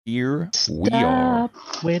Here we are.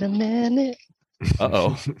 Wait a minute.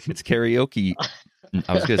 It's karaoke.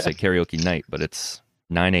 I was going to say karaoke night, but it's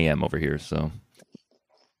 9 a.m. over here, so.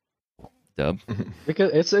 Dub.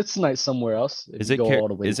 Because it's night somewhere else. Is it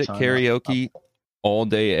karaoke all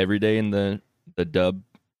day, every day in the Dub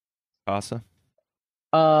casa?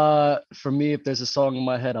 For me, if there's a song in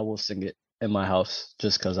my head, I will sing it in my house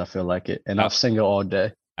just because I feel like it. And I'll sing it all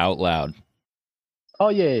day. Out loud. Oh,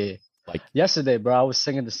 yeah. Like yesterday, bro, I was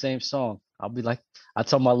singing the same song. I'll be like, I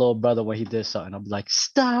told my little brother when he did something, I'll be like,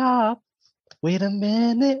 stop, wait a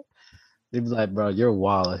minute. He'd be like, bro, you're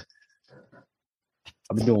wild.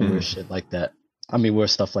 I'll be doing weird shit like that. I mean, weird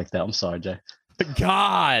stuff like that. I'm sorry, Jay.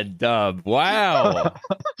 God, Dub. Wow.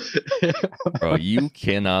 Bro, you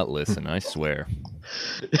cannot listen, I swear.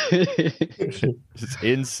 It's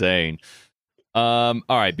insane. All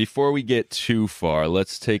right, before we get too far,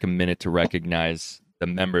 let's take a minute to recognize the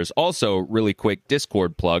members. Also, really quick,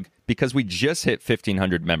 Discord plug, because we just hit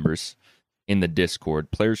 1,500 members in the Discord,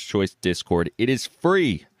 Player's Choice Discord. It is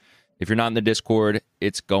free. If you're not in the Discord,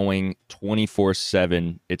 it's going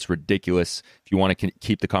 24/7. It's ridiculous. If you want to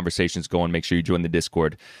keep the conversations going, make sure you join the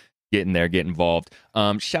Discord. Get in there, get involved.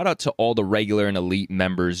 Shout out to all the regular and elite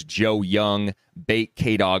members: Joe Young, Bait,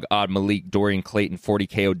 K-Dog, Odd Malik, Dorian Clayton,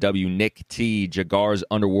 40KOW, Nick T, Jagars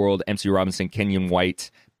Underworld, MC Robinson, Kenyon White,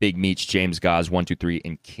 Big Meech, James Gaz, 123,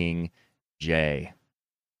 and King J.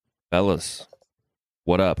 Fellas,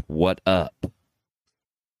 what up? What up?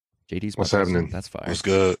 JD's what's happening? That's fire. What's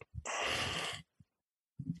good?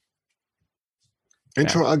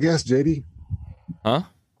 Intro our guest, JD. Huh?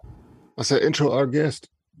 I said intro our guest.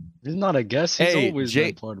 He's not a guest. He's always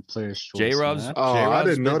been part of Player's Choice. J-Rob's. I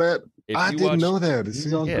didn't know that. I didn't know that.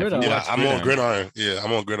 He's on Gridiron. Yeah, I'm on Gridiron. Yeah,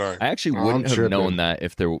 I'm on Gridiron. I actually wouldn't have known that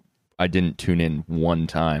if I didn't tune in one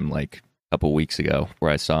time, like a couple weeks ago,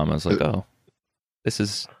 where I saw him. I was like, oh, this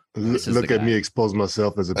is look at me expose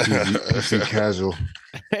myself as a PC casual.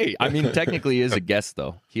 Hey, I mean, technically, he is a guest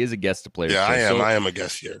though. He is a guest to Players. Yeah, Choice. I am a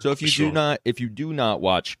guest here. So if you do not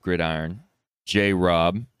watch Gridiron,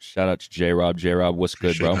 J-Rob, shout out to J-Rob. J-Rob, what's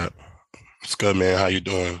good, bro? That. What's good, man? How you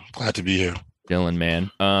doing? Glad to be here. Dylan,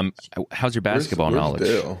 man. How's your basketball knowledge?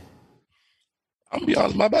 I'll be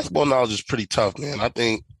honest, my basketball knowledge is pretty tough, man. I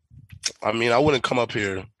wouldn't come up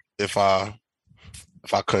here if I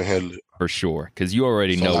couldn't handle it. For sure, because you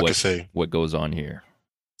already know what goes on here.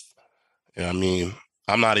 Yeah, I mean,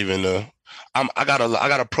 I'm not even I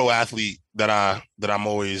got a pro athlete that's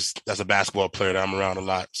a basketball player that I'm around a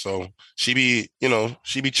lot. So she be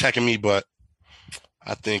checking me, but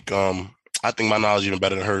I think my knowledge is even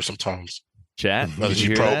better than hers sometimes. Chat, whether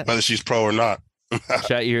she's pro or not.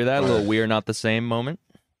 Chat, you hear that? A little we are not the same moment.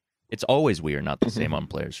 It's always we are not the same on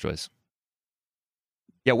Player's Choice.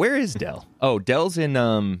 Yeah, where is Dell? Oh, Dell's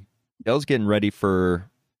getting ready for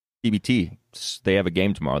TBT. They have a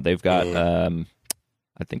game tomorrow. They've got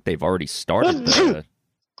I think they've already started the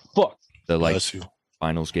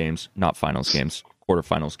finals games, not finals games,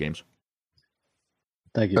 quarterfinals games.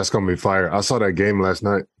 Thank you. That's gonna be fire. I saw that game last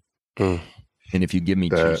night. And if you give me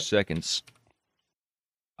 2 seconds,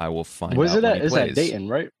 I will find out. Where's it at? It's at Dayton,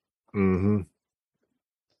 right? Mm-hmm.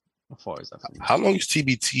 How far is that from you? How long has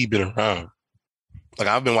TBT been around? Like,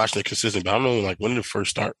 I've been watching it consistently, but I don't know, like, when did it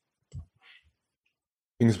first start? I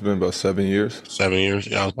think it's been about 7 years. 7 years?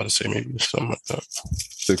 Yeah, I was about to say maybe something like that.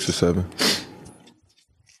 6 or 7.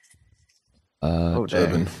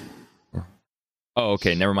 7. Oh,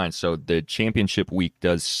 okay. Never mind. So the championship week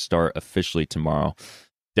does start officially tomorrow.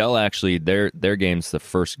 Dell actually, their game's the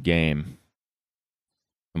first game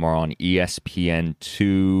tomorrow on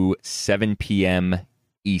ESPN2, 7 p.m.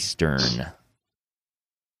 Eastern.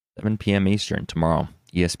 7 p.m. Eastern tomorrow,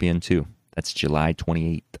 ESPN2. That's July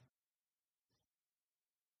 28th.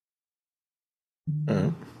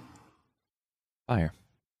 Fire.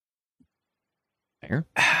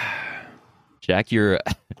 Jack, you're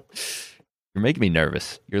making me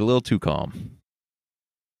nervous. You're a little too calm.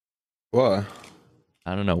 Why?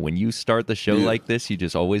 I don't know. When you start the show like this, you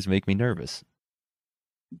just always make me nervous.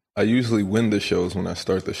 I usually win the shows when I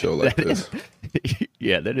start the show like this.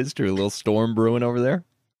 Yeah, that is true. A little storm brewing over there.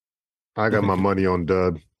 I got my money on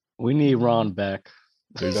Dub. We need Ron back.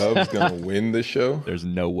 Dub's gonna win the show? There's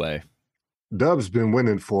no way. Dub's been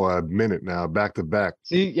winning for a minute now, back to back.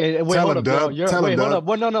 See, wait, hold up, Dub. Hold up.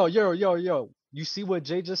 Well, no, yo. You see what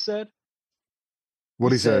Jay just said?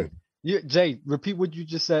 What'd he say? Jay, repeat what you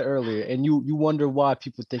just said earlier, and you wonder why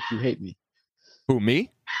people think you hate me. Who,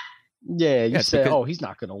 me? Yeah, you said, "Oh, he's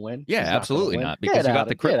not gonna win." Yeah, absolutely not. Because you got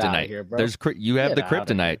the kryptonite. You have the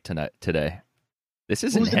kryptonite today. This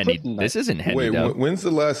isn't Henny. This isn't Henny. Wait, when's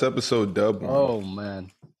the last episode Dub won? Oh man.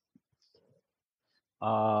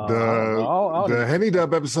 I don't know. I don't The even Henny keep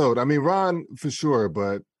Dub episode. I mean, Ron for sure,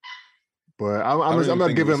 but I'm don't even gonna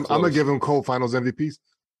think give it was him. I'm gonna close. give him Cole Finals MVPs.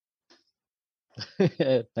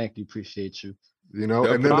 Thank you, appreciate you. You know,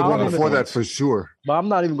 They'll and then put the up a one lot of before that points. for sure. But I'm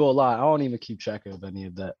not even gonna lie. I don't even keep track of any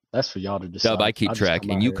of that. That's for y'all to decide. Dub, I keep just track, come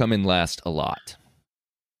and out you here. come in last a lot.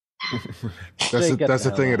 That's Jay, get a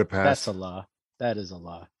hell thing of the out. past. That's a lie. That is a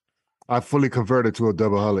lie. I fully converted to a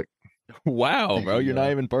doubleaholic. Wow, Thank bro, you, you're not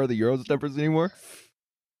bro. even part of the Eurosteppers anymore.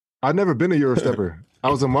 I've never been a Eurostepper. I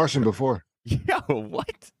was a Martian before. Yo,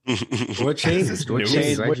 what? What changed? What new.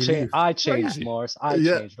 changed? Why'd you leave? I changed, Crazy. Mars. I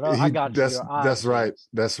changed. Bro. I got that's here. I that's right. changed.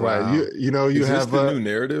 That's Wow. right. You know you Is this have the new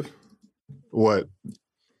narrative what?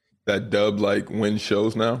 that Dub like wins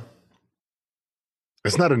shows now?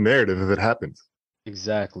 It's not a narrative if it happens.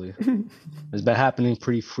 Exactly. It's been happening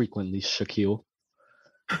pretty frequently, Shaquille.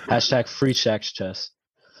 Hashtag free Shaq's chest.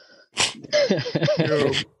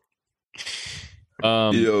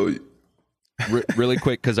 Yo, Yo, really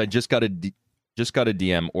quick, because I just got a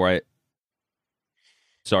DM, or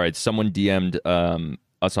someone DM'd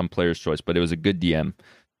us on Player's Choice, but it was a good DM.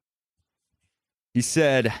 He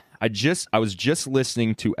said, I was just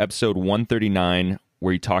listening to episode 139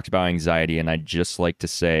 where he talked about anxiety, and I'd just like to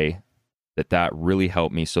say that really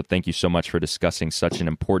helped me. So thank you so much for discussing such an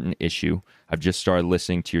important issue. I've just started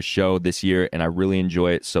listening to your show this year, and I really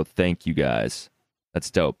enjoy it. So thank you guys. That's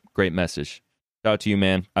dope. Great message. Shout out to you,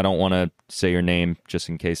 man. I don't want to say your name just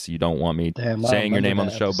in case you don't want me Damn, I saying your remember name on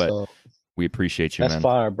the that show, but episode. we appreciate you, That's man.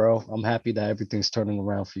 fire, bro. I'm happy that everything's turning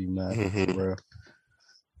around for you, man. Mhm. For real.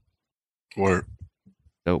 Word.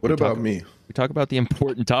 Dope. what about me? We talk about the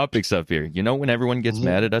important topics up here. You know, when everyone gets Mhm.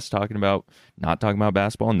 mad at us not talking about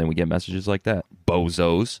basketball, and then we get messages like that.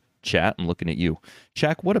 Bozos. Chat, I'm looking at you.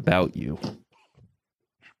 Shaq, what about you?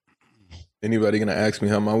 Anybody gonna ask me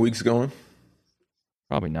how my week's going?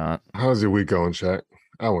 Probably not. How's your week going, Shaq?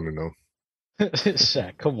 I want to know.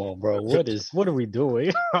 Shaq, come on, bro. What are we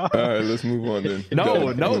doing? All right, let's move on then. No,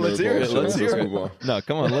 Dub, no, winner let's of hear all it. shows, Let's hear it. move on. No,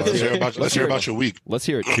 come on. Let's hear about your week. Let's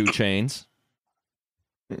hear it. 2 Chainz.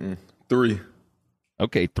 3.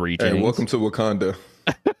 Okay, 3 Chainz. Hey, welcome to Wakanda.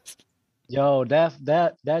 Yo,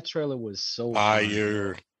 that trailer was so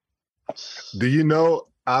Fire. Do you know?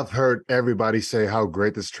 I've heard everybody say how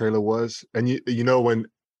great this trailer was, and you know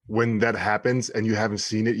when that happens and you haven't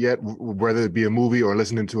seen it yet, whether it be a movie or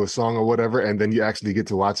listening to a song or whatever, and then you actually get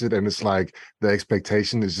to watch it, and it's like the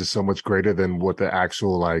expectation is just so much greater than what the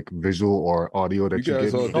actual like visual or audio that You you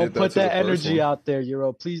guys get. all Don't did that put to the that first energy one. out there,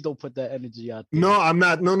 Euro. Please don't put that energy out there. No, I'm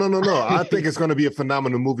not. No. I think it's going to be a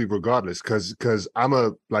phenomenal movie regardless, because I'm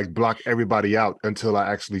a like block everybody out until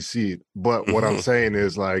I actually see it. But what I'm Mhm. saying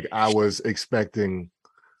is like I was expecting,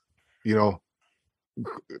 you know,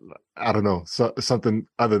 I don't know, something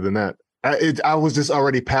other than that. I was just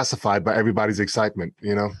already pacified by everybody's excitement,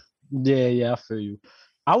 you know. Yeah, I feel you.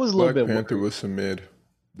 I was a little Black bit Panther worried. was some mid.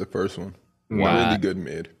 The first one. Wow. Really good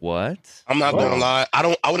mid. What? I'm not Wow. gonna lie.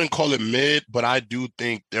 I wouldn't call it mid, but I do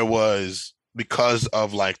think there was, because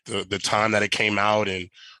of like the time that it came out, and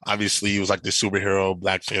obviously it was like the superhero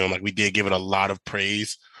black film. Like we did give it a lot of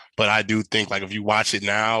praise, but I do think like if you watch it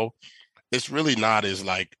now, it's really not as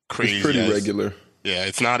like crazy. It's pretty as, regular. Yeah,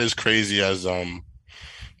 it's not as crazy as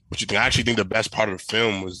what you think. I actually think the best part of the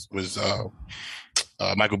film was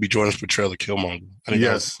Michael B. Jordan's portrayal of Killmonger. I think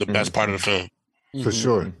that was Yes. the best part of the film. For Mhm.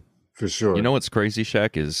 sure, for sure. You know what's crazy,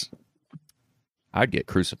 Shaq, is I'd get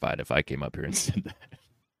crucified if I came up here and said that.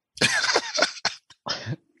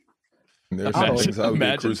 There's I some don't- things I would get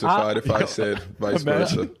imagine- crucified if I said vice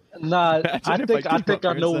Imagine- versa. Nah, Imagine I if think I I came think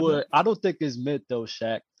up I here know and said what I don't think is mid though,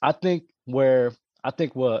 Shaq. I think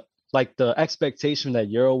what like the expectation that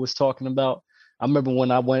Euro was talking about. I remember when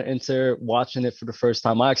I went into watching it for the first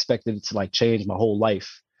time, I expected it to like change my whole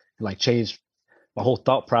life, like change my whole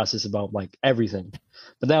thought process about like everything.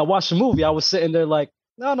 But then I watched the movie, I was sitting there like,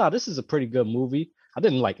 no, this is a pretty good movie. It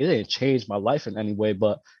didn't change my life in any way,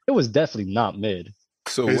 but it was definitely not mid.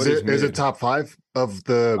 So is what it is it mid? top 5 of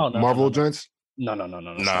the Oh, no, Marvel no. joints? No.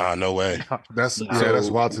 Nah, no way. That's No. that's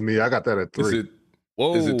So- wild to me. I got that at Is 3. it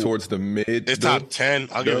Whoa. is it towards the mid? It's though? top 10.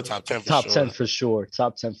 I'll give it Dub? top 10 for Top sure. 10 for sure.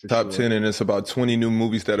 Top 10 for Top sure. 10, and it's about 20 new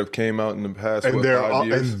movies that have came out in the past And 5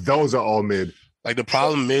 years. and those are all mid. Like the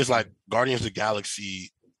problem is like Guardians of the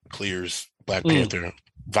Galaxy clears Black Mm. Panther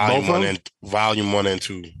volume Both of 1 and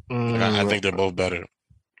 2. Like, I think they're both better.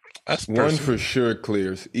 That's One personal. for sure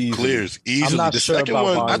clears easily. Clears easily. not The sure second about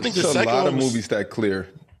one, I volume. think the There's a second lot one of was movies that clear.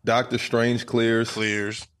 Doctor Strange clears.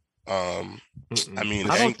 clears. I mean,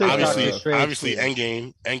 I don't think obviously, Doctor Strange obviously,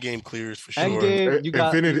 clears. Endgame clears for sure. Endgame, you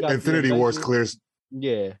got the Infinity Wars Avengers. clears.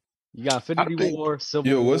 Yeah. You got Infinity think- War, Civil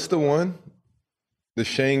Yo, War. what's the one? The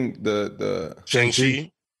the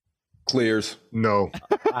Shang-Chi. clears. No,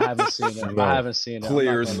 I haven't seen it. No. I haven't seen it.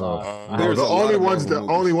 Clears. no. I There's The a lot only of ones, Marvel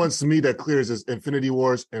the only movies. ones to me that clears is Infinity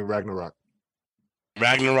Wars and Ragnarok.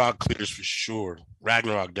 Ragnarok clears for sure.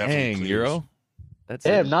 Ragnarok definitely Dang, clears. Euro. That's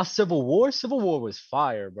Damn, it. not Civil War. Civil War was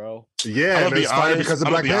fire, bro. Yeah, I'm and gonna be it's fire honest. because of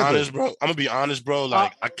I'm Black gonna be Panther. honest, bro. I'm gonna be honest, bro.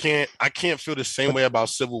 Like I can't feel the same way about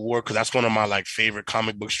Civil War because that's one of my like favorite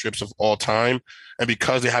comic book strips of all time. And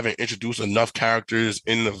because they haven't introduced enough characters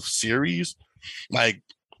in the series, like,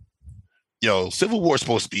 yo, Civil War is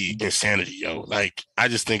supposed to be insanity, yo. Like, I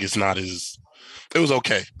just think it's not as. It was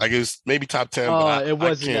okay. Like it was maybe top 10, but It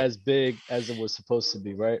wasn't I can't. as big as it was supposed to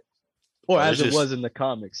be, right? Or Bro, as it's it just- was in the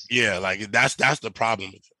comics. Yeah, like that's the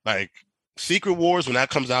problem with it. Like Secret Wars, when that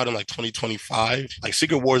comes out in like 2025, like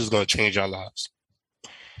Secret Wars is gonna change our lives.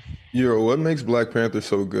 Euro, what makes Black Panther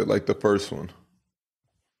so good? Like the first one.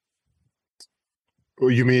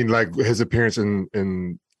 You mean like his appearance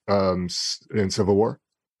in Civil War?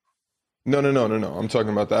 No. I'm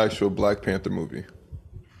talking about the actual Black Panther movie.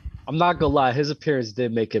 I'm not gonna lie, his appearance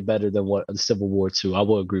did make it better than what Civil War 2. I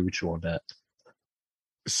will agree with you on that.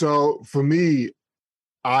 So for me,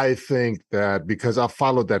 I think that because I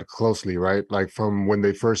followed that closely, right? Like from when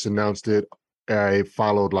they first announced it, I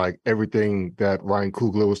followed like everything that Ryan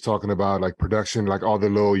Coogler was talking about, like production, like all the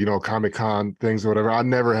little, Comic-Con things or whatever. I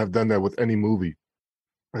never have done that with any movie.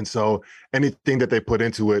 And so anything that they put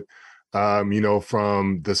into it,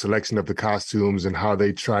 from the selection of the costumes and how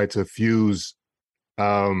they try to fuse,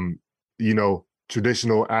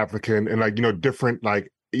 traditional African and like, different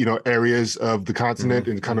like, areas of the continent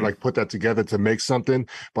and kind of like put that together to make something,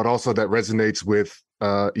 but also that resonates with,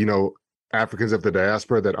 Africans of the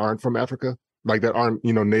diaspora that aren't from Africa, like that aren't,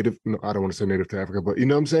 native. No, I don't want to say native to Africa, but you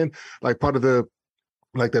know what I'm saying? Like part of the,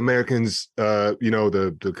 like the Americans,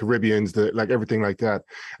 the Caribbeans, the like everything like that.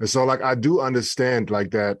 And so like, I do understand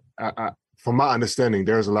like that. From my understanding,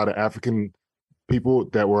 there's a lot of African people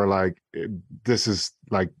that were like, this is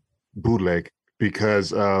like bootleg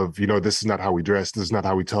because of, this is not how we dress. This is not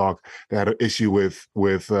how we talk. They had an issue with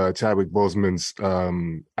Chadwick Boseman's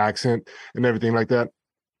accent and everything like that.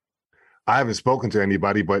 I haven't spoken to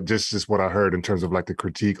anybody, but just what I heard in terms of like the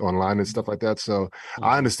critique online and stuff like that. So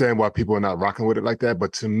I understand why people are not rocking with it like that.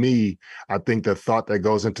 But to me, I think the thought that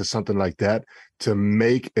goes into something like that to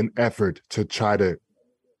make an effort to try to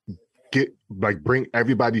bring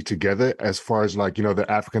everybody together as far as like, the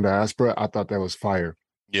African diaspora, I thought that was fire.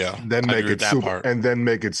 Yeah, Then I make agree it with that super part. and then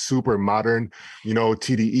make it super modern.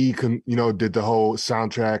 TDE did the whole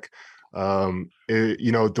soundtrack.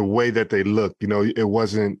 The way that they looked, it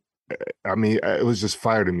wasn't, I mean, it was just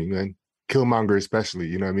fire to me, man. Killmonger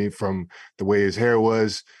especially, from the way his hair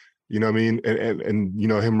was, and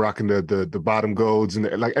him rocking the bottom golds and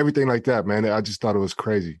like everything like that, man. I just thought it was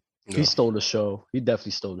crazy. Yeah. He stole the show. He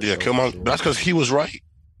definitely stole the show. Yeah, Killmonger. Sure. That's because he was right.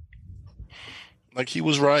 Like he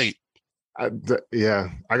was right. I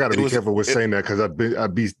got to be careful with saying that because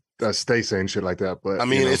I stay saying shit like that. But I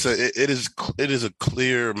mean, it is a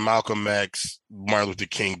clear Malcolm X, Martin Luther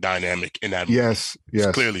King dynamic in that movie. Yes,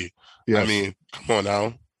 clearly. Yes. I mean, come on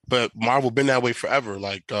now. But Marvel been that way forever.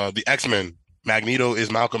 Like the X-Men, Magneto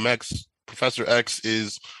is Malcolm X, Professor X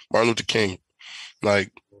is Martin Luther King.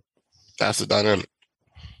 Like that's the dynamic.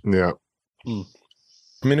 Yeah. I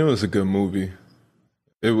mean, it was a good movie.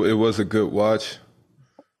 It was a good watch.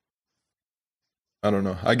 I don't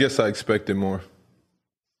know. I guess I expected more.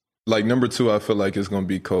 Like number 2, I feel like it's going to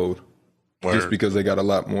be cold. Word. Just because they got a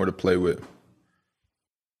lot more to play with.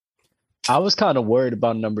 I was kind of worried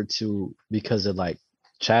about number 2 because of like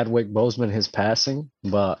Chadwick Boseman, his passing.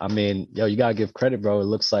 But I mean, you got to give credit, bro. It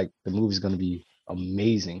looks like the movie's going to be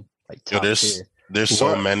amazing. Like top tier. There's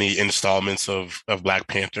so many installments of Black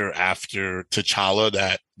Panther after T'Challa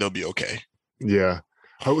that they'll be okay. Yeah.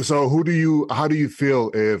 So how do you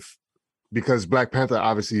feel if, because Black Panther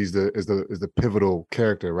obviously is the pivotal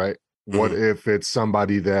character, right? Mm-hmm. What if it's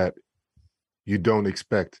somebody that you don't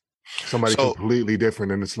expect, somebody completely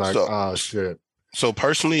different, and it's like, shit. So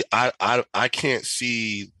personally, I can't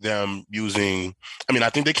see them using. I mean, I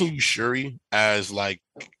think they can use Shuri as like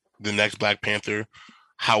the next Black Panther.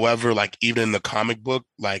 However, like even in the comic book,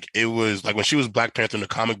 like it was like when she was Black Panther in the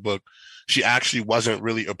comic book, she actually wasn't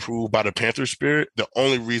really approved by the Panther spirit. The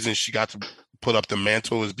only reason she got to put up the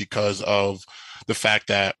mantle is because of the fact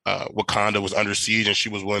that Wakanda was under siege and she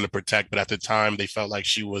was willing to protect. But at the time, they felt like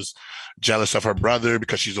she was jealous of her brother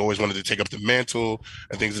because she's always wanted to take up the mantle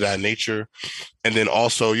and things of that nature. And then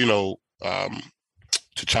also,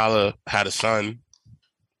 T'Challa had a son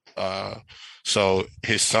So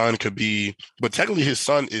his son could be, but technically his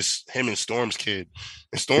son is him and Storm's kid.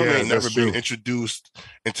 And Storm ain't never been introduced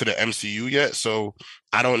into the MCU yet. So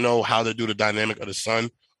I don't know how to do the dynamic of the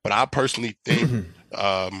son. But I personally think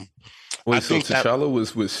Wait, so T'Challa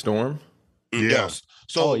was with Storm? Yes.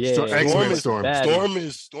 So Storm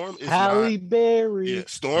is Halle Berry. Yeah,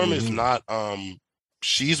 Storm is not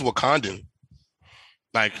she's Wakandan.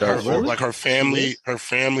 Like her family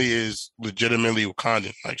is legitimately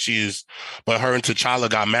Wakandan. Like she is, but her and T'Challa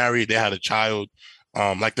got married. They had a child.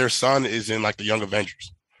 Like their son is in like the Young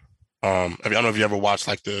Avengers. I don't know if you ever watched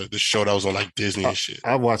like the show that was on like Disney and shit.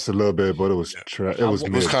 I watched a little bit, but it was it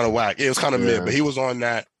was kind of whack. It was kind of mid, but he was on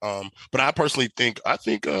that. But I personally think I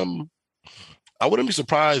wouldn't be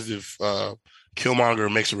surprised if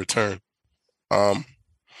Killmonger makes a return.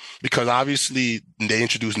 Because obviously they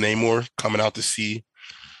introduced Namor coming out to sea.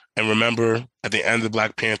 And remember, at the end of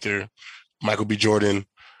Black Panther, Michael B. Jordan,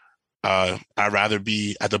 I'd rather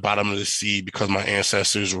be at the bottom of the sea because my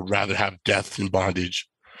ancestors would rather have death than bondage.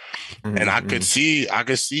 Mm-hmm. And I could see,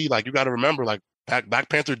 like, you got to remember, like, Black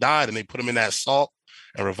Panther died and they put him in that salt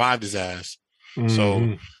and revived his ass. Mm-hmm.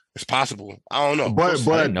 So it's possible. I don't know. But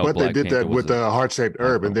they did that with the heart-shaped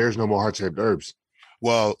herb, and there's no more heart-shaped herbs.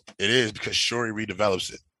 Well, it is because Shuri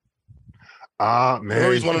redevelops it. Ah, man.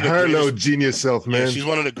 Her little genius self, man. Yeah, she's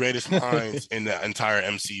one of the greatest minds in the entire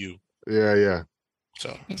MCU. Yeah.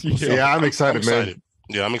 So, I'm excited, man.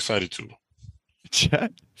 Yeah, I'm excited too.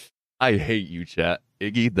 Chat. I hate you, chat.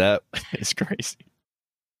 Iggy, that is crazy.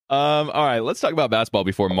 All right, let's talk about basketball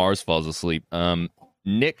before Mars falls asleep.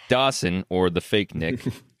 Nick Dawson, or the fake Nick.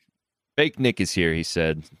 Fake Nick is here, he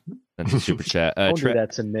said. That's a super chat. Don't do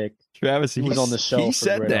that to Nick. Travis, he was on the show. He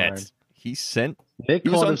said that. He sent Nick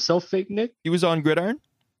called himself fake Nick. He was on Gridiron.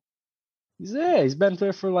 He's been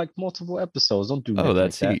there for like multiple episodes. Don't do. Oh,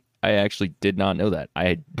 that's like that. I actually did not know that.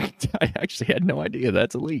 I actually had no idea.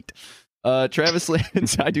 That's elite. Travis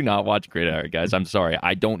Lance, I do not watch Gridiron, guys. I'm sorry.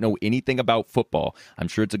 I don't know anything about football. I'm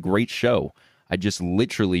sure it's a great show. I just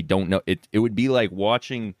literally don't know. It would be like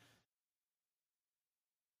watching.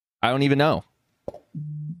 I don't even know.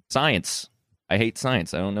 Science. I hate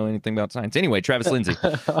science. I don't know anything about science. Anyway, Travis Lindsay.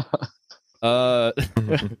 Are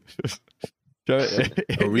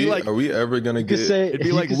we ever gonna get? It'd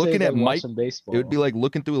be like looking at It would be like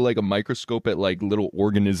looking through like a microscope at like little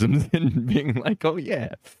organisms and being like, "Oh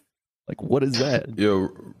yeah, like what is that?" Yo,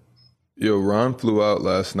 Ron flew out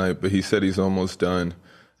last night, but he said he's almost done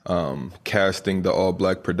casting the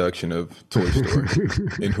all-black production of Toy Story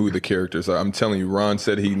and who the characters are. I'm telling you, Ron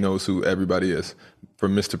said he knows who everybody is,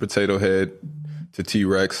 from Mr. Potato Head to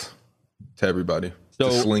T-Rex to everybody.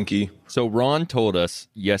 To Slinky. So Ron told us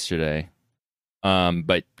yesterday,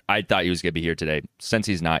 but I thought he was going to be here today. Since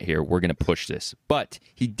he's not here, we're going to push this. But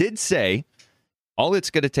he did say all it's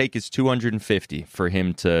going to take is $250 for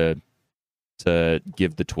him to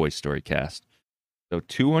give the Toy Story cast. So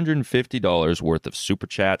 $250 worth of super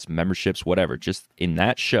chats, memberships, whatever, just in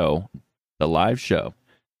that show, the live show.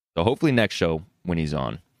 So hopefully next show when he's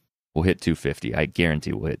on, we'll hit $250. I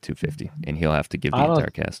guarantee we'll hit $250, and he'll have to give the entire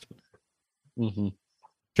cast. Mm-hmm.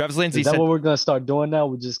 Travis Lindsay is that what we're gonna start doing now?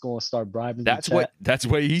 We're just gonna start bribing. That's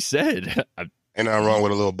what he said. Ain't nothing wrong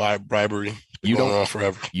with a little bribery. You don't on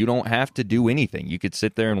forever. You don't have to do anything. You could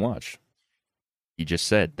sit there and watch. He just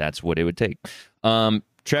said that's what it would take.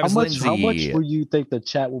 Travis Lindsay, how much will you think the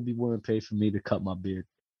chat will be willing to pay for me to cut my beard?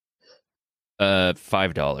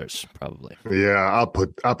 $5 probably. Yeah, I'll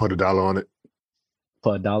put $1 on it.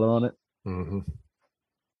 Put $1 on it. Mm-hmm.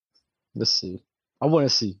 Let's see. I want to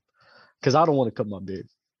see because I don't want to cut my beard.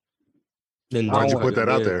 Then why'd you put that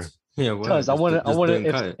out there? Yeah, because I want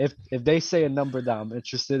to. If they say a number that I'm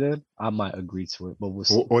interested in, I might agree to it. But we'll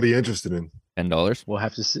see. What are you interested in? $10. We'll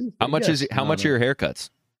have to see. How much is it? How much are your haircuts?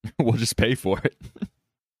 We'll just pay for it.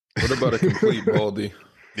 What about a complete baldy?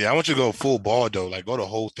 Yeah, I want you to go full bald though. Like go the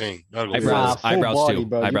whole thing. Eyebrows body, too.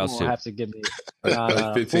 Bro. Eyebrows too. Have to give me like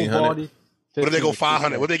 1,500. What if they go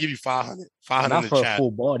 500? What if they give you 500? 500 not in for the chat. A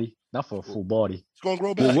full body. Not for a full body. It's gonna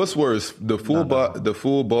grow back. Well, what's worse, the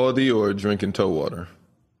full baldy or drinking toe water?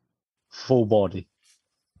 Full body.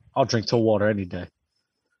 I'll drink toe water any day.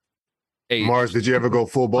 Hey, Mars, did you ever go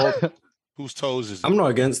full bald? Whose toes is it? I'm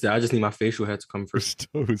not against it. I just need my facial hair to come first.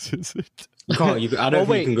 Whose toes is it? You can't. I don't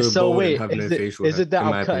think you can go bald and having a facial hair. Is it that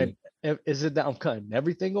I'm cutting? Is it that I'm cutting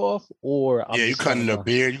everything off, or you cutting the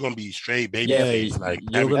beard? You're gonna be straight baby face, like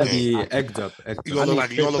you're gonna be egged up. You gonna look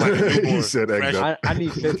like a newborn. He said egged up. I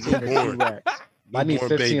need 15 to 2 racks. I need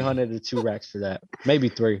 1,500 to 2 racks for that. Maybe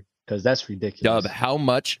 3, because that's ridiculous. Dub, how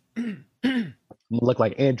much I'm gonna look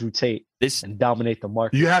like Andrew Tate and dominate the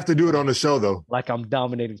market. You have to do it on the show though. Like I'm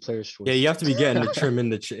dominating Players' Choice. Yeah, you have to be getting the trim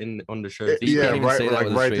on the show. Yeah,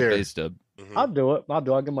 right there. Face, Dub. I'll do it. I'll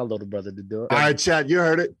get my little brother to do it. All right, chat. You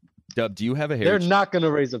heard it. Dub, do you have a hairy? They're not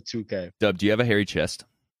gonna raise up 2K. Dub, do you have a hairy chest?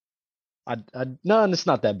 No, it's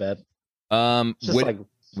not that bad.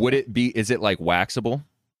 Would it be? Is it like waxable?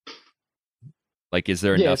 Like, is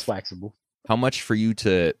there enough? Yeah, it's waxable. How much for you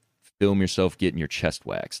to film yourself getting your chest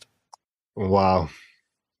waxed? Wow.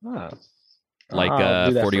 Like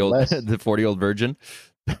 40-year-old, the 40-year-old virgin.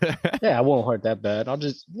 Yeah, I won't hurt that bad. I'll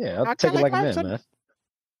take it like a man.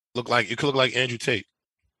 You could look like Andrew Tate.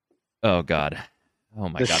 Oh God. Oh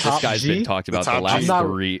my God. This guy's been talked about the last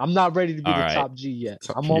 3. I'm not ready to be the top G yet.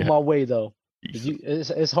 I'm on my way though.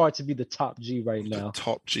 It's hard to be the top G right now. The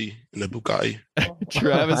top G in the Bugatti.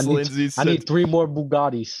 Travis Lindsay said, I need 3 more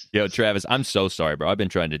Bugattis. Yo, Travis, I'm so sorry, bro. I've been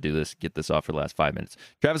trying to get this off for the last 5 minutes.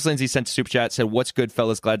 Travis Lindsay sent a super chat, said, "What's good,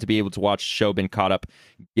 fellas? Glad to be able to watch the show. Been caught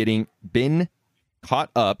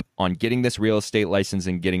up on getting this real estate license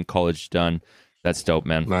and getting college done. That's dope,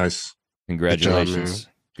 man. Nice. Congratulations.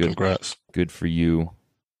 Good job, Congrats. Good for you."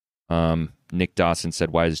 Nick Dawson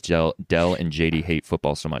said, "Why does Dell and JD hate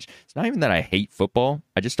football so much?" It's not even that I hate football.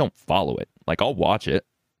 I just don't follow it. Like, I'll watch it.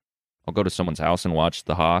 I'll go to someone's house and watch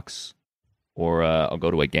the Hawks, or I'll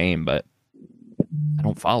go to a game, but I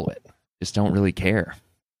don't follow it. Just don't really care.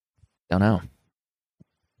 Don't know.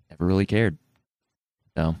 Never really cared.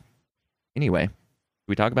 So, anyway, can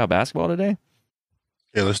we talk about basketball today?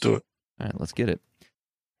 Yeah, let's do it. All right, let's get it.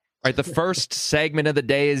 All right, the first segment of the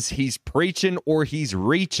day is He's Preaching or He's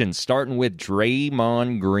Reaching, starting with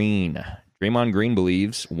Draymond Green. Draymond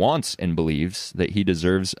Green wants and believes that he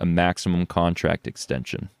deserves a maximum contract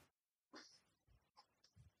extension.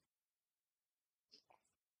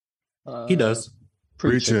 He does.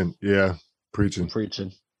 Preaching. Yeah, preaching.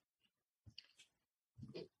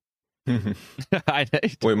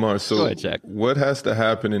 Wait, Mar, so ahead, what has to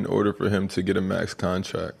happen in order for him to get a max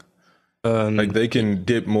contract? Like, they can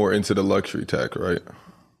dip more into the luxury tax, right?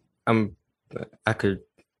 I could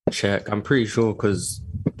check. I'm pretty sure because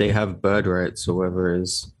they have bird rights or whatever it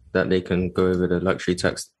is that they can go over the luxury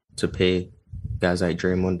tax to pay guys like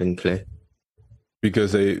Draymond and Clay.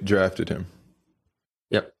 Because they drafted him.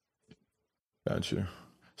 Yep. Gotcha.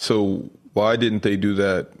 So why didn't they do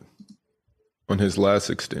that on his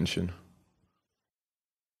last extension?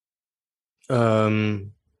 I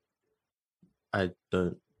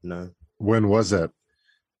don't know. When was that?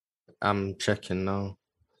 I'm checking now.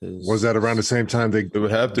 Was that around the same time they It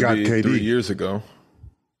would have to got be KD? 3 years ago.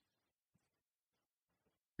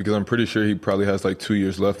 Because I'm pretty sure he probably has like 2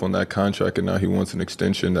 years left on that contract, and now he wants an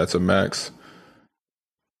extension that's a max.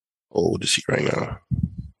 How old is he right now?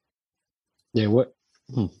 Yeah, what?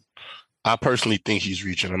 I personally think he's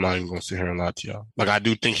reaching. I'm not even going to sit here and lie to y'all. Like, I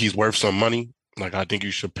do think he's worth some money. Like, I think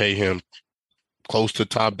you should pay him close to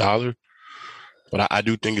top dollar. But I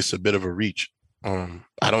do think it's a bit of a reach. I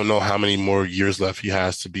don't know how many more years left he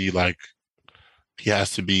has to be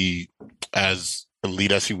as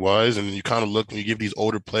elite as he was. And you kind of look, when you give these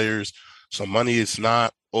older players some money, it's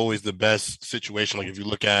not always the best situation. Like, if you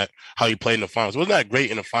look at how he played in the finals, it wasn't that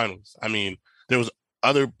great in the finals. I mean, there was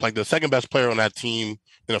like the second best player on that team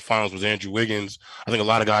in the finals was Andrew Wiggins. I think a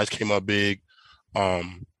lot of guys came up big. But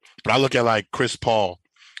I look at like Chris Paul.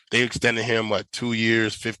 They extended him, 2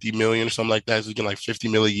 years, $50 million or something like that. So he's getting like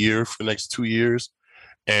 $50 million a year for the next 2 years.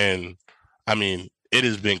 And I mean, it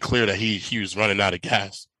has been clear that he was running out of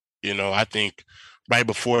gas. You know, I think right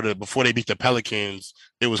before they beat the Pelicans,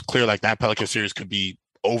 it was clear like that Pelican series could be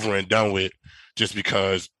over and done with, just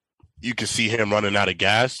because you could see him running out of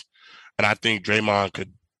gas. And I think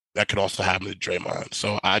that could also happen to Draymond.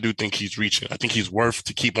 So I do think he's reaching. I think he's worth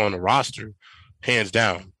to keep on the roster, hands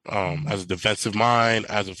down. As a defensive mind,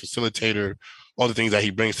 as a facilitator, all the things that he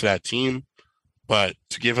brings to that team. But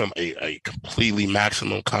to give him a completely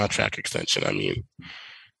maximum contract extension, I mean,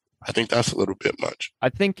 I think that's a little bit much. I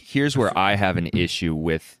think here's where I have an issue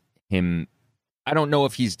with him. I don't know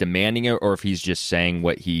if he's demanding it or if he's just saying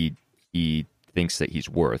what he thinks that he's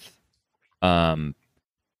worth.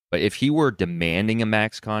 But if he were demanding a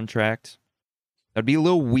max contract, that'd be a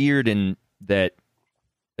little weird in that,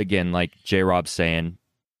 again, like J-Rob's saying,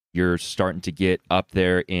 you're starting to get up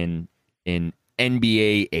there in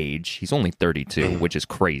NBA age. He's only 32, which is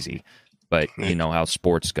crazy, but you know how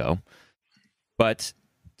sports go. But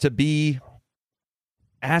to be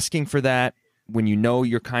asking for that when you know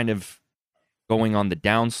you're kind of going on the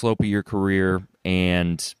downslope of your career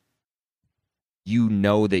and you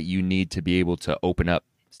know that you need to be able to open up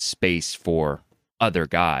space for other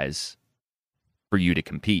guys for you to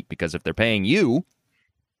compete, because if they're paying you,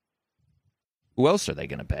 Who else are they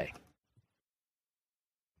going to pay?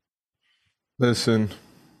 Listen,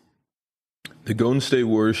 the Golden State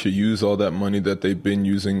Warriors should use all that money that they've been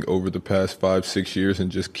using over the past 5-6 years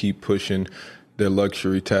and just keep pushing their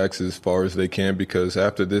luxury tax as far as they can, because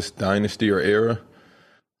after this dynasty or era,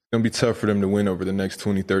 it's going to be tough for them to win over the next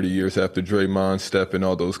 20, 30 years after Draymond, Steph, and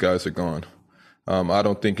all those guys are gone. I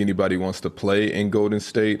don't think anybody wants to play in Golden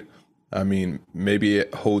State. I mean, maybe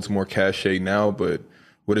it holds more cachet now, but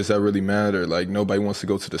what does that really matter? Like, nobody wants to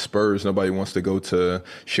go to the Spurs. Nobody wants to go to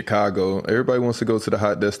Chicago. Everybody wants to go to the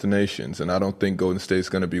hot destinations, and I don't think Golden State's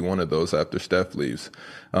going to be one of those after Steph leaves.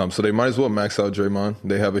 So they might as well max out Draymond.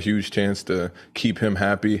 They have a huge chance to keep him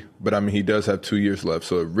happy, but, I mean, he does have 2 years left,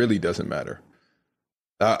 so it really doesn't matter.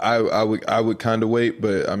 I would kind of wait,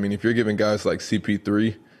 but, I mean, if you're giving guys like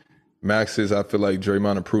CP3 maxes, I feel like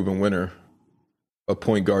Draymond, a proven winner, a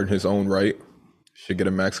point guard in his own right, should get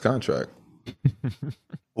a max contract.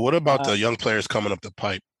 What about the young players coming up the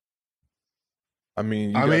pipe? I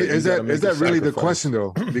mean, is that really the question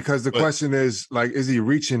though? Because the question is, like, is he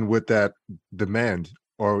reaching with that demand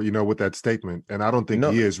or, you know, with that statement? And I don't think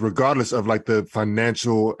he is, regardless of like the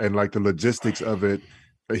financial and like the logistics of it.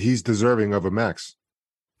 He's deserving of a max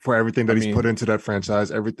for everything that he's put into that franchise,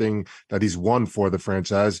 everything that he's won for the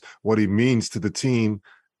franchise, what he means to the team,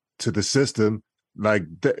 to the system. Like,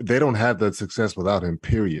 they don't have that success without him,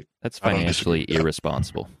 period. That's financially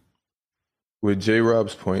irresponsible. With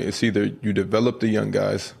J-Rob's point, it's either you develop the young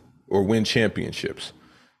guys or win championships.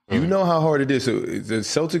 You know how hard it is. The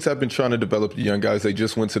Celtics have been trying to develop the young guys. They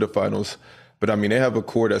just went to the finals. But, I mean, they have a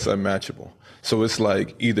core that's unmatchable. So it's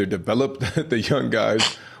like either develop the young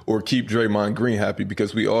guys or keep Draymond Green happy,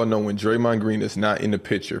 because we all know when Draymond Green is not in the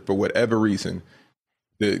picture, for whatever reason,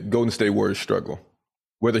 the Golden State Warriors struggle.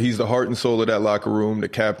 Whether he's the heart and soul of that locker room, the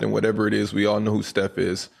captain, whatever it is, we all know who Steph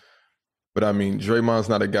is. But, I mean, Draymond's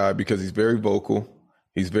not a guy because he's very vocal.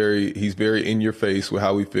 He's very in your face with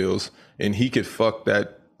how he feels, and he could fuck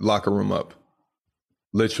that locker room up.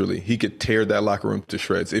 Literally, he could tear that locker room to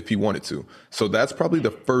shreds if he wanted to. So that's probably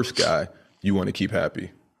the first guy you want to keep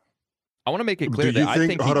happy. I want to make it clear that I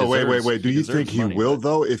think hold on, wait. Do you think he will,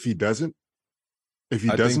 though, if he doesn't? If he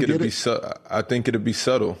doesn't get it? I think it'll be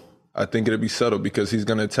subtle. I think it'll be subtle because he's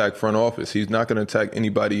going to attack front office. He's not going to attack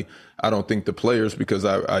anybody. I don't think the players, because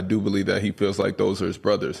I do believe that he feels like those are his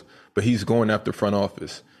brothers. But he's going after front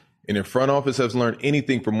office. And if front office has learned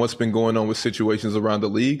anything from what's been going on with situations around the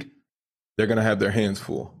league, they're going to have their hands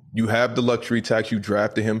full. You have the luxury tax. You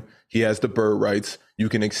drafted him. He has the bird rights. You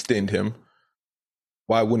can extend him.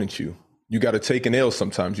 Why wouldn't you? You got to take an L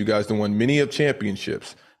sometimes. You guys have won many of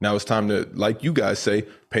championships. Now it's time to, like you guys say,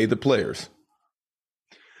 pay the players.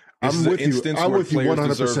 This is an instance where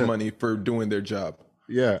players deserve money for doing their job.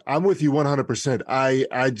 Yeah, I'm with you 100%.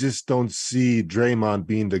 I just don't see Draymond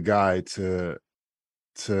being the guy to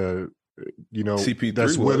you know, CP3 but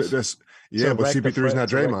CP3 is not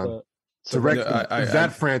Draymond. To wreck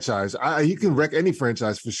that franchise. He can wreck any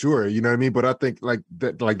franchise for sure. You know what I mean? But I think like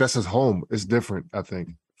that's his home. It's different, I think,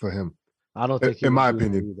 for him. I don't think, in my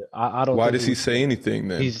opinion. I don't. Why does he say anything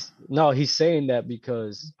then? He's saying that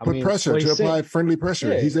because pressure to apply friendly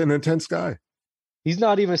pressure. Yeah. He's an intense guy. He's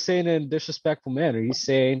not even saying it in a disrespectful manner. He's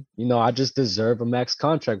saying, you know, I just deserve a max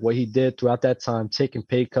contract. What he did throughout that time, taking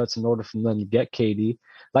pay cuts in order for them to get KD.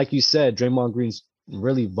 Like you said, Draymond Green's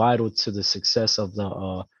really vital to the success of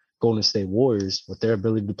the Golden State Warriors with their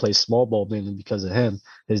ability to play small ball, mainly because of him,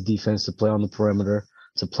 his defense, to play on the perimeter,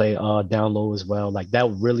 to play down low as well. Like, that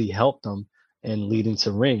really helped him and leading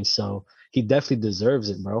to rings. So he definitely deserves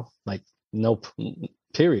it, bro. Like, no,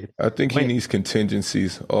 period. I think he needs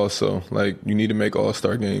contingencies also. Like, you need to make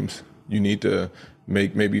all-star games. You need to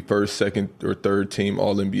make maybe first, second, or third team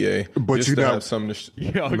All-NBA. But just you to know, have something to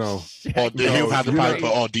he'll have to probably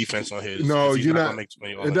put all defense on his. No, you're not.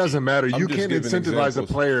 It doesn't matter. You can't incentivize a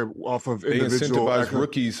player off of individual. They incentivize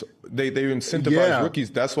rookies. They incentivize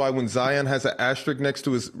rookies. That's why when Zion has an asterisk next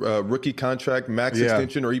to his rookie contract, max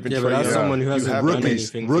extension, or even trade, someone who hasn't done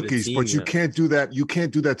anything for the team but you can't do that. You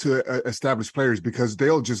can't do that to established players because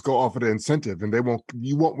they'll just go off of the incentive, and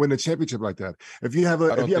you won't win a championship like that. If you have a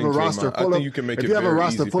roster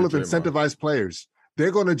full of incentivized players,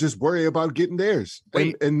 they're going to just worry about getting theirs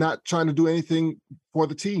and not trying to do anything for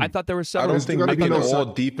the team. I thought there were several. I don't think making an all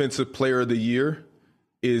defensive player of the year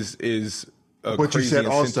is a but crazy you said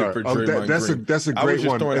incentive for Draymond Green. That's a great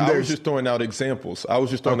one. I was just throwing out examples.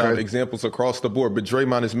 Examples across the board. But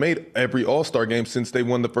Draymond has made every All-Star game since they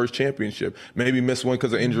won the first championship. Maybe missed one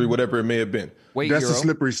because of injury, whatever it may have been. That's a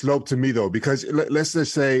slippery slope to me, though, because let's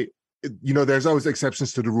just say, you know, there's always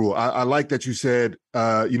exceptions to the rule. I like that you said,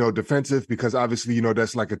 defensive, because obviously, you know,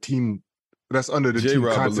 that's like a team That's under the team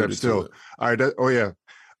J-Rob concept alluded to still. it.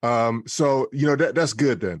 All right. So that's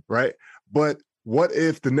good then, right? But what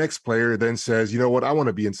if the next player then says, you know what, I want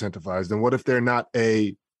to be incentivized? And what if they're not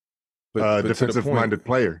a But defensive-minded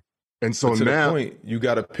player? And so to now, the point, you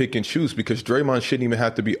got to pick and choose because Draymond shouldn't even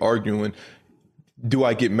have to be arguing, do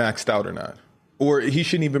I get maxed out or not? Or he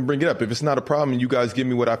shouldn't even bring it up. If it's not a problem and you guys give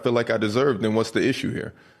me what I feel like I deserve, then what's the issue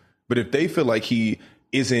here? But if they feel like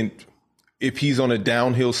if he's on a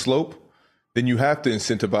downhill slope, then you have to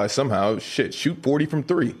incentivize somehow. Shit, shoot 40 from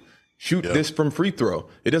 3. Shoot this from free throw.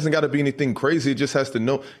 It doesn't got to be anything crazy. It just has to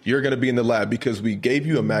know you're going to be in the lab because we gave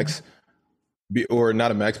you a max, or not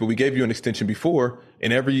a max, but we gave you an extension before.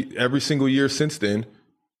 And every single year since then,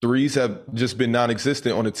 threes have just been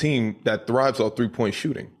non-existent on a team that thrives off 3-point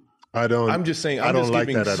shooting. I'm just saying. I'm just like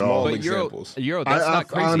giving that at small all. examples. That's not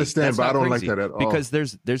crazy. I understand, that's but I don't crazy. like that at all. Because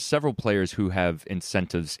there's several players who have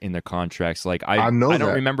incentives in their contracts. Like I know I don't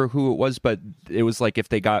that. remember who it was, but it was like if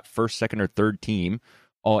they got first, second, or third team,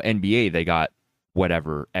 all NBA, they got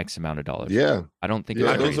whatever X amount of dollars. Yeah, I don't think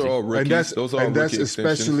Yeah, it's those crazy. are all rookies. Those are all rookie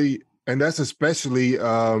extensions. that's especially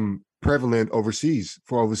prevalent overseas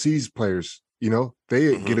for overseas players. They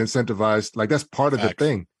get incentivized. Like that's part of the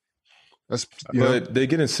thing. But they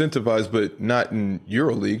get incentivized, but not in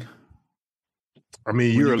EuroLeague. I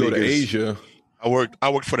mean, When EuroLeague you go to is, Asia. I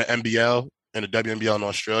worked for the NBL and the WNBL in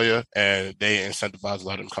Australia, and they incentivize a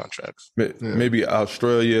lot of them contracts. Maybe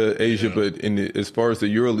Australia, Asia, but as far as the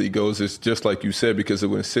EuroLeague goes, it's just like you said, because it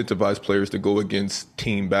would incentivize players to go against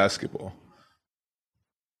team basketball.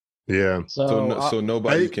 Yeah. So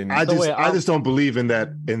nobody can. I just don't believe in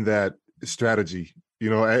that strategy.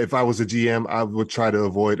 If I was a GM, I would try to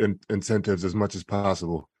avoid incentives as much as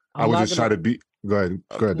possible. I would just try to be. Go ahead.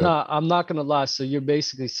 No, I'm not gonna lie. So you're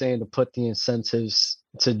basically saying to put the incentives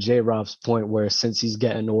to J-Rob's point, where since he's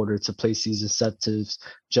getting ordered to place these incentives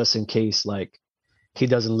just in case, like he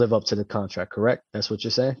doesn't live up to the contract. Correct? That's what you're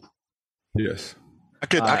saying. Yes. I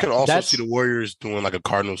could also see the Warriors doing like a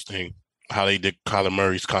Cardinals thing, how they did Kyler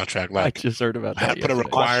Murray's contract. Like I just heard about that.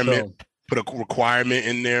 Put a requirement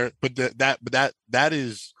in there, but they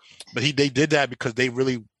did that because they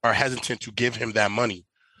really are hesitant to give him that money.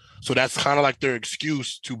 So that's kind of like their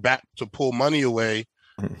excuse to pull money away.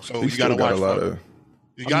 So you got to watch.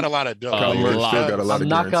 You got a lot of dough. Kyler Murray still got a lot of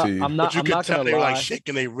guarantee. But you could tell they were like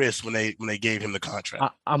shaking their wrists when they gave him the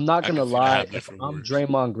contract. I'm not gonna lie. If I'm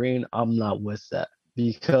Draymond Green, I'm not with that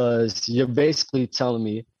because you're basically telling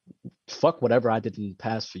me, fuck whatever I did in the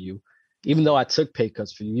past for you, even though I took pay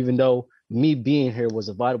cuts for you, even though me being here was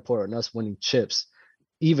a vital part in us winning chips.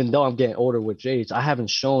 Even though I'm getting older with age, I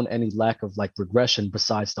haven't shown any lack of like regression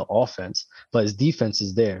besides the offense, but his defense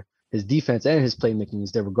is there. His defense and his playmaking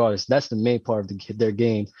is there regardless. That's the main part of their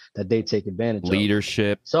game that they take advantage of.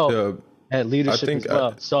 Leadership. And leadership as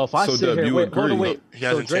well. So if I sit here, if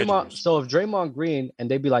Draymond Green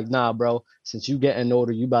and they be like, nah, bro, since you getting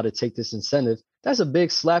older, you about to take this incentive. That's a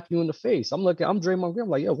big slap you in the face. I'm Draymond Green. I'm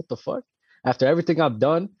like, yo, what the fuck? After everything I've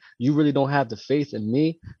done, you really don't have the faith in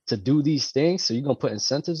me to do these things. So you're going to put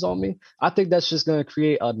incentives on me. I think that's just going to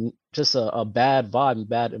create a bad vibe and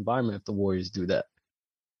bad environment if the Warriors do that.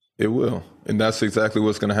 It will. And that's exactly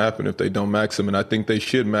what's going to happen if they don't max him. And I think they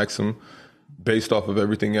should max him based off of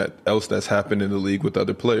everything else that's happened in the league with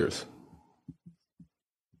other players.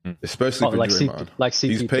 Especially for Draymond. CP3.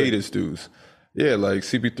 He's paid his dues. Yeah, like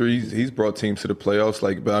CP3, he's brought teams to the playoffs.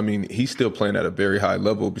 But I mean, he's still playing at a very high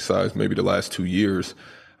level besides maybe the last 2 years.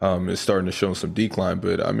 It's starting to show some decline.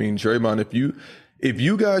 But I mean, Draymond, if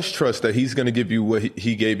you guys trust that he's going to give you what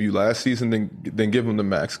he gave you last season, then give him the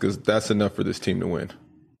max because that's enough for this team to win.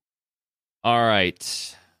 All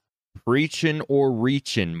right. Preaching or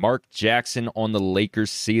reaching. Mark Jackson on the Lakers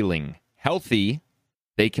ceiling. Healthy,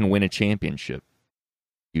 they can win a championship.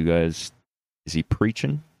 You guys, is he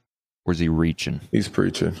preaching or is he reaching? He's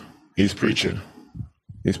preaching. He's preaching.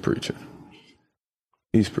 He's preaching.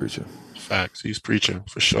 He's preaching. Facts. He's preaching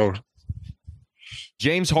for sure.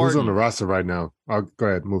 James Harden. Who's on the roster right now? Go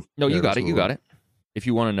ahead, move. No, you got it. You got it. If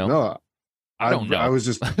you want to know. No, I don't know. I was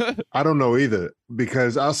just, I don't know either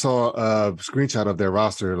because I saw a screenshot of their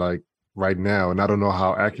roster like right now, and I don't know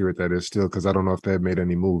how accurate that is still because I don't know if they've made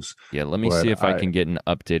any moves. Yeah, let me see if I can get an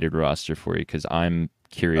updated roster for you because I'm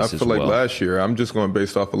curious. I feel like last year, I'm just going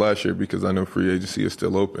based off of last year because I know free agency is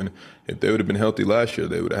still open. If they would have been healthy last year,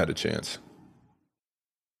 they would have had a chance.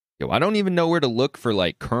 Yo, I don't even know where to look for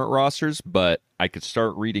like current rosters, but I could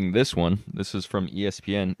start reading this one. This is from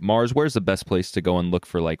ESPN. Mars, where's the best place to go and look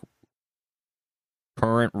for like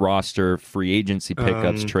current roster, free agency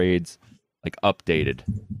pickups, trades, like updated?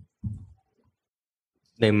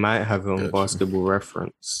 They might have it on Basketball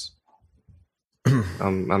Reference.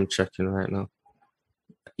 I'm checking right now.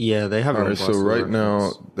 Yeah, they have. All right, so right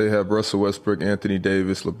now they have Russell Westbrook, Anthony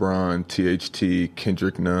Davis, LeBron, THT,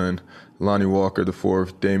 Kendrick Nunn, Lonnie Walker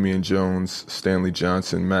IV, Damian Jones, Stanley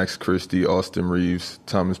Johnson, Max Christie, Austin Reeves,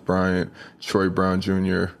 Thomas Bryant, Troy Brown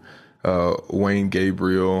Jr., Wayne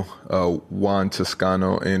Gabriel, Juan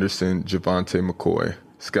Toscano Anderson, Javante McCoy,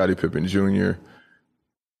 Scottie Pippen Jr.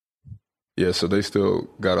 Yeah, so they still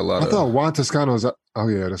got a lot I thought Juan Toscano was. Oh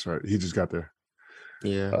yeah, that's right. He just got there.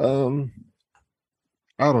 Yeah.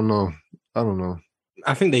 I don't know.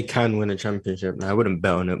 I think they can win a championship. Now, I wouldn't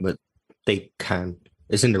bet on it, but they can.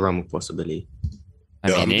 It's in the realm of possibility.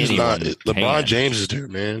 I mean, LeBron James is there,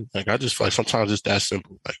 man. Like, I just feel like sometimes it's that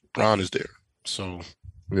simple. Like, LeBron is there. So,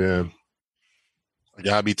 yeah.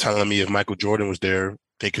 Y'all be telling me if Michael Jordan was there,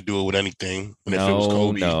 they could do it with anything. And if it was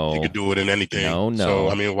Kobe, they could do it in anything. No. So,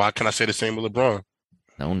 I mean, why can I say the same with LeBron?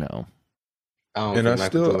 No. I don't think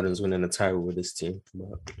Michael Jordan's winning a title with this team.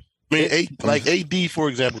 But... I mean, like AD, for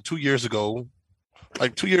example, 2 years ago,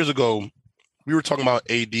 we were talking about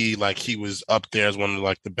AD like he was up there as one of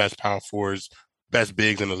like the best power forwards, best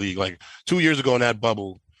bigs in the league. Like 2 years ago in that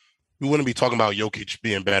bubble, we wouldn't be talking about Jokic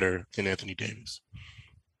being better than Anthony Davis.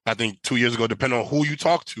 I think 2 years ago, depending on who you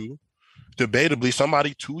talk to, debatably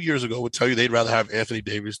somebody 2 years ago would tell you they'd rather have Anthony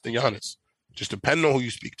Davis than Giannis, just depending on who you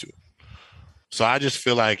speak to. So I just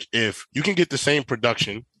feel like if you can get the same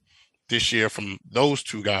production this year from those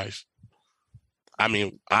two guys, I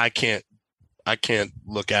mean, I can't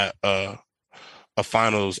look at a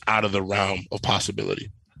finals out of the realm of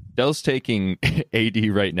possibility. Dell's taking AD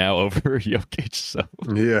right now over Jokic. So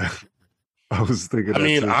yeah, I was thinking. I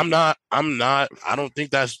mean, I'm not. I don't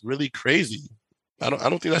think that's really crazy. I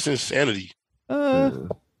don't think that's insanity. I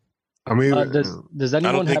mean, does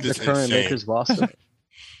anyone have the current Lakers roster?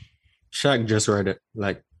 Shaq just read it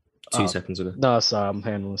like 2 seconds ago. No, sorry, I'm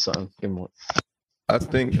handling something. Give me one. I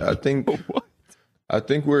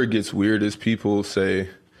think where it gets weird is people say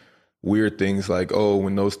weird things like, oh,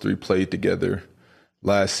 when those three played together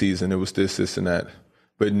last season, it was this, and that.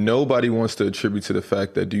 But nobody wants to attribute to the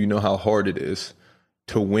fact that, do you know how hard it is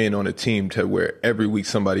to win on a team to where every week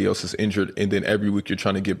somebody else is injured and then every week you're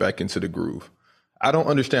trying to get back into the groove? I don't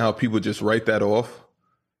understand how people just write that off.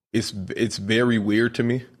 It's very weird to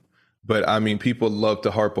me. But, I mean, people love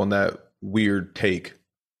to harp on that weird take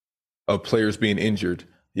of players being injured.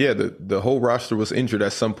 Yeah, the whole roster was injured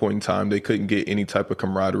at some point in time. They couldn't get any type of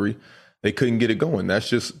camaraderie. They couldn't get it going. That's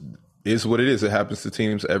just is what it is. It happens to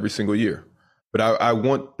teams every single year. But I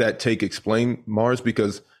want that take explained, Mars,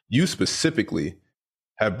 because you specifically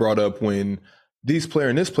have brought up when this player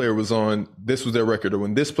and this player was on, this was their record, or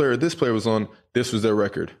when this player was on, this was their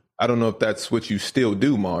record. I don't know if that's what you still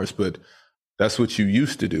do, Mars, but that's what you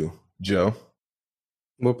used to do, Joe.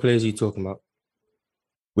 What players are you talking about?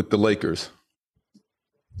 With the Lakers.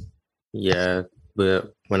 Yeah,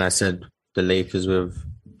 but when I said the Lakers with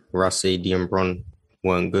Russ, AD, and Bron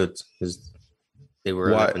weren't good, because they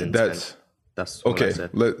were 11 and 10. That's what I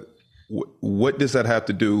said. What does that have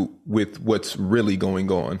to do with what's really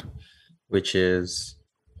going on? Which is...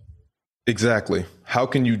 Exactly. How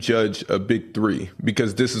can you judge a big three?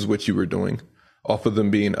 Because this is what you were doing, off of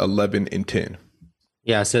them being 11 and 10.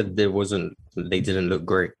 Yeah, I said they didn't look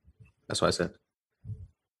great. That's what I said.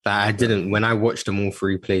 When I watched them all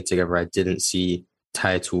three play together, I didn't see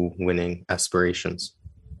title winning aspirations.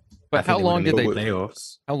 But how long did they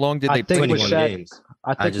playoffs? How long did they play? 21 games.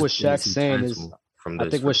 I think what Shaq's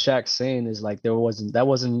saying is like that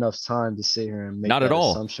wasn't enough time to sit here and make that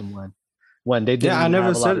assumption when they didn't. Yeah, I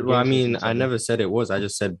never said. Well, I mean, I never said it was. I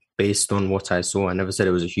just said based on what I saw. I never said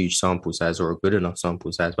it was a huge sample size or a good enough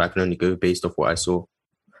sample size. But I can only go based off what I saw.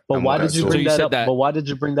 But why did you bring that up? But why did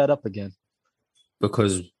you bring that up again?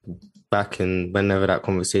 Because back in whenever that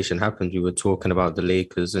conversation happened, we were talking about the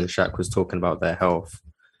Lakers and Shaq was talking about their health.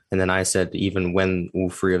 And then I said, even when all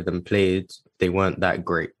three of them played, they weren't that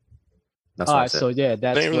great. That's all right. So yeah,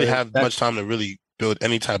 they didn't really have much time to really build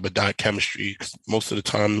any type of chemistry. Most of the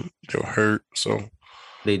time they were hurt. So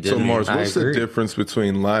they did. So Mars, what's the difference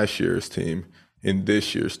between last year's team and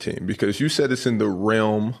this year's team? Because you said it's in the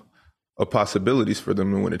realm of possibilities for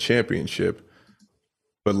them to win a championship.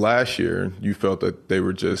 But last year, you felt that they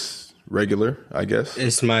were just regular, I guess?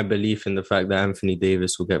 It's my belief in the fact that Anthony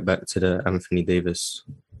Davis will get back to the Anthony Davis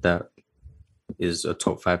that is a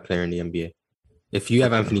top 5 player in the NBA. If you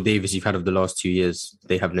have Anthony Davis you've had of the last 2 years,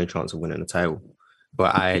 they have no chance of winning a title.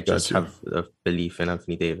 But I just have a belief in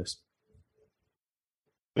Anthony Davis.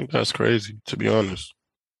 I think that's crazy, to be honest.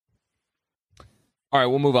 All right,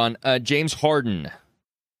 we'll move on. James Harden.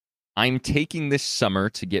 I'm taking this summer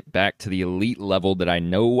to get back to the elite level that I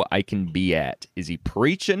know I can be at. Is he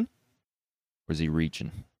preaching? Or is he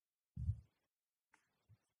reaching?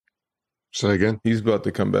 Say again. He's about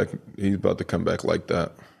to come back. He's about to come back like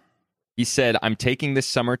that. He said, I'm taking this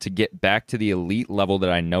summer to get back to the elite level that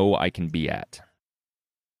I know I can be at.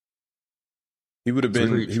 He would have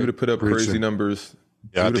put up crazy numbers.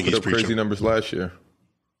 Yeah, he would have put up crazy numbers last year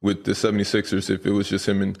with the 76ers if it was just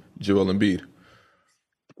him and Joel Embiid.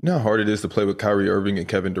 You know how hard it is to play with Kyrie Irving and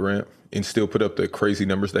Kevin Durant and still put up the crazy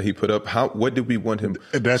numbers that he put up? What did we want him?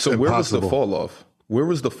 That's so impossible. Where was the fall off? Where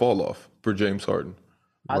was the fall off for James Harden?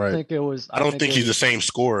 I think it was. I don't think he's the same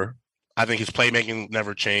scorer. I think his playmaking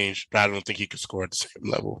never changed, but I don't think he could score at the same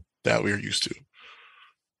level that we're used to.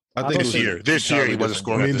 I think This year he wasn't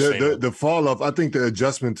scoring. I mean, the fall off. I think the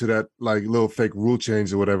adjustment to that like little fake rule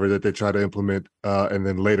change or whatever that they try to implement, and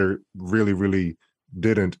then later really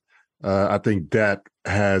didn't. I think that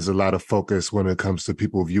has a lot of focus when it comes to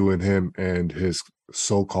people viewing him and his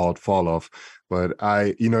so-called fall off. But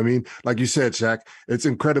you know what I mean? Like you said, Shaq, it's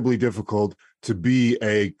incredibly difficult to be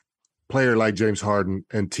a player like James Harden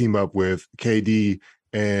and team up with KD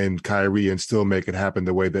and Kyrie and still make it happen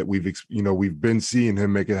the way that we've been seeing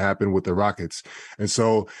him make it happen with the Rockets. And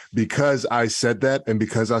so because I said that, and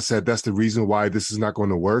because I said that's the reason why this is not going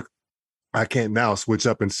to work, I can't now switch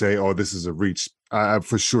up and say, oh, this is a reach. I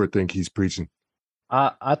for sure think he's preaching.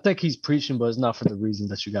 I think he's preaching, but it's not for the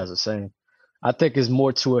reasons that you guys are saying. I think it's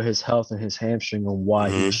more to his health and his hamstring and why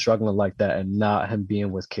he was struggling like that, and not him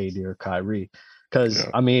being with KD or Kyrie. Because,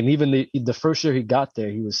 I mean, even the first year he got there,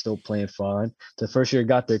 he was still playing fine. The first year he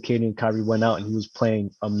got there, KD and Kyrie went out and he was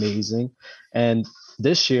playing amazing. And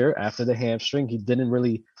this year, after the hamstring, he didn't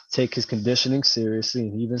really take his conditioning seriously.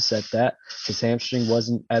 And he even said that his hamstring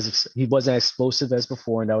wasn't as explosive as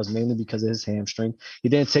before. And that was mainly because of his hamstring. He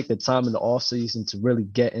didn't take the time in the offseason to really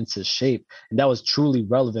get into shape. And that was truly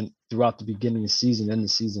relevant throughout the beginning of the season and the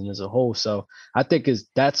season as a whole. So I think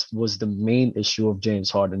that was the main issue of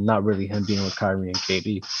James Harden, not really him being with Kyrie and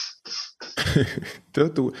KD.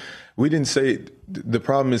 We didn't say the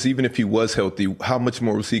problem is, even if he was healthy, how much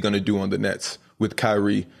more was he going to do on the Nets with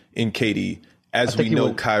Kyrie and KD? As we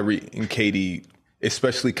know, Kyrie and KD,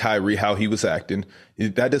 especially Kyrie, how he was acting,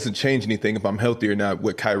 that doesn't change anything if I'm healthy or not.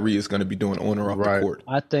 What Kyrie is going to be doing on or off the court.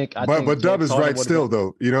 I think But Dub is right still,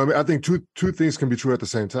 though. You know what I mean? I think two things can be true at the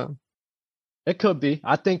same time. It could be.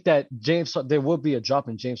 I think that there will be a drop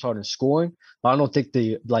in James Harden scoring, but I don't think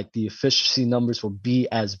the efficiency numbers will be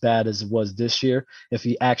as bad as it was this year if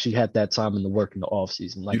he actually had that time in the work in the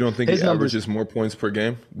offseason. Like, you don't think he averages more points per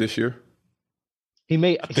game this year?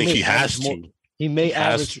 I think he has to. He may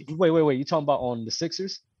average. Wait. You talking about on the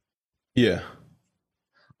Sixers? Yeah.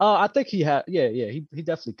 I think he had. Yeah. He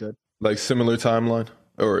definitely could. Like similar timeline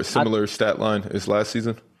or a similar stat line as last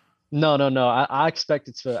season? No. I expect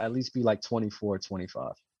it to at least be like 24,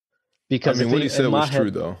 25. Because what he said was true,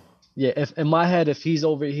 though. Yeah. If in my head, if he's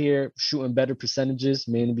over here shooting better percentages,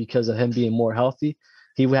 mainly because of him being more healthy,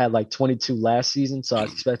 he had like 22 last season. So I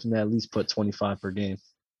expect him to at least put 25 per game.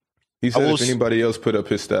 He said if anybody else put up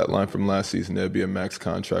his stat line from last season, that'd be a max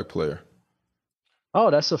contract player. Oh,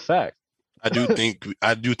 that's a fact. I do think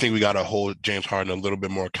we got to hold James Harden a little bit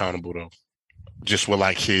more accountable, though. Just with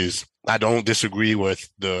I don't disagree with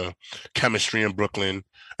the chemistry in Brooklyn,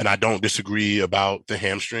 and I don't disagree about the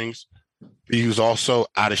hamstrings. He was also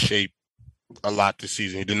out of shape a lot this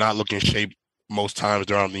season. He did not look in shape most times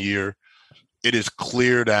during the year. It is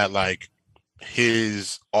clear that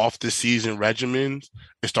his off the season regimen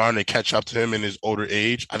is starting to catch up to him in his older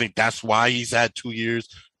age. I think that's why he's had 2 years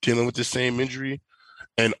dealing with the same injury.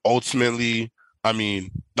 And ultimately, I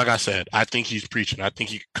mean, like I said, I think he's preaching. I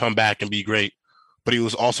think he could come back and be great. But he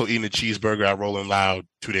was also eating a cheeseburger at Rolling Loud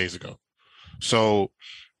 2 days ago. So,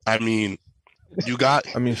 I mean,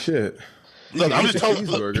 shit. Look, I'm just telling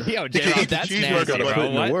you. Yo, J-Rob, that's nasty,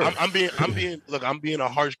 bro. I'm being a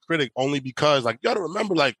harsh critic only because, you got to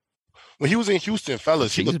remember, when he was in Houston,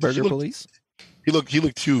 fellas, he looked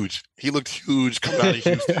huge. He looked huge coming out of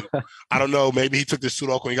Houston. I don't know. Maybe he took the suit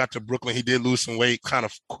off when he got to Brooklyn. He did lose some weight kind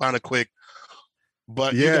of quick.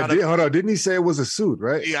 But hold on. Didn't he say it was a suit,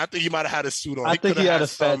 right? Yeah, I think he might have had a suit on. I think he had a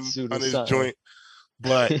fat suit on his joint.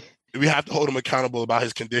 But we have to hold him accountable about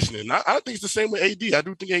his conditioning. I don't think it's the same with AD. I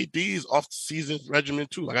do think AD's off-season regimen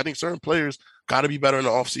too. I think certain players got to be better in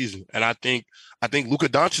the off-season. And I think Luka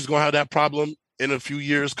Doncic is going to have that problem in a few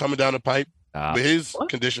years coming down the pipe with his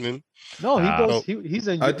conditioning. No, he goes. He's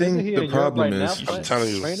in. I think the problem is, I'm telling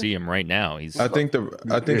you, see him right now. I think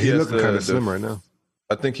he has looking kind of slim right now.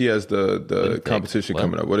 I think he has the competition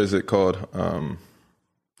coming up. What is it called? Not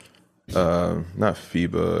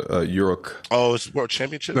FIBA, Euro. Oh, it's World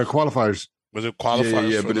Championship. The qualifiers. Was it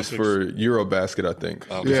qualifiers? Yeah, but it's for Eurobasket, I think.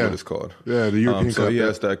 That's what it's called. Yeah, the European so Cup. He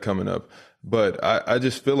has that coming up. But I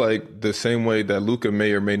just feel like the same way that Luka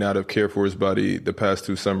may or may not have cared for his body the past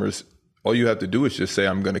 2 summers, all you have to do is just say,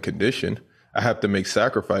 I'm going to condition. I have to make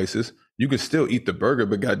sacrifices. You can still eat the burger,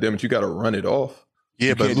 but goddamn it, you got to run it off. Yeah,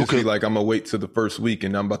 you but can't just be like, I'm going to wait till the first week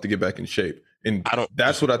and I'm about to get back in shape. And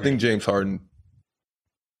that's what I think James Harden,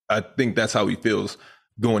 I think that's how he feels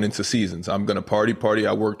going into seasons. I'm going to party.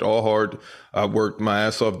 I worked all hard. I worked my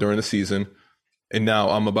ass off during the season. And now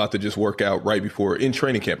I'm about to just work out right before in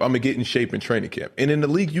training camp. I'm going to get in shape in training camp. And in the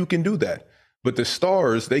league, you can do that. But the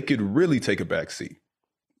stars, they could really take a back seat.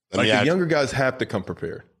 Like the younger guys have to come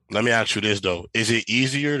prepared. Let me ask you this, though. Is it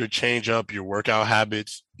easier to change up your workout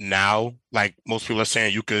habits now? Like most people are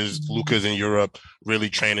saying, Luka's in Europe, really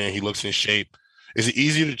training. He looks in shape. Is it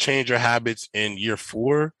easier to change your habits in year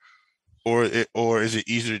 4? Or is it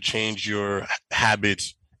easier to change your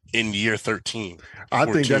habits in year 13?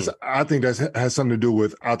 14? I think that has something to do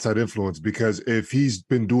with outside influence, because if he's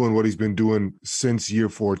been doing what he's been doing since year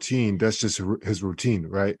 14, that's just his routine,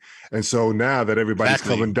 right? And so now that everybody's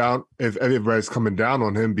coming down, if everybody's coming down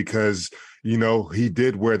on him because, you know, he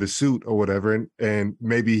did wear the suit or whatever, and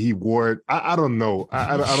maybe he wore it. I don't know.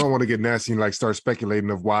 I don't want to get nasty and like start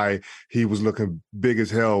speculating of why he was looking big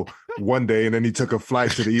as hell one day and then he took a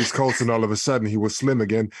flight to the East Coast and all of a sudden he was slim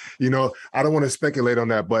again. You know, I don't want to speculate on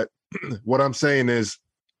that, but what I'm saying is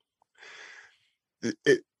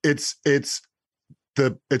it's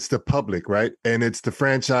the public, right? And it's the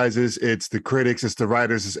franchises, it's the critics, it's the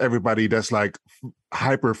writers, it's everybody that's like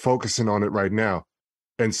hyper focusing on it right now.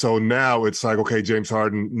 And so now it's like, okay, James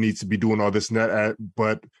Harden needs to be doing all this and that.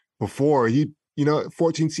 But before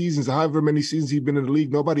 14 seasons, however many seasons he'd been in the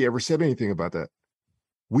league, nobody ever said anything about that.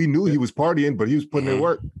 We knew he was partying, but he was putting in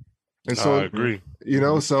work. And so I agree. You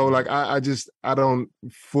know, so like I don't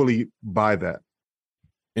fully buy that.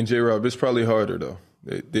 And J-Rob, it's probably harder though.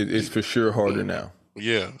 It's for sure harder now.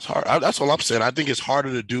 Yeah, it's hard. That's all I'm saying. I think it's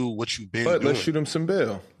harder to do what you've been doing. But let's shoot him some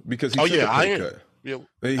bail because he took a pay cut. Yeah.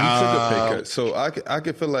 He took a pay cut. So I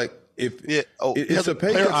could feel like it's a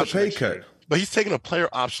pay cut. But he's taking a player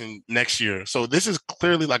option next year. So this is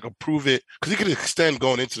clearly like a prove it, because he could extend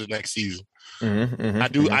going into the next season. I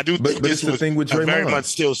do think this was thing with very much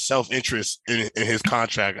still self-interest in his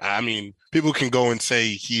contract. I mean, people can go and say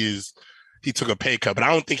he took a pay cut, but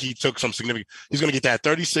I don't think he took some significant. He's going to get that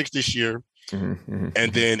 36 this year.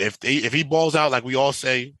 And then if he balls out like we all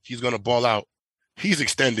say he's going to ball out, he's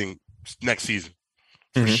extending next season.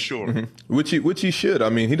 For sure. Which he should. I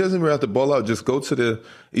mean, he doesn't even have to ball out. Just go to the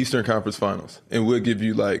Eastern Conference Finals, and we'll give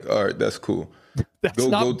you like, all right, that's cool.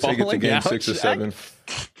 Go take it to game 6 or 7.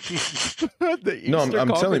 No, I'm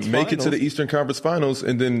telling you, make it to the Eastern Conference Finals,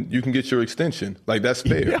 and then you can get your extension. Like, that's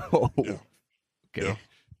fair. Yeah. Okay. Yeah.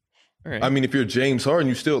 All right. I mean, if you're James Harden,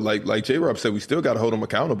 you still like J-Rob said, we still got to hold him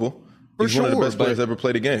accountable. He's one of the best players ever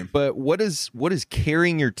played a game. But what is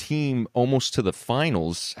carrying your team almost to the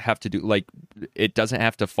finals have to do? Like, it doesn't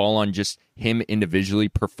have to fall on just him individually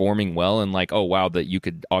performing well and like, oh wow, that you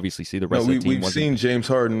could obviously see the rest of the team. We've seen James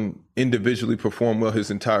Harden individually perform well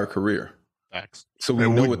his entire career. Facts. So we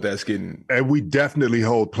know what that's getting. And we definitely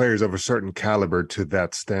hold players of a certain caliber to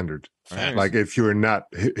that standard. Facts. Like if you're not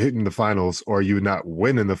hitting the finals or you're not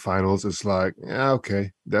winning the finals, it's like, yeah,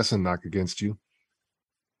 okay, that's a knock against you.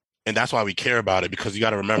 And that's why we care about it, because you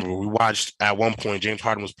got to remember, we watched at one point, James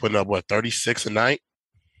Harden was putting up, 36 a night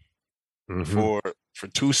for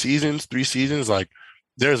 2 seasons, 3 seasons. Like,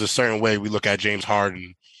 there's a certain way we look at James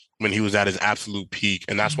Harden when he was at his absolute peak.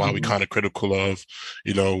 And that's why we kind of critical of,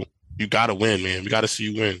 you got to win, man. We got to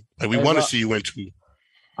see you win. Like, we want to see you win too.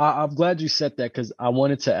 I'm glad you said that, because I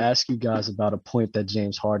wanted to ask you guys about a point that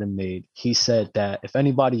James Harden made. He said that if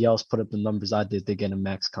anybody else put up the numbers I did, they get a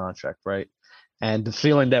max contract, right? And the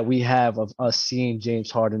feeling that we have of us seeing James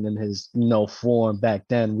Harden in his, form back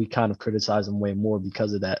then, we kind of criticize him way more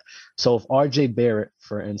because of that. So if RJ Barrett,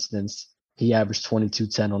 for instance, he averaged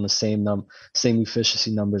 22-10 on the same efficiency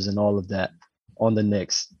numbers and all of that on the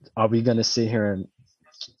Knicks, are we going to sit here and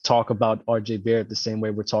talk about RJ Barrett the same way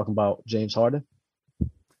we're talking about James Harden?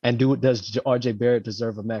 And does RJ Barrett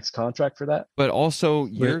deserve a max contract for that? But also,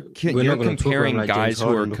 you're comparing guys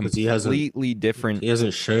who are completely different. He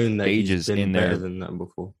hasn't shown that ages he's been in better there than that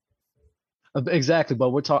before. Exactly, but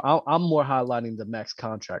we're talking. I'm more highlighting the max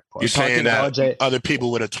contract part. You're saying that other people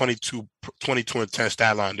with a 22 and 10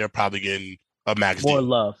 stat line, they're probably getting a max more deal.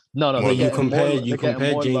 Love. No, but you compare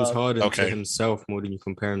James Harden to himself more than you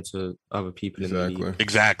compare him to other people in the league.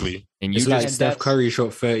 Exactly. And it's like Steph Curry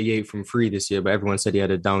shot 38 from 3 this year, but everyone said he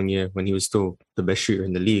had a down year when he was still the best shooter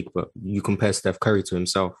in the league. But you compare Steph Curry to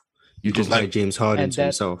himself. You just like James Harden to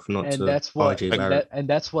himself, not to RJ Barrett. And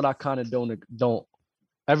that's what I kind of don't.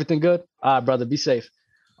 Everything good? All right, brother, be safe.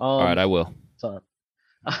 All right, I will. Sorry.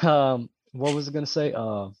 What was I gonna say?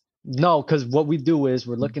 No, because what we do is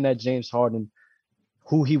we're looking at James Harden,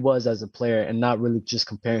 who he was as a player, and not really just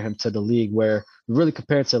comparing him to the league. Where we really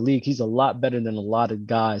compare to the league, he's a lot better than a lot of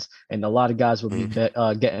guys, and a lot of guys will be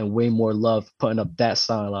getting way more love putting up that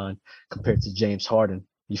sideline compared to James Harden.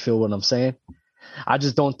 You feel what I'm saying? I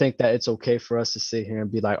just don't think that it's okay for us to sit here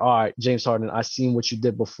and be like, all right, James Harden, I seen what you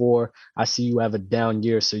did before. I see you have a down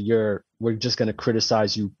year, so we're just gonna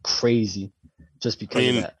criticize you crazy just because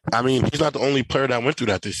of that. I mean, he's not the only player that went through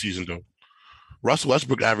that this season, though. Russell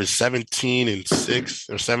Westbrook averaged 17-6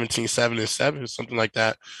 or 17-7-7, something like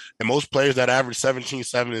that. And most players that average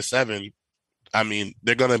 17-7-7, I mean,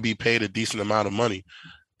 they're gonna be paid a decent amount of money.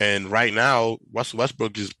 And right now, Russell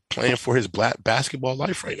Westbrook is playing for his black basketball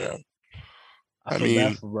life right now. I feel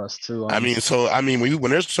bad for Russ too. When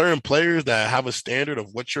there's certain players that have a standard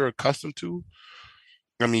of what you're accustomed to,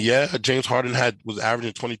 I mean, yeah, James Harden was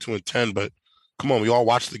averaging 22 and 10, but come on, we all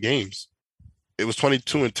watched the games. It was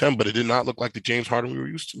 22 and 10, but it did not look like the James Harden we were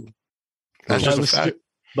used to. That's just a fact.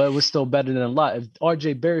 But it was still better than a lot. If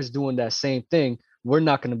RJ Barrett's doing that same thing, we're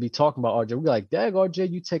not going to be talking about RJ. We're like, dang,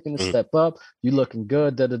 RJ, you taking a step up. You looking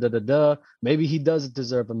good. Maybe he does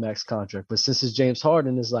deserve a max contract. But since it's James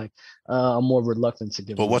Harden, it's like, I'm more reluctant to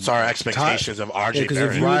give him. But what's our expectations of RJ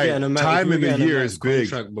Barrett? Right. Time in the year is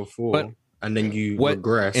big. Before, and then you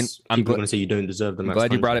regress, and people are going to say you don't deserve the max contract. I'm glad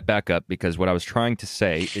contract. you brought it back up, because what I was trying to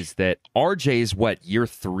say is that RJ's year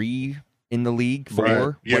 3 in the league,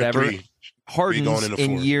 4, whatever. Harden's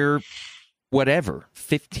in year whatever,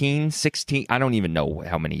 15, 16. I don't even know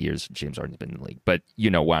how many years James Harden's been in the league, but you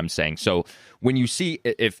know what I'm saying. So when you see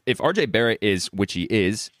if RJ Barrett is, which he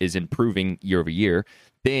is improving year over year,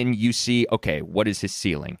 then you see, okay, what is his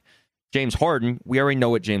ceiling? James Harden, we already know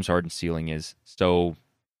what James Harden's ceiling is. So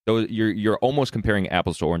you're almost comparing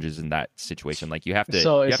apples to oranges in that situation. Like you have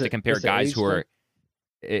to compare guys who are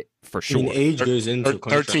for sure. Age goes into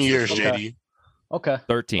 13 years, JD. Okay.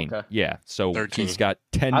 13. Okay. Yeah. So 13. He's got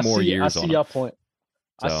 10 more years on him. I see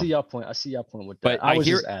your point. I see your point with that.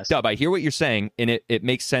 But I hear what you're saying, and it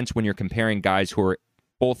makes sense when you're comparing guys who are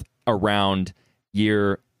both around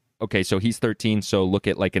year. Okay, so he's 13, so look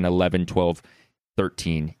at like an 11, 12,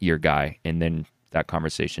 13 year guy, and then that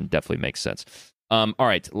conversation definitely makes sense. All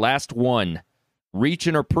right, last one.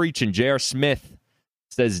 Reaching or preaching, J.R. Smith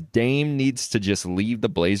says Dame needs to just leave the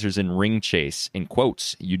Blazers in ring chase. In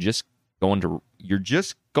quotes, you're just going to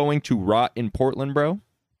rot in Portland, bro.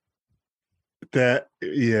 That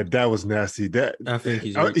was nasty. That I think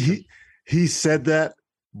he said that,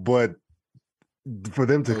 but for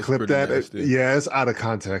them to clip that, it's out of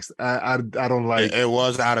context. I don't like. It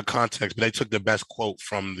was out of context, but they took the best quote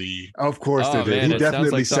from the. Of course they did. He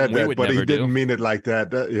definitely said that, but he didn't mean it like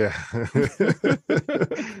that.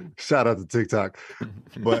 Shout out to TikTok,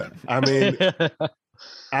 but I mean,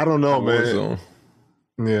 I don't know, man.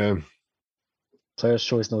 Yeah. Player's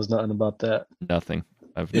choice knows nothing about that. Nothing.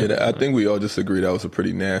 I think we all just agree that was a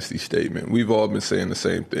pretty nasty statement. We've all been saying the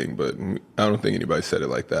same thing, but I don't think anybody said it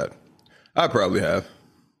like that. I probably have.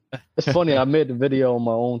 It's funny. I made a video on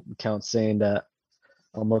my own account saying that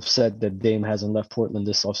I'm upset that Dame hasn't left Portland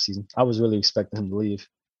this offseason. I was really expecting him to leave.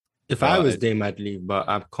 If I was Dame, I'd leave, but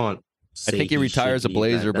I can't say I think he retires a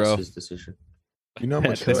Blazer, bro. That's his decision. You know how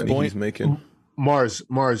much money he's making? Mars,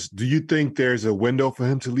 do you think there's a window for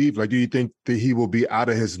him to leave? Like, do you think that he will be out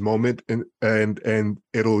of his moment and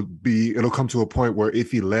it'll come to a point where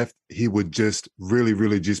if he left, he would just really,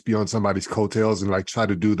 really just be on somebody's coattails and like try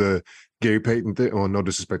to do the Gary Payton thing? Oh, no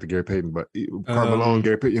disrespect to Gary Payton, but Carmelo and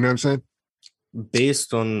Gary Payton, you know what I'm saying?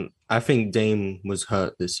 Based on, I think Dame was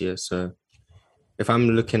hurt this year, so if I'm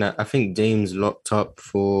looking at, I think Dame's locked up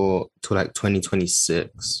to like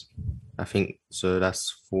 2026. I think so.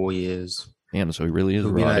 That's 4 years. Damn, so he really is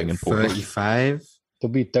rotting in Portland. 35. He'll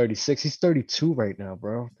be 36. He's 32 right now,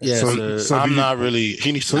 bro. Yeah, so I'm not really.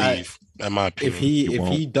 He needs to leave, in my opinion.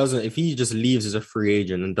 If he just leaves as a free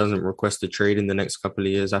agent and doesn't request a trade in the next couple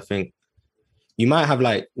of years, I think you might have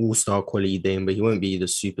like all-star quality Dame, but he won't be the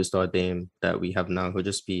superstar Dame that we have now. He'll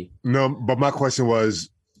just be. No, but my question was,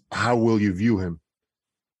 how will you view him?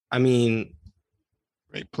 I mean,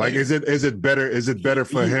 like, is it better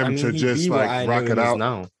for him to just like rock it out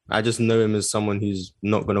now? I just know him as someone who's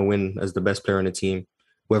not going to win as the best player on the team,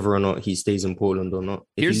 whether or not he stays in Portland or not.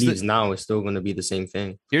 If he leaves now, it's still going to be the same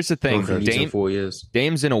thing. Here's the thing. Dame, 4 years.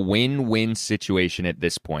 Dame's in a win-win situation at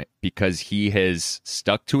this point because he has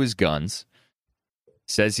stuck to his guns,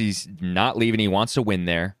 says he's not leaving, he wants to win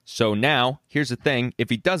there. So now, here's the thing. If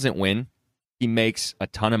he doesn't win, he makes a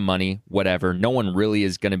ton of money, whatever. No one really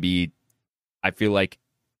is going to be, I feel like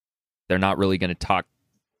they're not really going to talk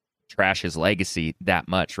trash his legacy that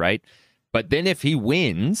much, right? But then if he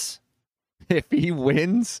wins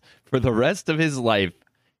for the rest of his life,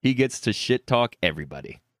 he gets to shit talk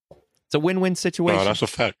everybody. It's a win-win situation. No, that's a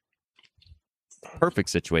fact. Perfect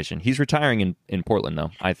situation. He's retiring in Portland,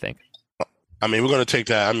 though, I think. I mean, we're going to take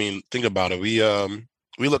that. I mean, think about it.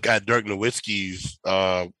 We look at Dirk Nowitzki's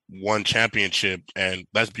one championship, and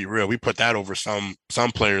let's be real, we put that over some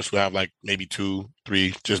players who have like maybe 2,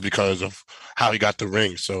 3, just because of how he got the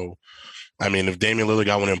ring. So, I mean, if Damian Lillard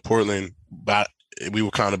got one in Portland, but we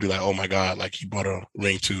would kind of be like, oh my God, like he brought a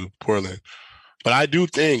ring to Portland. But I do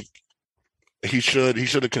think he should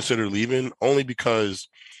have considered leaving, only because,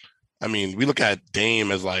 I mean, we look at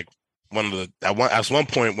Dame as like at one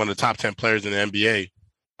point one of the top 10 players in the NBA.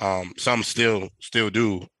 Some still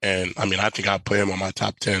do, and I mean, I think I'd put him on my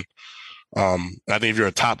top 10. I think if you're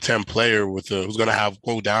a top 10 player who's going to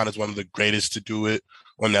go down as one of the greatest to do it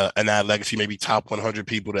and that legacy, maybe top 100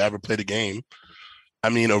 people to ever play the game. I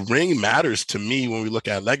mean, a ring matters to me when we look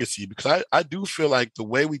at legacy, because I do feel like the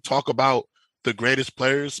way we talk about the greatest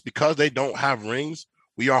players, because they don't have rings,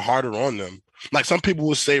 we are harder on them. Like some people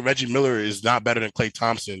will say Reggie Miller is not better than Klay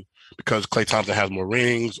Thompson because Klay Thompson has more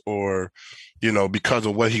rings, or, you know, because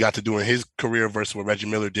of what he got to do in his career versus what Reggie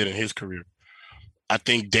Miller did in his career. I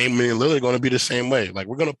think Damian Lillard are going to be the same way. Like,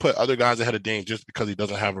 we're going to put other guys ahead of Dame just because he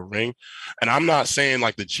doesn't have a ring. And I'm not saying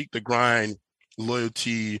like the cheek to grind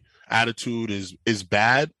loyalty attitude is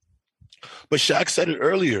bad, but Shaq said it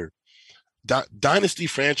earlier. Dynasty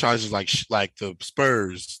franchises like the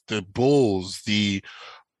Spurs, the Bulls, the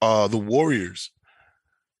Warriors,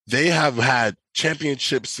 they have had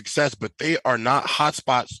championship success, but they are not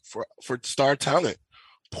hotspots for star talent.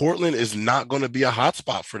 Portland is not going to be a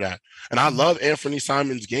hotspot for that. And I love Anthony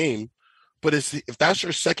Simon's game, but if that's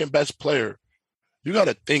your second best player, you got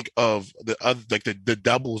to think of the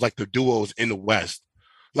doubles, like the duos in the West,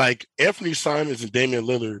 like Anthony Simons and Damian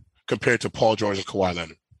Lillard compared to Paul George and Kawhi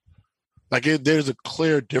Leonard. Like there's a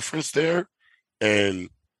clear difference there. And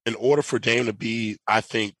in order for Dame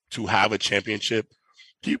to have a championship,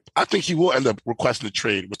 I think he will end up requesting a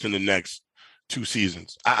trade within the next 2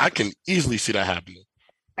 seasons. I can easily see that happening.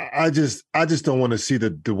 I just don't want to see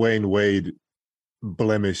the Dwayne Wade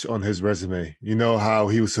blemish on his resume. You know how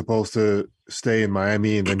he was supposed to stay in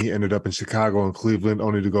Miami and then he ended up in Chicago and Cleveland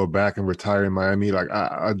only to go back and retire in Miami. Like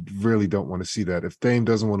I really don't want to see that. If Dame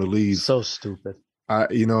doesn't want to leave, so stupid.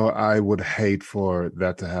 I would hate for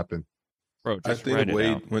that to happen. Bro, I think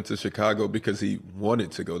Wade went to Chicago because he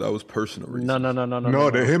wanted to go. That was personal reasons. No.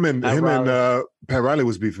 Him and Pat Riley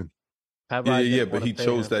was beefing. Yeah, but he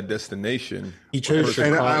chose that destination. He chose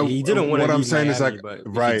Chicago. He didn't want to. What I'm leave saying Miami, is like, but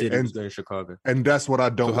right, he was going to Chicago. And that's what I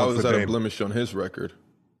don't. So how want is for that Dame. a blemish on his record?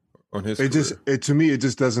 On his to me, it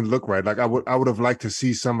just doesn't look right. Like I would have liked to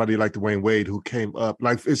see somebody like Dwayne Wade who came up.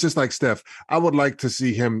 Like it's just like Steph. I would like to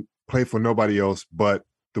see him play for nobody else but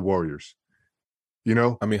the Warriors. You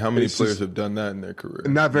know, I mean, how many players have done that in their career?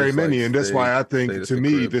 Not very many, and that's why I think to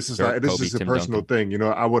me this is a personal thing. You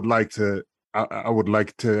know, I would like to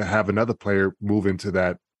have another player move into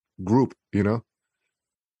that group. You know,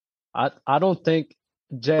 I don't think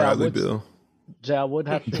Bradley Beal. I would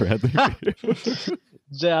have to.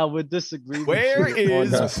 I would disagree. Where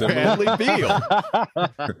is Bradley Beal?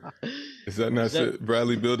 Is that not it?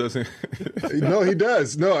 Bradley Beal doesn't? No, he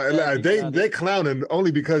does. No, they clowning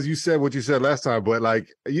only because you said what you said last time. But like,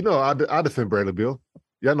 you know, I defend Bradley Beal.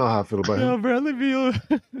 Y'all know how I feel about him. Bradley Beal.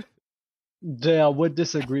 I would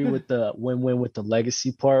disagree with the win-win with the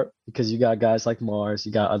legacy part, because you got guys like Mars,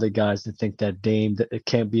 you got other guys that think that Dame it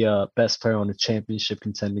can't be a best player on a championship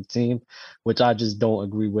contending team, which I just don't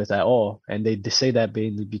agree with at all. And they say that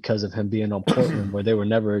mainly because of him being on Portland, where they were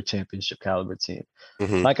never a championship caliber team.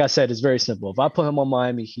 Mm-hmm. Like I said, it's very simple. If I put him on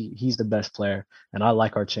Miami, he's the best player, and I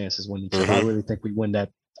like our chances winning. Mm-hmm. I really think we win that.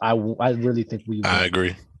 I really think we win. I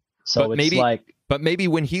agree. So but it's But maybe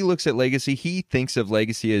when he looks at legacy, he thinks of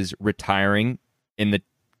legacy as retiring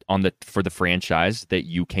for the franchise that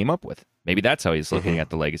you came up with. Maybe that's how he's looking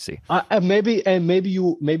at the legacy. Maybe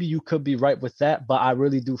you could be right with that, but I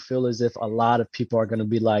really do feel as if a lot of people are going to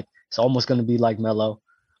be like, it's almost going to be like Melo.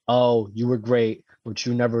 Oh, you were great, but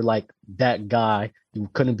you never like that guy. You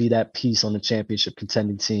couldn't be that piece on the championship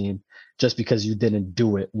contending team just because you didn't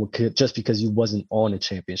do it, just because you wasn't on a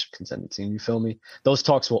championship contending team. You feel me? Those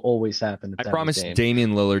talks will always happen. I promise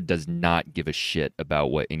Damian Lillard does not give a shit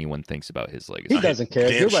about what anyone thinks about his legacy. He doesn't care.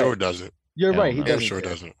 Damn sure doesn't. You're right. He doesn't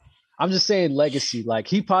doesn't. I'm just saying legacy. Like,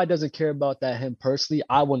 he probably doesn't care about that him personally.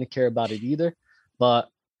 I wouldn't care about it either. But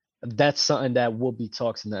that's something that will be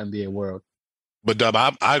talks in the NBA world. But Dub,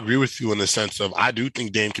 I agree with you in the sense of I do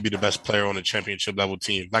think Dame could be the best player on a championship level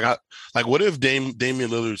team. Like what if Damian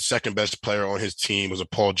Lillard's second best player on his team was a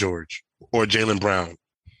Paul George or Jaylen Brown?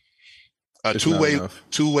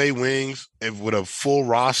 Two-way wings with a full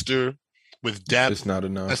roster with depth. It's not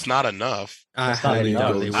enough. That's not enough. I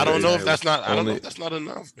don't know if that's not. I don't know if that's not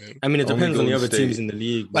enough, man. I mean, it depends on the other teams in the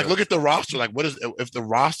league. Like, look at the roster. Like, what is if the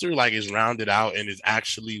roster like is rounded out and is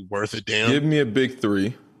actually worth a damn? Give me a big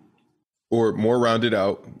three, or more rounded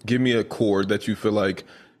out. Give me a core that you feel like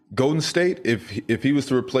Golden State. If he was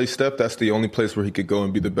to replace Steph, that's the only place where he could go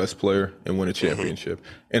and be the best player and win a championship.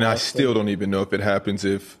 Mm-hmm. And I still don't even know if it happens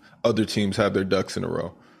if other teams have their ducks in a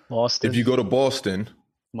row. Boston. If you go to Boston,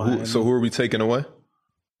 who are we taking away?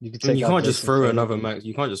 You can't just throw another max.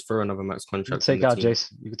 You can't just throw another max contract. You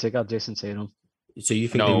can take out Jason Tatum. So you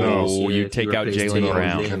think? No, you take out Jaylen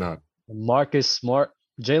Brown. You cannot. Marcus Smart,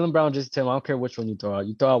 Jaylen Brown, Jason Tatum. I don't care which one you throw out.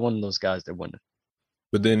 You throw out one of those guys, they're winning.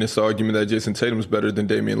 But then it's the argument that Jason Tatum's better than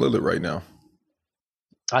Damian Lillard right now.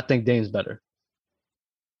 I think Dame's better.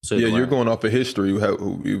 So yeah, you're going off of history.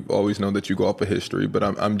 You've always known that you go off of history. But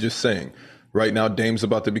I'm just saying, right now Dame's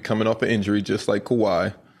about to be coming off an injury, just like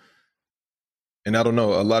Kawhi. And I don't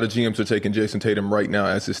know, a lot of GMs are taking Jason Tatum right now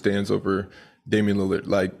as it stands over Damian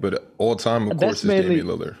Lillard. But all time, of course, is Damian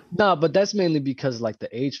Lillard. No, but that's mainly because like the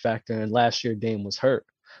age factor, and last year Dame was hurt.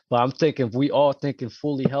 But I'm thinking if we all thinking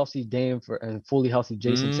fully healthy Dame and fully healthy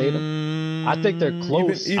Jason Tatum, I think they're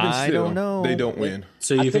close. Even still, I don't know. They don't win.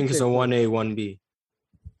 So you think it's a 1A, 1B?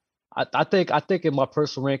 I think in my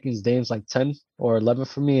personal rankings, Dame's like 10 or 11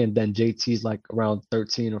 for me, and then JT's like around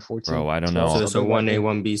 13 or 14. Bro, I don't know. So it's a 1A,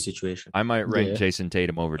 1B situation. I might rank Jason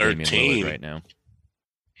Tatum over Damian Lillard right now.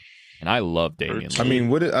 And I love Damian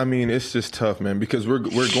Lillard. I mean, it's just tough, man, because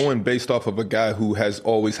we're going based off of a guy who has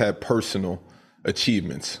always had personal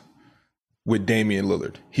achievements with Damian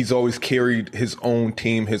Lillard. He's always carried his own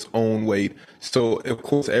team, his own weight. So, of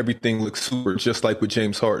course, everything looks super, just like with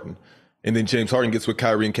James Harden. And then James Harden gets with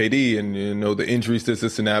Kyrie and KD, and the injuries,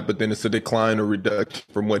 this and that, but then it's a decline or reduction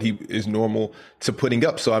from what he is normal to putting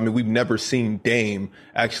up. So, I mean, we've never seen Dame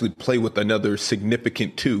actually play with another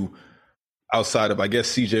significant two outside of, I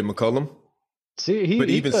guess, CJ McCollum.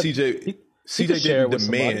 CJ didn't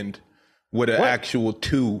demand what an actual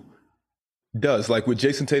two does. Like with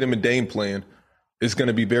Jason Tatum and Dame playing, it's going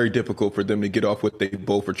to be very difficult for them to get off what they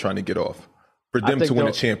both are trying to get off. For them to win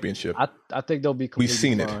a championship. I think they'll be completely We've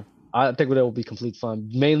seen fine. it. I think they'll be completely fine,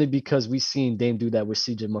 mainly because we've seen Dame do that with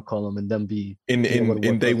CJ McCollum and them be and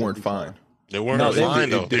they weren't fine. They weren't fine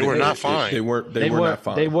though. They were not fine. They were not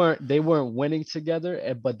fine. They weren't winning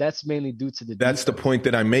together, but that's mainly due to the That's defense. the point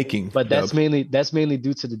that I'm making. But that's mainly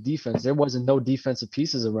due to the defense. There wasn't no defensive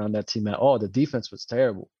pieces around that team at all. The defense was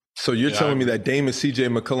terrible. So you're telling me that Dame and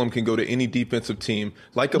CJ McCollum can go to any defensive team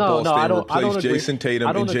like a Boston, replace Jason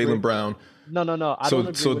Tatum and Jaylen Brown? No.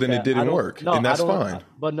 So then it didn't work, and that's fine.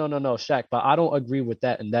 But no, Shaq. But I don't agree with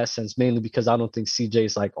that in that sense, mainly because I don't think CJ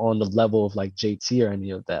is like on the level of like JT or any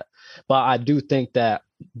of that. But I do think that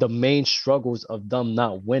the main struggles of them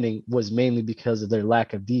not winning was mainly because of their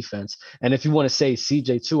lack of defense. And if you want to say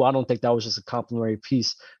CJ too, I don't think that was just a complimentary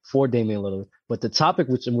piece for Damian Lillard. But the topic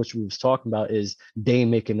in which we was talking about is Dame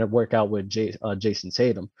making it work out with Jason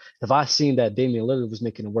Tatum. If I seen that Damian Lillard was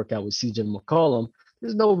making it work out with CJ McCollum,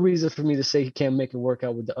 there's no reason for me to say he can't make it work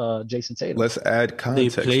out with Jason Tatum. Let's add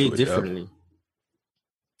context. They play to it, differently.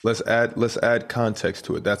 Let's add context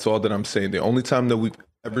to it. That's all that I'm saying. The only time that we've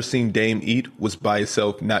ever seen Dame eat was by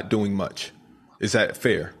himself, not doing much. Is that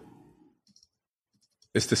fair?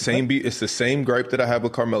 It's the same. It's the same gripe that I have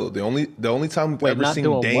with Carmelo. The only time we've ever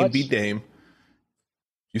seen Dame beat Dame.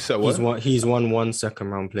 You said what? He's won one second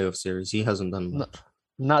round playoff series. He hasn't done much.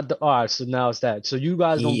 All right, so now it's that. So you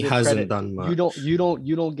guys don't. He hasn't done much. You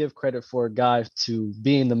don't give credit for a guy to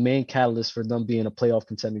being the main catalyst for them being a playoff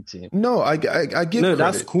contending team. No, I give. No, credit.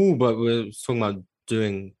 That's cool, but we're talking about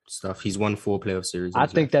doing stuff. He's won 4 playoff series. I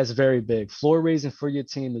think that's very big. Floor raising for your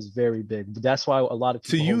team is very big. But that's why a lot of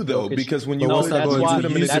people to you though, because when you we're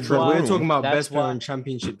talking about best player in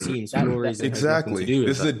championship teams. Floor raising exactly.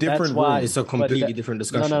 This is a different room. It's a completely different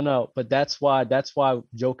discussion. No. But that's why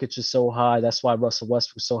Jokic is so high. That's why Russell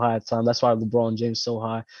Westbrook is so high at the time. That's why LeBron James is so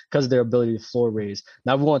high because of their ability to floor raise.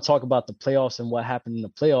 Now we want to talk about the playoffs and what happened in the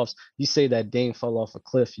playoffs. You say that Dame fell off a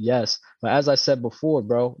cliff, yes, but as I said before,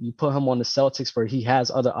 bro, you put him on the Celtics where he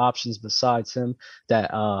has other options besides him that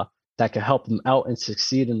can help him out and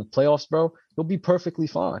succeed in the playoffs, bro. He'll be perfectly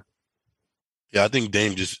fine. Yeah, I think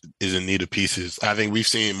Dame just is in need of pieces. I think we've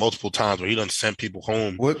seen multiple times where he done sent people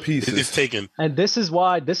home. What pieces? It's taken. And this is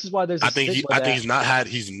why there's. I think he's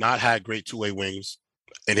not had great two-way wings.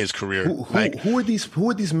 in his career. Who are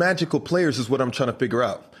these magical players is what I'm trying to figure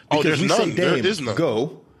out. Because there's none. There is Dame, none.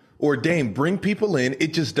 go, or Dame, bring people in.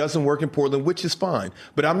 It just doesn't work in Portland, which is fine.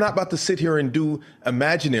 But I'm not about to sit here and do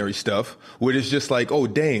imaginary stuff where it's just like, oh,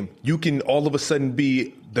 Dame, you can all of a sudden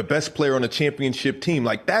be the best player on a championship team.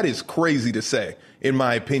 Like, that is crazy to say, in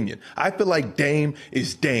my opinion. I feel like Dame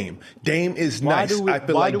is Dame. Dame is nice. I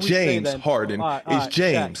feel like James Harden is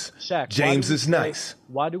James. Shaq, James is nice.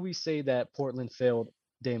 Why do we say that Portland failed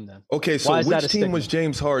Dame then? Okay, so which team was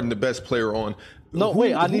James Harden the best player on? No,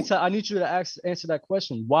 wait. I need you to answer that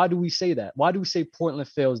question. Why do we say that? Why do we say Portland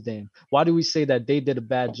fails Dame? Why do we say that they did a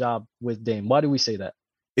bad job with Dame? Why do we say that?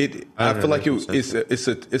 I feel like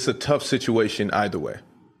it's a tough situation either way.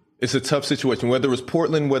 It's a tough situation, whether it was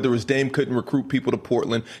Portland, whether it was Dame couldn't recruit people to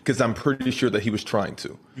Portland, because I'm pretty sure that he was trying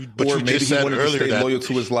to. But or you maybe just he said wanted earlier to stay that loyal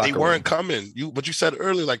to his locker room. They weren't coming. But you said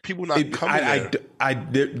earlier, like, people not coming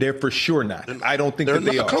there. They're for sure not. I don't think that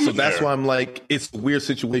they are. So that's why I'm like, it's a weird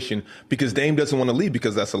situation because Dame doesn't want to leave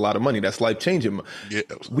because that's a lot of money. That's life-changing. Yeah.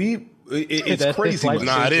 It's crazy.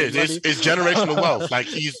 Nah, it is. It's generational wealth. Like,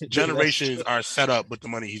 generations are set up with the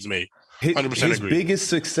money he's made. 100% his biggest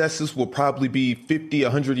successes will probably be 50,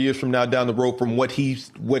 100 years from now down the road from what he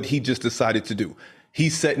just decided to do.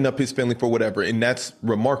 He's setting up his family for whatever, and that's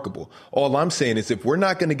remarkable. All I'm saying is if we're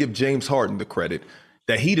not going to give James Harden the credit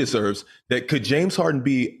that he deserves, that could James Harden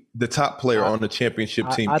be the top player on the championship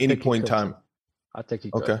team any point in time? I think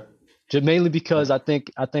he could. Okay. Just mainly because I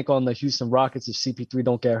think on the Houston Rockets, if CP3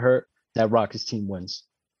 don't get hurt, that Rockets team wins.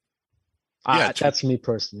 Yeah, that's me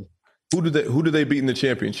personally. Who do they beat in the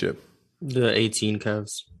championship? The 18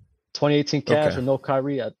 Cavs. 2018 Cavs with no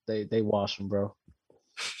Kyrie, they wash them, bro.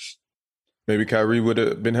 Maybe Kyrie would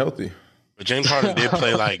have been healthy. But James Harden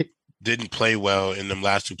didn't play well in them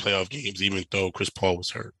last two playoff games, even though Chris Paul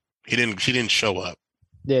was hurt. He didn't show up.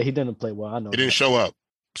 Yeah, he didn't play well. I know. He didn't show up.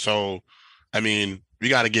 So, I mean, we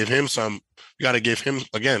got to give him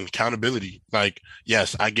again, accountability. Like,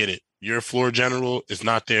 yes, I get it. Your floor general is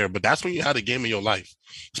not there, but that's when you had a game of your life,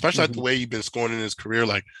 especially like the way you've been scoring in his career.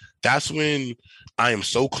 Like, that's when I am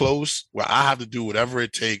so close where I have to do whatever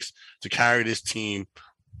it takes to carry this team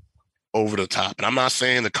over the top. And I'm not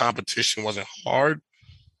saying the competition wasn't hard,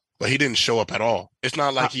 but he didn't show up at all. It's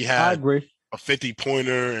not like he had a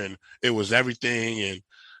 50-pointer and it was everything. And,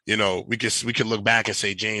 you know, we could look back and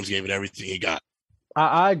say James gave it everything he got.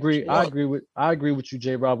 I agree. I agree with you,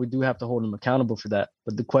 J-Rob. We do have to hold him accountable for that.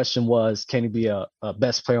 But the question was, can he be a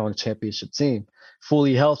best player on a championship team?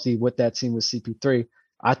 Fully healthy with that team with CP3,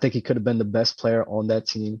 I think he could have been the best player on that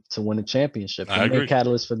team to win a championship. The main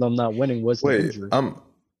catalyst for them not winning was the injury.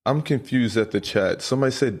 I'm confused at the chat.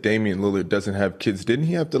 Somebody said Damian Lillard doesn't have kids. Didn't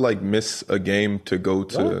he have to miss a game to go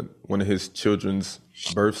to one of his children's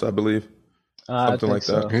births, I believe? Something like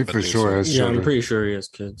that. He for sure has children. I'm pretty sure he has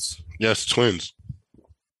kids. Yes, twins.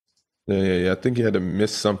 Yeah. I think he had to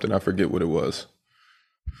miss something. I forget what it was.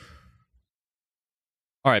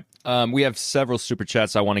 All right. We have several super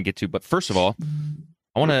chats I want to get to, but first of all,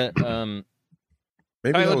 I want to.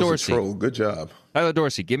 Maybe Tyler that was Dorsey. A troll. Good job, Tyler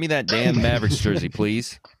Dorsey. Give me that damn Mavericks jersey,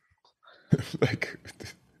 please.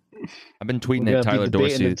 I've been tweeting at Tyler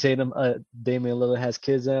Dorsey. Damian Lillard has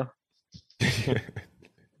kids now.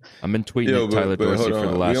 I've been tweeting at Tyler Dorsey for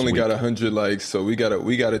the last week. We only got 100 likes, so we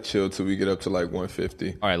gotta chill till we get up to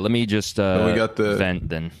 150. All right, let me just we got the vent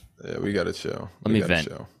then. Yeah, we gotta chill. Let me vent.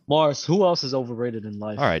 Mars, who else is overrated in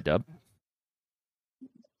life? All right, Dub.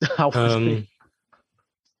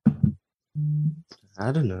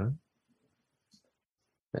 I don't know.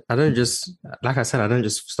 I don't just, like I said, I don't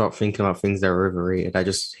just start thinking about things that are overrated. I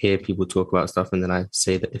just hear people talk about stuff and then I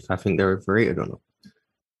say that if I think they're overrated or not.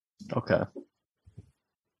 Okay.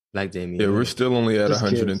 Like Damien. Yeah, we're still only at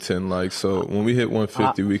 110 likes. So when we hit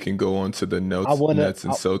 150, we can go on to the Nets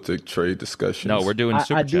and Celtic trade discussions. No, we're doing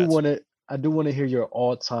super chats. I do want to hear your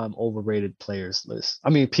all-time overrated players list. I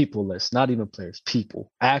mean, people list, not even players,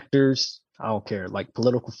 people, actors. I don't care. Like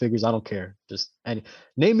political figures, I don't care. Just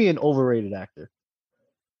name me an overrated actor.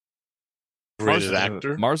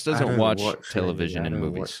 Mars doesn't watch television and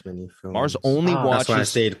movies. Mars only watches. That's why I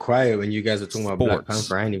stayed quiet when you guys were talking about Black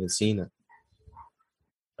Panther. I ain't even seen it.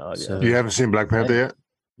 Oh, yeah. So, you haven't seen Black Panther yet?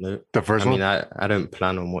 No. The first one? I mean, I don't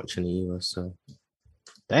plan on watching it either, so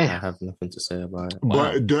damn. I have nothing to say about it.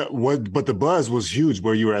 Wow. But the buzz was huge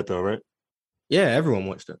where you were at, though, right? Yeah, everyone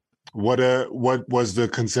watched it. What was the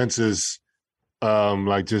consensus?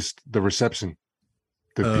 Like just the reception.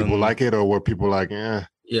 Did people like it, or were people like, eh?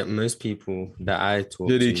 Yeah, most people that I talk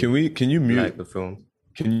Diddy, to can you mute like the film?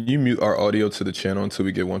 Can you mute our audio to the channel until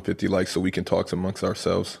we get 150 likes so we can talk amongst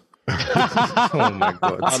ourselves? Oh my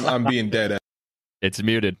god, I'm being dead. It's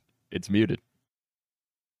muted.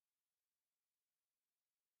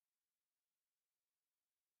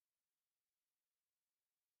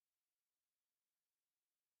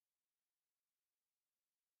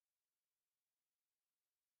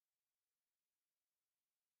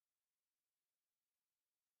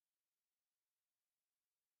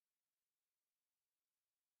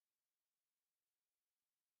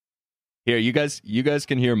 Here, you guys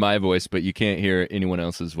can hear my voice, but you can't hear anyone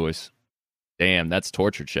else's voice. Damn, that's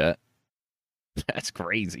torture, chat. That's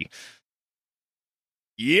crazy.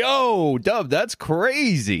 Yo, Dub, that's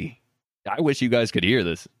crazy. I wish you guys could hear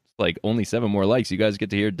this. It's like only 7 more likes. You guys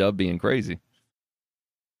get to hear Dub being crazy.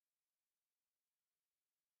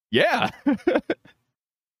 Yeah.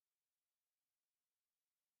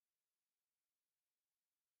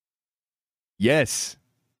 Yes.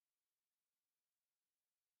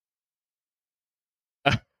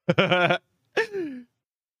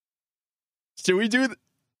 Should we do?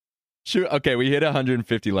 Okay, we hit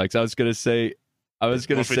 150 likes. I was gonna say. All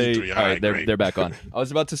right, they're back on. I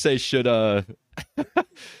was about to say, should I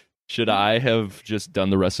have just done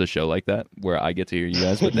the rest of the show like that, where I get to hear you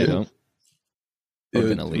guys, but they don't?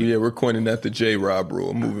 Yeah, we're coining that the J-Rob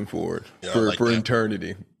rule moving forward for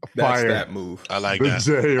eternity. That's that move. I like The that.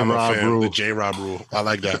 J-Rob I'm a fan rule. of the J-Rob rule. I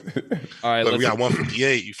like that. All right, Look, we got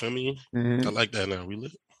 158. You feel me? Mhm. I like that now. We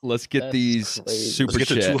lit. let's get That's these crazy. super Let's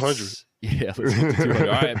get to chats. 200. Yeah, let's get to 200.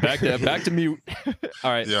 All right, back to mute.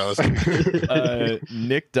 All right. Yeah, let's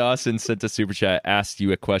Nick Dawson sent a super chat, asked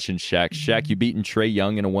you a question, Shaq. Shaq, you beaten Trey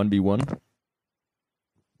Young in a 1v1?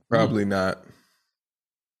 Probably not.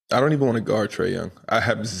 I don't even want to guard Trey Young. I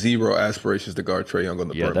have zero aspirations to guard Trey Young on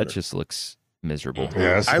the perimeter. That just looks miserable.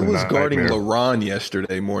 Yeah, I was guarding LeBron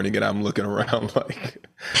yesterday morning, and I'm looking around like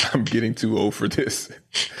I'm getting too old for this.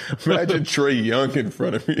 Imagine Trey Young in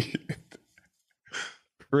front of me.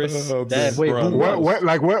 Chris, what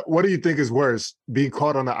do you think is worse, being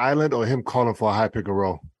caught on the island or him calling for a high pick and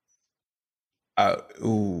roll?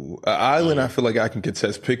 Island, I feel like I can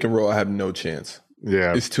contest. Pick and roll, I have no chance.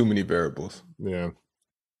 Yeah, It's too many variables. yeah.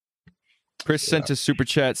 Chris sent a super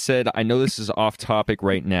chat, said, I know this is off topic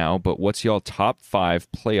right now, but what's y'all top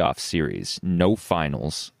 5 playoff series, no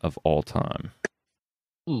finals, of all time?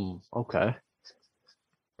 Okay.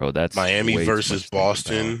 Bro, that's Miami way too versus much to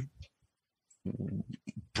think Boston.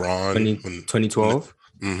 Braun. 2012.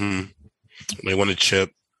 They won a chip.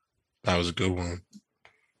 That was a good one.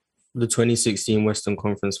 The 2016 Western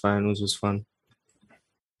Conference Finals was fun.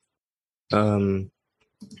 There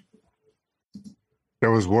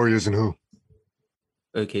was Warriors and who?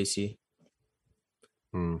 OKC.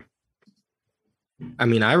 Hmm. I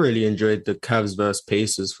mean, I really enjoyed the Cavs versus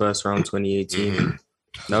Pacers first round 2018.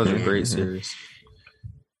 That was a great series.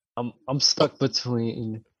 I'm stuck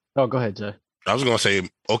between. Oh, go ahead, Jay. I was gonna say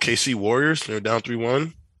OKC Warriors. They were down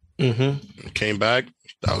 3-1. Came back.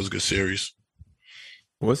 That was a good series.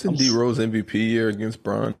 Wasn't D Rose MVP year against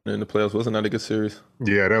Bron in the playoffs? Wasn't that a good series?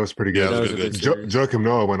 Yeah, that was pretty good. Yeah, that was a good series. Joakim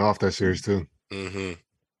Noah went off that series too.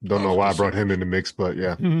 Don't know why I brought him in the mix, but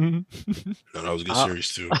yeah. No, that was a good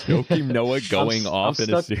series too. Joakim Noah going off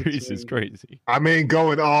in a series is crazy. I mean,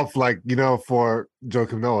 going off for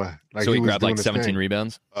Joakim Noah. Like So he was grabbed doing like his 17 thing.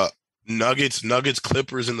 rebounds? Nuggets,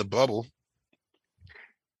 Clippers in the bubble.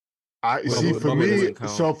 For Bubble me,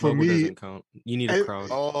 doesn't count. You need a crowd.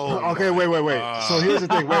 Okay, wait. So here's the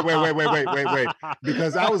thing. Wait.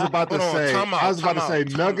 Because I was about to say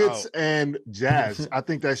Nuggets and Jazz. I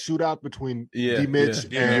think that shootout between D-Mitch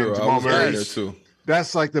and Jamal Murray too.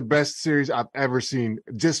 That's like the best series I've ever seen,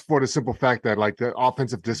 just for the simple fact that like the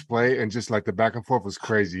offensive display and just like the back and forth was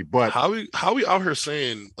crazy. But how we out here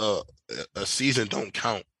saying a season don't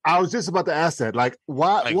count? I was just about to ask that. Like,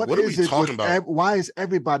 why? Like, what are is we it? talking about? Why is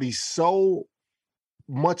everybody so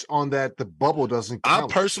much on that? The bubble doesn't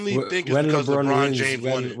count. I personally think it's because LeBron James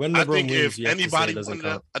won it. I think if anybody won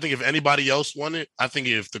that, I think if anybody else won it, I think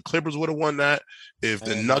if the Clippers would have won that, if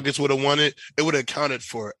the Nuggets would have won it, it would have counted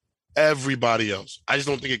for everybody else. I just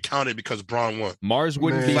don't think it counted because Bron won. Mars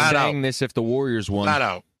wouldn't be saying this if the Warriors won. Flat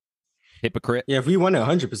out. Hypocrite. Yeah, if we won it,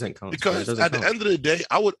 100% counts. Because at the end of the day,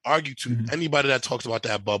 I would argue to anybody that talks about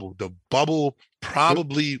that bubble, the bubble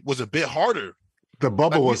probably was a bit harder. The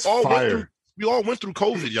bubble was fire. We all went through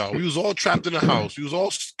COVID, y'all. We was all trapped in the house. We was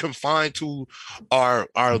all confined to our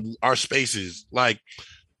spaces. Like,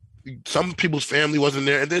 some people's family wasn't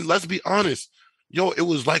there. And then let's be honest, it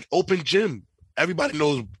was like open gym. Everybody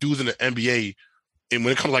knows dudes in the NBA. And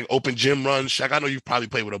when it comes to like open gym runs, Shaq, I know you've probably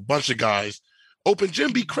played with a bunch of guys. Open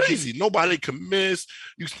gym be crazy. Nobody can miss.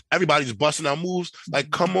 Everybody's busting out moves. Like,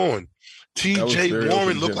 come on. TJ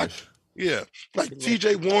Warren looked like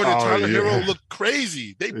TJ Warren and Tyler Hero looked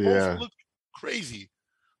crazy. They both looked crazy.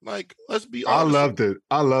 Like, let's be honest.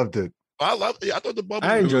 I loved it. I thought the bubble.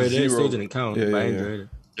 I enjoyed it. It still didn't count, but I enjoyed it.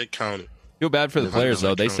 It counted. Feel bad for the players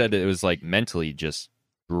though. They said it was like mentally just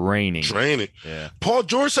draining. Yeah. Paul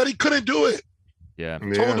George said he couldn't do it. Yeah.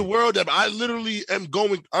 Told the world that I literally am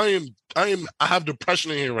going. I have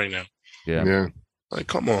depression in here right now. Yeah. Like,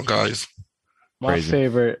 come on, guys. My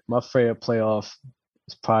favorite playoff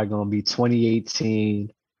is probably going to be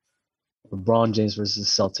 2018 LeBron James versus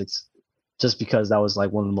Celtics, just because that was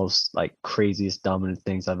like one of the most like craziest dominant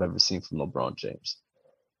things I've ever seen from LeBron James.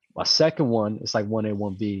 My second one is like 1A,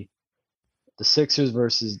 1B. The Sixers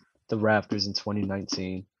versus the Raptors in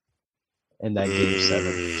 2019 and that Game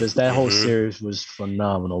 7. Just that whole series was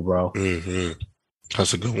phenomenal, bro.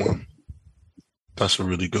 That's a good one. That's a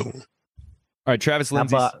really good one. All right, Travis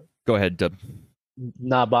Lindsay. Go ahead, Dub.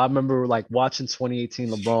 But I remember like watching 2018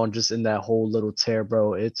 LeBron just in that whole little tear,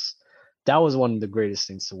 bro. That was one of the greatest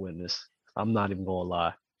things to witness. I'm not even gonna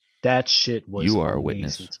lie. That shit was a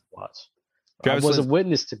witness to watch. Travis I was a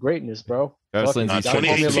witness to greatness, bro.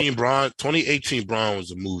 2018 Bron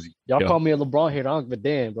was a movie. Y'all call me a LeBron hater. I don't give a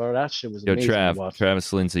damn, bro. That shit was amazing to watch.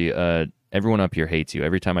 Travis Lindsay, everyone up here hates you.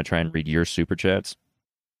 Every time I try and read your super chats.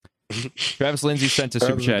 Travis Lindsay sent a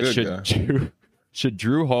super chat. Should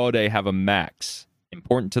Drew Holiday have a max?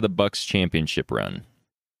 Important to the Bucks championship run.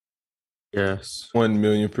 Yes.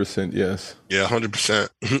 1,000,000% yes. Yeah, 100%.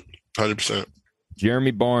 100%.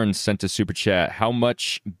 Jeremy Barnes sent a super chat. How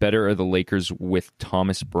much better are the Lakers with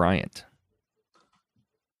Thomas Bryant?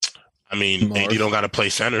 I mean, AD don't got to play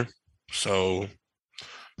center, so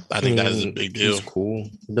I think that is a big deal. He's cool.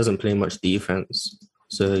 He doesn't play much defense,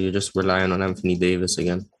 so you're just relying on Anthony Davis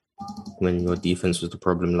again when your defense was the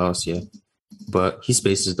problem last year. But he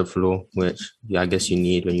spaces the floor, which I guess you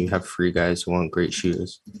need when you have three guys who aren't great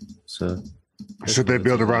shooters. So, should they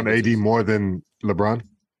build around AD more than LeBron?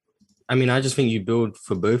 I mean, I just think you build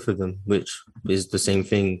for both of them, which is the same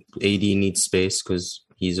thing. AD needs space because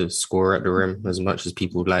he's a scorer at the rim, as much as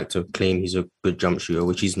people would like to claim he's a good jump shooter,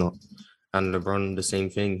 which he's not. And LeBron, the same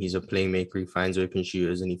thing. He's a playmaker. He finds open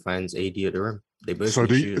shooters and he finds AD at the rim. They both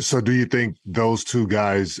do you think those two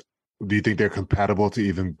guys, do you think they're compatible to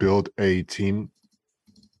even build a team?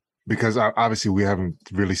 Because obviously we haven't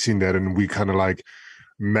really seen that, and we kind of like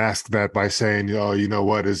mask that by saying, oh, you know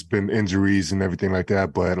what, it's been injuries and everything like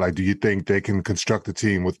that. But like, do you think they can construct a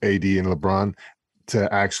team with AD and LeBron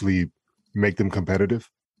to actually make them competitive?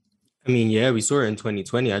 I mean, yeah, we saw it in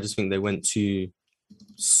 2020. I just think they went too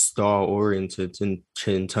star-oriented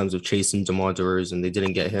in terms of chasing DeMar DeRozan. They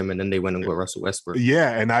didn't get him, and then they went and got Russell Westbrook.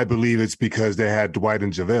 Yeah, and I believe it's because they had Dwight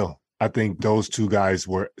and JaVale. I think those two guys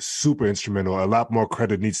were super instrumental. A lot more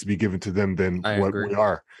credit needs to be given to them than what we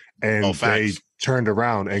are. And they turned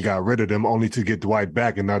around and got rid of them only to get Dwight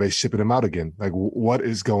back, and now they're shipping him out again. Like, what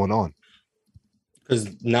is going on?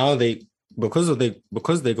 Because now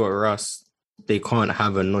because they got Russ, they can't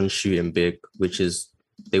have a non-shooting big, which is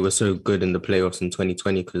they were so good in the playoffs in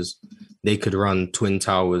 2020 because they could run twin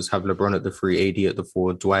towers, have LeBron at the 3, AD at the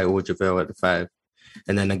 4, Dwight or JaVale at the 5.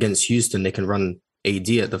 And then against Houston, they can run AD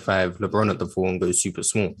at the 5, LeBron at the 4, and go super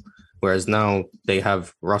small. Whereas now they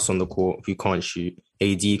have Russ on the court who can't shoot.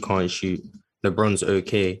 AD can't shoot. LeBron's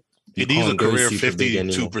okay. AD's a career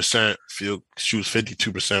 52% shoots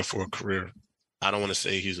 52% for a career. I don't want to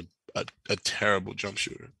say he's a terrible jump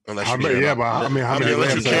shooter. Unless you care about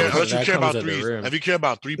threes. If you care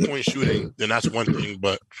about 3-point shooting, then that's one thing.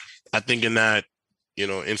 But I think in that,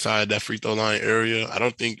 inside that free throw line area, I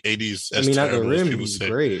don't think AD's as terrible at the rim, as people he's say.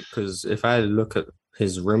 Great, because if I look at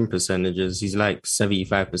his rim percentages, he's like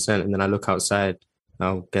 75%. And then I look outside,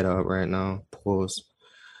 I'll get it up right now. Pause.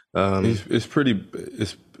 It's pretty.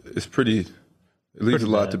 It leaves a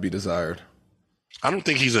lot to be desired. I don't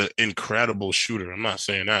think he's an incredible shooter. I'm not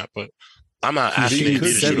saying that, but I'm not asking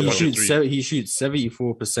he shoots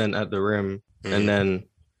 74% at the rim, and then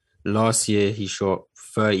last year he shot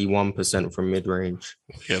 31% from mid-range.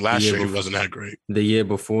 Yeah, last year he wasn't that great. The year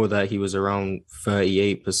before that he was around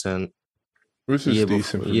 38%. Which is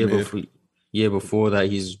decent. Year before that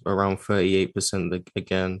he's around 38%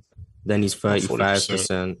 again. Then he's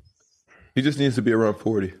 35%. He just needs to be around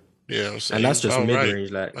 40. Yeah, and that's just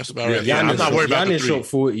mid-range. Like, that's about right. I'm not worried about the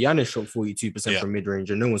three. Giannis shot 42% from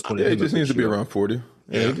mid-range, and no one's calling him. He just needs to be around 40.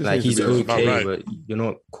 Yeah, he's okay, but you're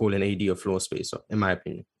not calling AD a floor spacer, in my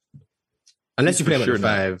opinion. Unless you play him at the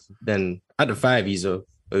 5, then at the 5 he's a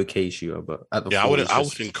okay shooter, but at the 4, I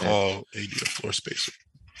wouldn't call AD a floor spacer.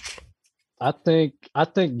 I think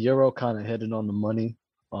Euro kind of hit it on the money,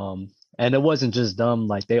 and it wasn't just them.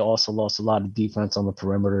 Like, they also lost a lot of defense on the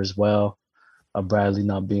perimeter as well. Bradley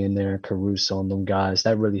not being there, Caruso and them guys,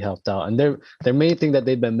 that really helped out. And their main thing that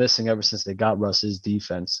they've been missing ever since they got Russ is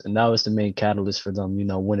defense. And that was the main catalyst for them,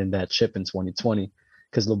 winning that chip in 2020,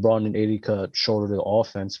 because LeBron and AD cut shorter the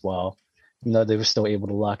offense while, they were still able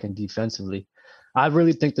to lock in defensively. I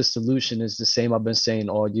really think the solution is the same I've been saying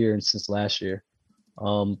all year and since last year.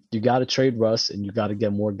 You got to trade Russ, and you got to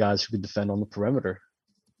get more guys who can defend on the perimeter.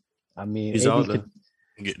 I mean,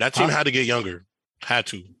 that team had to get younger. Had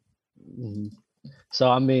to. So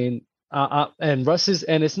I mean, and Russ is,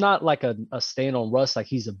 and it's not like a stain on Russ, like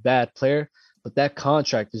he's a bad player, but that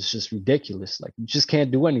contract is just ridiculous. Like you just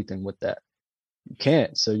can't do anything with that. You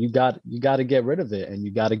can't. So you got to get rid of it, and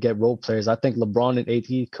you got to get role players. I think LeBron and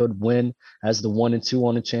AD could win as the 1 and 2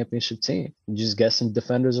 on a championship team. You just get some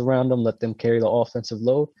defenders around them, let them carry the offensive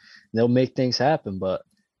load, and they'll make things happen. But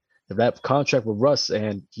if that contract with Russ,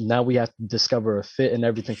 and now we have to discover a fit and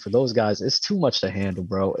everything for those guys, it's too much to handle,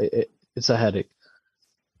 bro. It's a headache.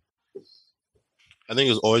 I think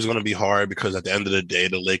it's always going to be hard because at the end of the day,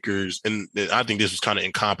 the Lakers, and I think this was kind of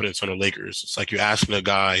incompetence on the Lakers. It's like you're asking a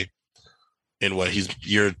guy in he's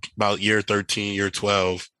about year 13, year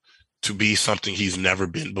 12 to be something he's never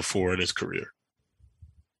been before in his career.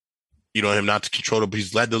 You know, him not to control it, but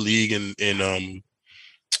he's led the league in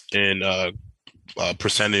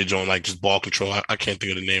percentage on like just ball control. I can't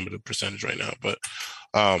think of the name of the percentage right now, but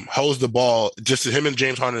holds the ball. Just him and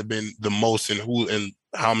James Harden have been the most in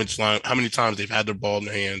how many times they've had their ball in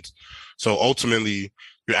their hands. So ultimately,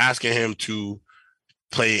 you're asking him to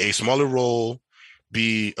play a smaller role,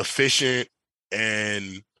 be efficient,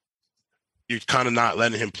 and you're kind of not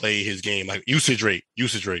letting him play his game, like usage rate.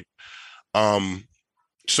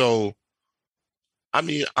 So I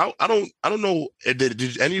mean, I don't know.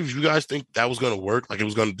 Did any of you guys think that was going to work? Like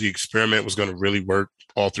the experiment was going to really work,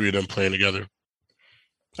 all three of them playing together?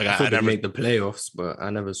 Like I thought they'd make the playoffs, but I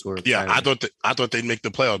never saw it. Yeah, I thought they'd make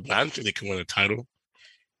the playoffs, but I didn't think they could win a title.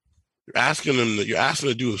 You're asking him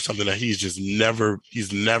to do something that he's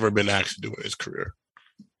never been asked to do in his career.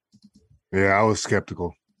 Yeah, I was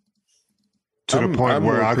skeptical to the point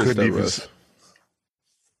where I couldn't even.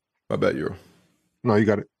 My bad, Euro. No, you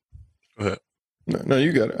got it. Go ahead. No,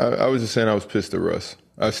 you got it. I was just saying I was pissed at Russ.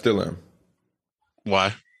 I still am.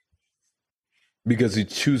 Why? Because he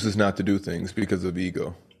chooses not to do things because of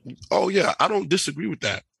ego. Oh yeah, I don't disagree with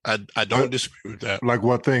that. I don't disagree with that. Like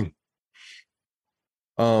what thing?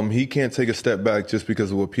 He can't take a step back just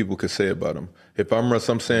because of what people could say about him. If I'm Russ,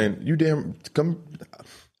 I'm saying,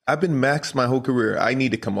 I've been maxed my whole career. I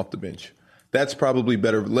need to come off the bench. That's probably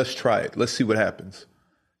better. Let's try it. Let's see what happens.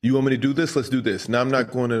 You want me to do this? Let's do this. Now I'm not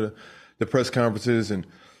going to the press conferences and,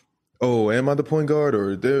 am I the point guard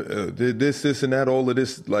or this and that, all of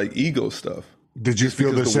this like ego stuff. Did you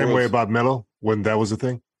feel the same way about Melo when that was a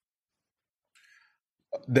thing?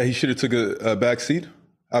 That he should have took a back seat?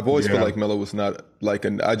 I've always felt like Melo was not like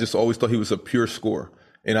I just always thought he was a pure scorer.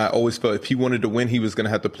 And I always felt if he wanted to win, he was going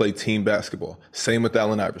to have to play team basketball. Same with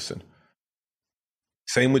Allen Iverson.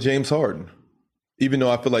 Same with James Harden. Even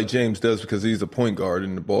though I feel like James does because he's a point guard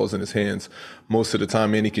and the ball's in his hands most of the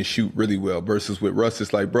time and he can shoot really well. Versus with Russ,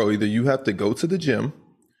 it's like, bro, either you have to go to the gym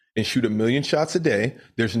and shoot 1 million shots a day.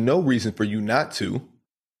 There's no reason for you not to.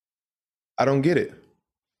 I don't get it.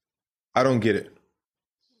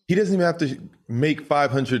 He doesn't even have to make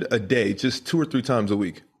 500 a day, just 2 or 3 times a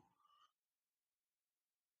week.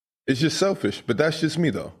 It's just selfish, but that's just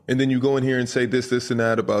me though. And then you go in here and say this and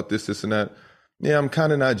that about this and that. Yeah, I'm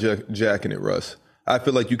kind of not jacking it, Russ. I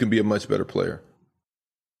feel like you can be a much better player.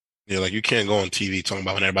 Yeah, like you can't go on TV talking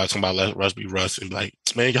about when everybody's talking about Russ be Russ and be like,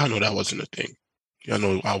 man, y'all know that wasn't a thing. Y'all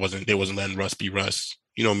know they wasn't letting Russ be Russ.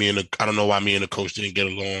 You know, I don't know why me and the coach didn't get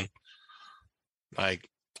along. Like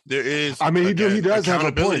there is. I mean, he does have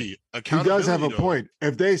a point. He does have a though. point.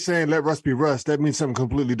 If they saying let Russ be Russ, that means something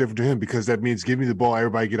completely different to him because that means give me the ball,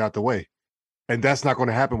 everybody get out the way, and that's not going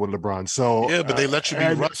to happen with LeBron. So yeah, but they let you be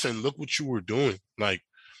Russ, and look what you were doing. Like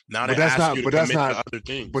now they ask you to commit to other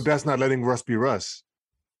things. But that's not letting Russ be Russ.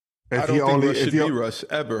 I don't think Russ should be Russ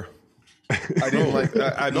ever.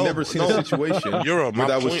 I've never seen a situation where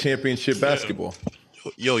that was championship basketball.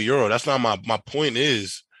 Yo, Euro, that's not my point.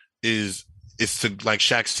 Is to like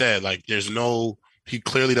Shaq said, like he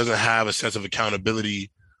clearly doesn't have a sense of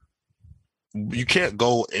accountability. You can't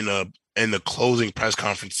go in the closing press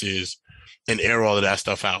conferences and air all of that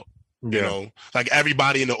stuff out. Yeah. You know, like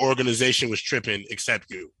everybody in the organization was tripping except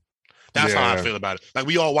you. That's how I feel about it. Like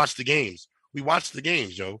we all watched the games. We watched the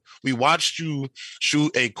games, Joe. We watched you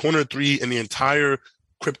shoot a corner 3 and the entire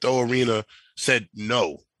crypto arena said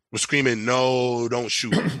no. We're screaming, no, don't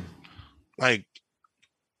shoot. Like,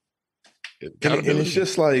 and it's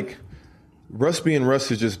just like Russ being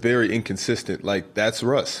Russ is just very inconsistent. Like, that's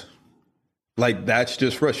Russ. Like, that's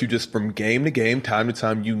just Russ. You just, from game to game, time to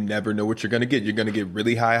time, you never know what you're going to get. You're going to get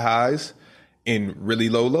really high highs and really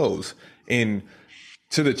low lows. And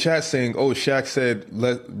to the chat saying, oh, Shaq said,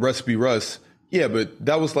 let Russ be Russ. Yeah, but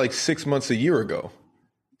that was like 6 months, a year ago.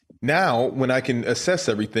 Now, when I can assess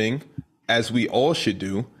everything, as we all should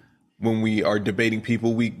do, when we are debating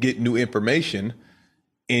people, we get new information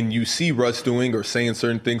and you see Russ doing or saying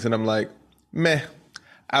certain things. And I'm like, meh,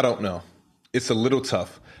 I don't know. it's a little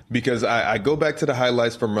tough because I go back to the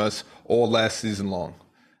highlights from Russ all last season long.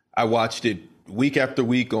 I watched it week after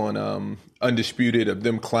week on Undisputed of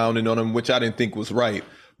them clowning on him, which I didn't think was right.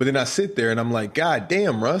 But then I sit there and I'm like, God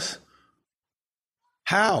damn, Russ,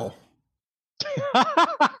 how? I'm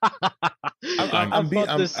being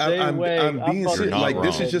like,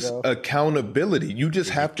 this is just accountability. You just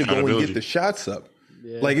have to go and get the shots up.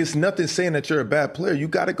 Yeah. Like, it's nothing saying that you're a bad player. You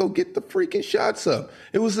got to go get the freaking shots up.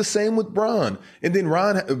 It was the same with Bron. And then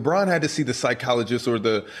Bron had to see the psychologist or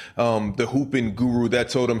the hooping guru that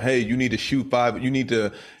told him, hey, you need to shoot five. You need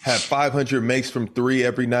to have 500 makes from three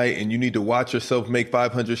every night, and you need to watch yourself make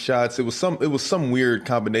 500 shots. It was some weird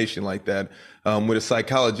combination like that with a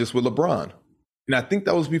psychologist with LeBron. And I think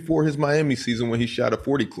that was before his Miami season when he shot a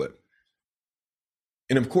 40 clip.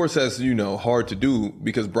 And of course, as you know, hard to do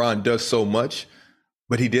because Bron does so much.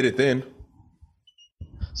 But he did it then.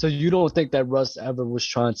 So you don't think that Russ ever was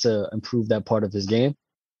trying to improve that part of his game?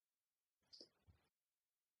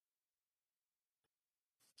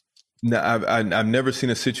 No, I've never seen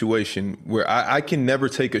a situation where I can never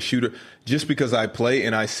take a shooter just because I play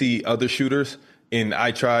and I see other shooters and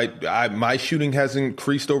my shooting has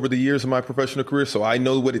increased over the years of my professional career, so I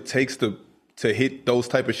know what it takes to hit those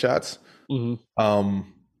type of shots. Mm-hmm.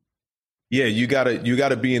 Yeah, you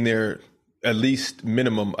gotta be in there at least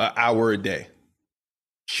minimum an hour a day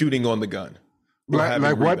shooting on the gun.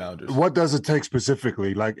 Like what does it take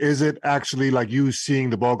specifically? Like, is it actually like you seeing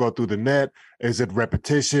the ball go through the net? Is it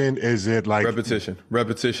repetition? Is it like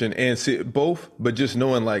repetition and see both, but just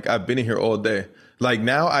knowing like I've been in here all day. Like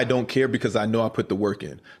now I don't care because I know I put the work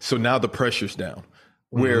in. So now the pressure's down.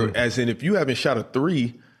 Whereas if you haven't shot a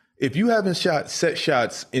three, if you haven't set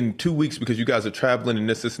shots in 2 weeks because you guys are traveling and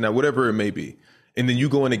this and that, whatever it may be, and then you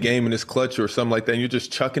go in a game and it's clutch or something like that, and you're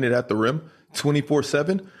just chucking it at the rim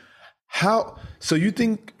 24/7. How? So you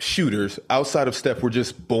think shooters outside of Steph were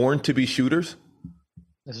just born to be shooters?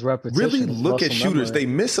 It's repetition. Really look at shooters. They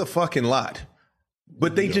miss a fucking lot,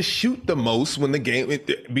 but they just shoot the most when the game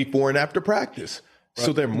before and after practice. Right.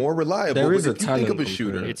 So they're more reliable. There is a talent. Think of a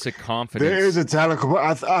shooter. It's a confidence. There is a talent.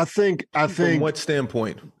 I think. From what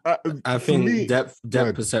standpoint? I think depth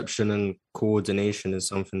perception and coordination is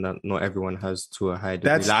something that not everyone has to a high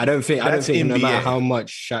degree. I don't think no matter how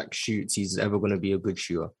much Shaq shoots, he's ever going to be a good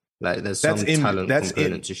shooter. Like there's some talent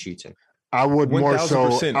component to shooting. I would more so.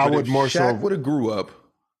 Shaq would have grew up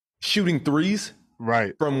shooting threes.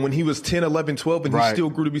 Right. From when he was 10, 11, 12, and he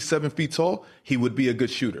still grew to be 7 feet tall, he would be a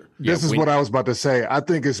good shooter. This is what I was about to say. I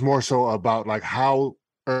think it's more so about like how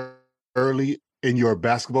early in your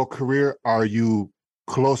basketball career are you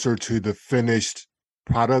closer to the finished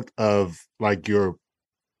product of like your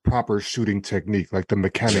proper shooting technique, like the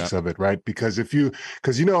mechanics of it, right? Because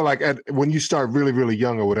like when you start really, really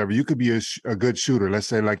young or whatever, you could be a good shooter. Let's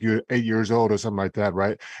say like you're 8 years old or something like that,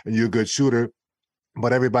 right? And you're a good shooter.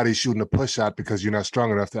 But everybody's shooting a push shot because you're not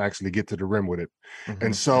strong enough to actually get to the rim with it. Mm-hmm.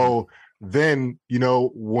 And so then,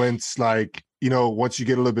 once you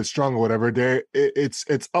get a little bit stronger or whatever,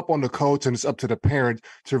 it's up on the coach and it's up to the parent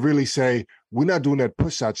to really say, we're not doing that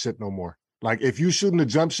push shot shit no more. Like if you're shooting a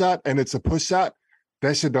jump shot and it's a push shot,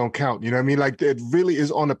 that shit don't count. You know what I mean? Like it really is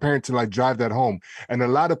on the parent to like drive that home. And a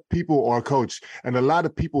lot of people, or a coach, and a lot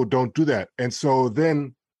of people don't do that. And so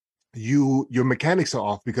then your mechanics are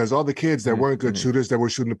off because all the kids that weren't good shooters that were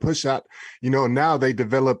shooting a push shot, now they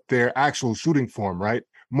develop their actual shooting form, right?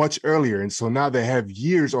 Much earlier. And so now they have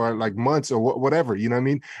years or like months or whatever, you know what I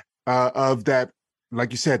mean? Of that,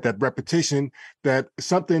 like you said, that repetition, that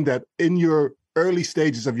something that in your early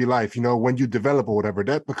stages of your life, when you develop or whatever,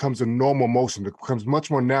 that becomes a normal motion. It becomes much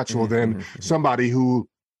more natural than somebody who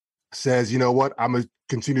says, you know what, I'm going to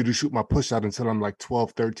continue to shoot my push shot until I'm like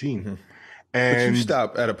 12, 13. And but you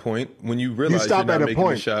stop at a point when you realize you're not making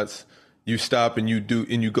the shots. You stop and you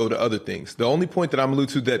go to other things. The only point that I'm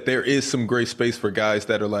alluding to that there is some gray space for guys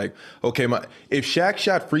that are like, okay, if Shaq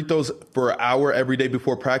shot free throws for an hour every day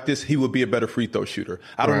before practice, he would be a better free throw shooter.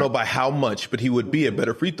 I don't know by how much, but he would be a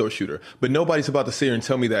better free throw shooter. But nobody's about to sit here and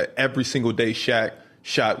tell me that every single day Shaq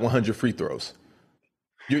shot 100 free throws.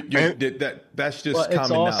 That's just common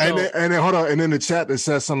knowledge. And then hold on, and in the chat it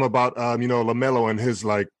says something about LaMelo and his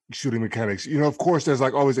like shooting mechanics. Of course, there's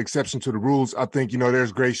like always exception to the rules. I think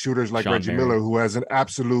there's great shooters like Reggie Miller who has an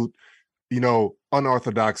absolute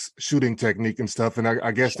unorthodox shooting technique and stuff. And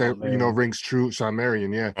I guess that rings true. Shawn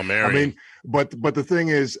Marion, yeah. I mean, but the thing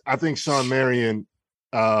is, I think Shawn Marion,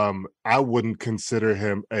 I wouldn't consider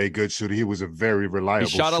him a good shooter. He was a very reliable.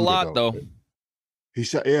 He shot a lot though. He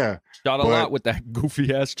shot a lot with that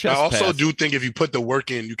goofy ass chest. I also pass. do think if you put the work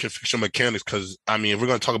in, you can fix your mechanics. Because I mean, if we're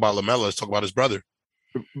going to talk about LaMelo, let's talk about his brother.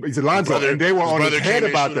 He's Alonzo, and they were on his head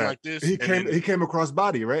about that. Like this, he came across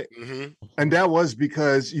body, right? Mm-hmm. And that was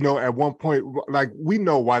because, at one point, like, we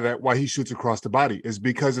know why he shoots across the body is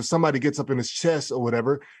because if somebody gets up in his chest or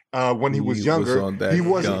whatever, when he was younger, he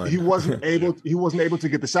wasn't able to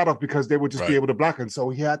get the shot off because they would just be able to block him. So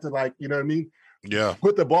he had to, like, you know what I mean? Yeah.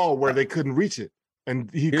 Put the ball where they couldn't reach it.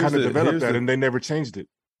 And he kind of developed that, and they never changed it.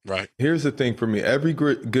 Right. Here's the thing for me. Every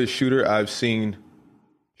good shooter I've seen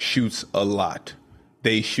shoots a lot.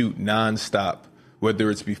 They shoot nonstop, whether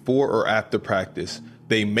it's before or after practice.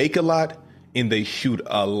 They make a lot, and they shoot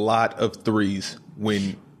a lot of threes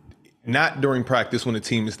when not during practice when the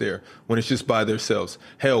team is there, when it's just by themselves.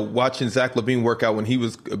 Hell, watching Zach LaVine work out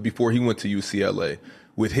before he went to UCLA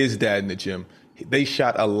with his dad in the gym, they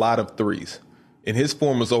shot a lot of threes. And his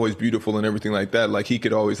form was always beautiful and everything like that. Like, he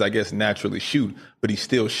could always, I guess, naturally shoot, but he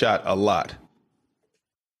still shot a lot.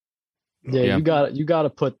 Yeah, you gotta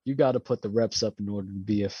put the reps up in order to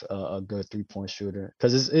be a good 3-point shooter,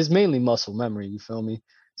 because it's mainly muscle memory. You feel me?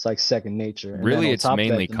 It's like second nature. And really, it's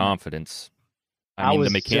mainly confidence. I mean,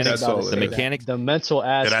 the mechanics, the mental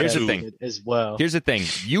aspect of it as well. Here's the thing: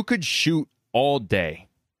 you could shoot all day,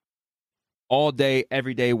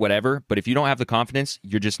 every day, whatever. But if you don't have the confidence,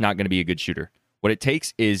 you're just not going to be a good shooter. What it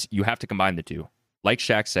takes is you have to combine the two. Like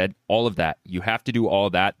Shaq said, all of that. You have to do all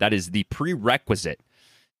of that. That is the prerequisite.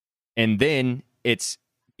 And then it's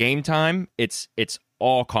game time. It's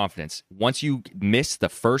all confidence. Once you miss the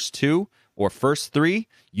first two or first three,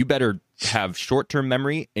 you better have short-term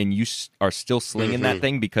memory and you are still slinging that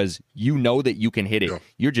thing because you know that you can hit it. Yeah.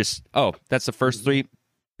 You're just, that's the first three.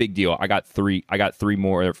 Big deal. I got three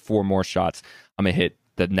more or 4 more shots. I'm going to hit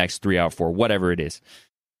the next 3 out of 4, whatever it is.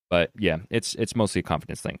 But yeah, it's mostly a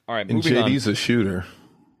confidence thing. All right, moving on. JD's a shooter.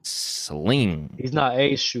 Sling. He's not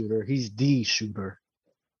a shooter. He's the shooter.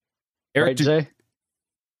 Eric Jay?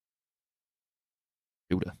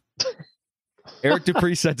 Eric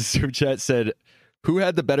Dupree said to Super Chat, said, who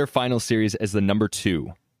had the better final series as the number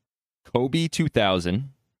 2? Kobe 2000,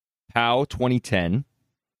 Powell 2010,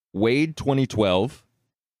 Wade 2012,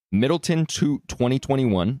 Middleton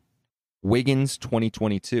 2021, Wiggins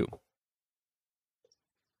 2022.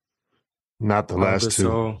 Not the last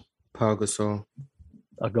two. Pau Gasol.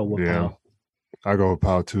 I'll go with Powell. I'll go with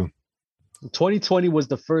Powell too. 2020 was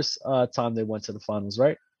the first time they went to the finals,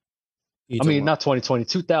 right? Not 2020.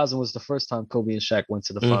 2000 was the first time Kobe and Shaq went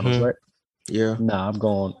to the finals, right? Yeah. Nah, I'm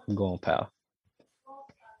going Powell.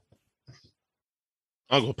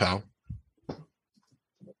 I'll go Powell.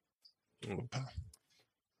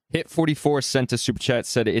 Hit 44 sent a super chat,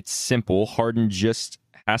 said it's simple. Harden just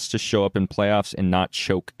has to show up in playoffs and not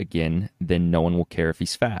choke again. Then no one will care if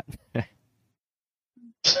he's fat.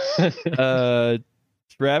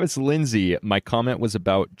 Travis Lindsay, my comment was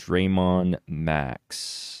about Draymond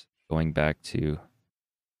Max. Going back to,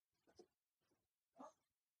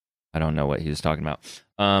 I don't know what he was talking about.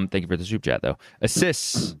 Thank you for the super chat, though.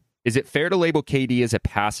 Assists. Is it fair to label KD as a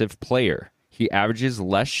passive player? He averages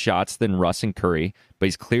less shots than Russ and Curry, but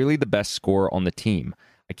he's clearly the best scorer on the team.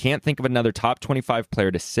 I can't think of another top 25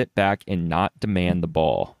 player to sit back and not demand the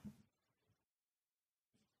ball.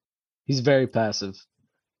 He's very passive.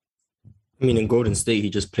 I mean, in Golden State, he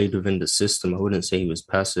just played within the system. I wouldn't say he was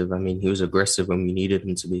passive. I mean, he was aggressive when we needed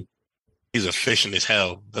him to be. He's efficient as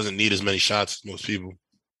hell. Doesn't need as many shots as most people.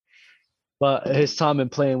 But his time in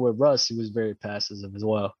playing with Russ, he was very passive as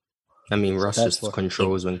well. I mean, Russ just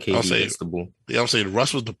controls when KD gets the ball. Yeah, I'm saying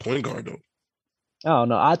Russ was the point guard, though. I don't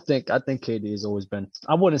know. I think KD has always been.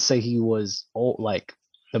 I wouldn't say he was like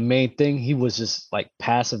the main thing. He was just like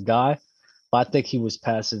passive guy, but I think he was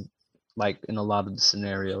passive like in a lot of the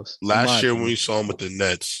scenarios. Last year when we saw him with the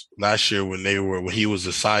Nets, when he was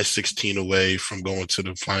a size 16 away from going to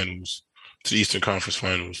the finals, to the Eastern Conference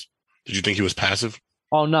Finals, did you think he was passive?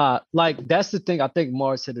 Oh, nah. Like, that's the thing. I think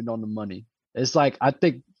Mars hit it on the money. It's like, I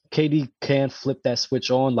think KD can flip that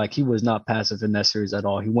switch on. Like, he was not passive in that series at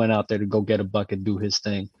all. He went out there to go get a bucket, do his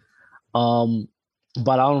thing. But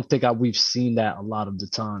I don't think we've seen that a lot of the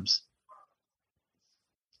times.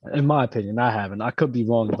 In my opinion, I haven't. I could be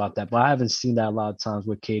wrong about that, but I haven't seen that a lot of times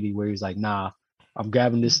with KD where he's like, nah, I'm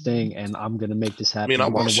grabbing this thing and I'm going to make this happen. I mean, I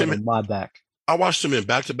watched him in my back. I watched him in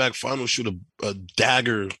back-to-back finals shoot a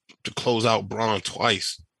dagger to close out Braun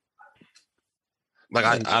twice. Like,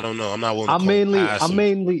 I don't know. I'm not willing to I'm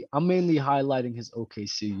mainly highlighting his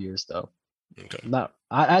OKC years though. Okay.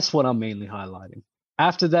 That's what I'm mainly highlighting.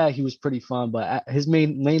 After that, he was pretty fun, but his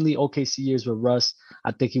mainly OKC years with Russ,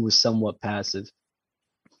 I think he was somewhat passive.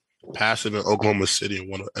 Passive in Oklahoma City and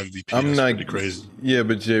won an MVP. That's pretty crazy. Yeah,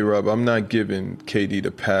 but J-Rob, I'm not giving KD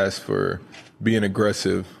the pass for being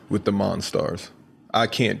aggressive with the Monstars. I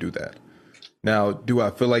can't do that. Now, do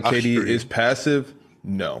I feel like KD is passive?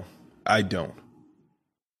 No, I don't.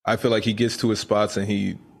 I feel like he gets to his spots and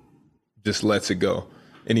he just lets it go,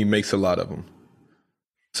 and he makes a lot of them.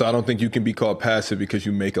 So I don't think you can be called passive because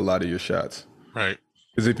you make a lot of your shots. Right.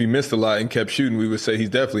 Because if he missed a lot and kept shooting, we would say he's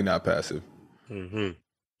definitely not passive. Mm-hmm.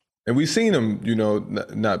 And we've seen him,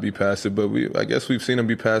 not be passive, but I guess we've seen him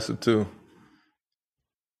be passive too.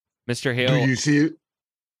 Mr. Hale,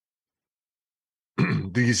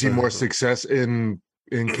 do you see more success in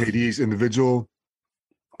KD's individual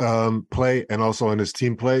play and also in his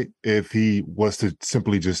team play if he was to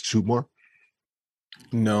simply just shoot more?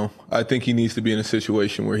 No, I think he needs to be in a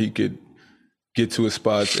situation where he could get to his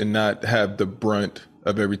spots and not have the brunt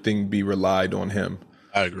of everything be relied on him.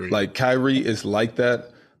 I agree. Like Kyrie is like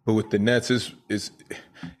that, but with the Nets,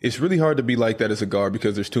 it's really hard to be like that as a guard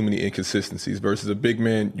because there's too many inconsistencies. Versus a big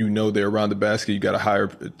man, they're around the basket, you got a higher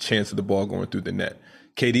chance of the ball going through the net.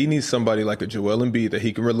 KD needs somebody like a Joel Embiid that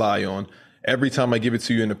he can rely on. Every time I give it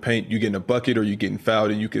to you in the paint, you're getting a bucket or you're getting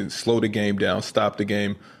fouled, and you can slow the game down, stop the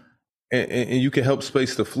game, and you can help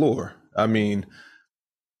space the floor. I mean,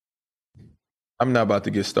 I'm not about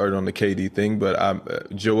to get started on the KD thing, but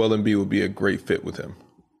Joel Embiid would be a great fit with him.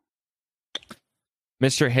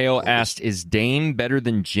 Mr. Hale asked, is Dame better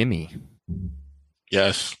than Jimmy?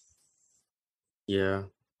 Yes. Yeah.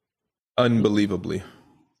 Unbelievably.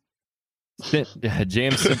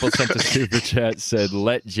 James Simple sent a super chat, said,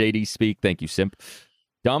 let JD speak. Thank you, Simp.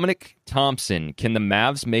 Dominic Thompson, can the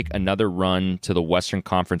Mavs make another run to the Western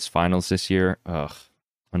Conference Finals this year?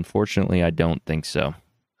 Unfortunately, I don't think so.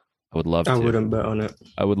 I would love to. I wouldn't bet on it.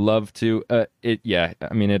 I would love to.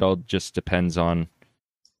 It all just depends on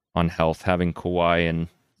health. Having Kawhi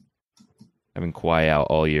out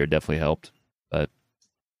all year definitely helped, but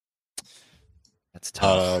that's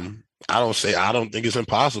tough. I don't think it's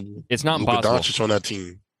impossible. It's not Luka impossible. Doncic on that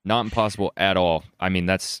team. Not impossible at all. I mean,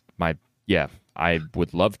 I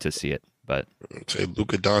would love to see it, but I'd say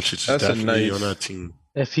Luka Doncic is definitely on that team.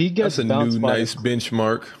 If he gets that's a new nice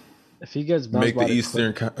benchmark. If he gets bounced make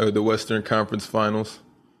the Western Conference Finals,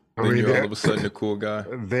 then you're all of a sudden a cool guy.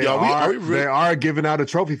 They are giving out a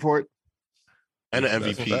trophy for it, and an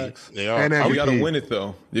MVP. They are. And you got to win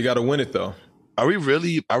it though. Are we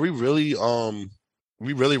really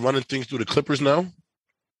running things through the Clippers now?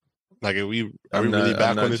 Like, are we really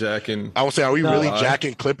back on this? Jacking. I would say, are we really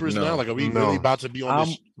jacking Clippers now? Like, are we really about to be on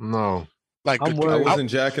this? No. Like, I wasn't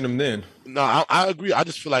jacking them then. No, I agree. I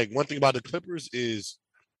just feel like one thing about the Clippers is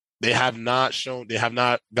they have not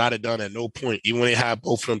got it done at no point, even when they have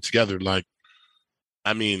both of them together. Like,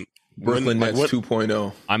 I mean, Brooklyn Nets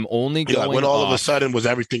 2.0. I'm only going when all of a sudden was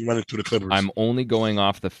everything running through the Clippers. I'm only going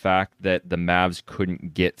off the fact that the Mavs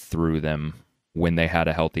couldn't get through them when they had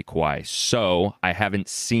a healthy Kawhi. So I haven't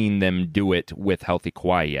seen them do it with healthy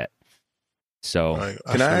Kawhi yet. So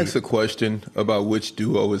can I ask a question about which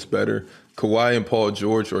duo is better, Kawhi and Paul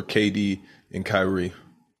George or KD and Kyrie?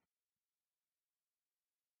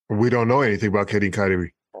 We don't know anything about KD and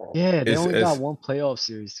Kyrie. Yeah, they only got one playoff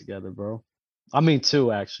series together, bro. I mean,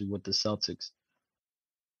 two actually with the Celtics.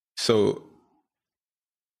 So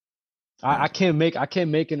I can't make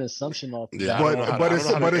an assumption off. Yeah, but it's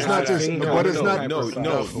not just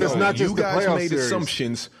the playoff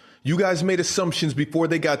series. You guys made assumptions before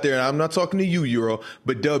they got there, and I'm not talking to you, Euro,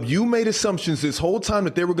 but Dub, you made assumptions this whole time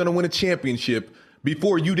that they were going to win a championship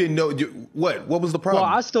before you didn't know. What was the problem?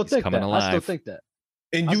 Well, I still think that.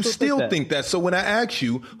 And you still think that. So when I ask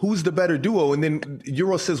you who's the better duo, and then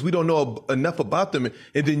Euro says we don't know enough about them,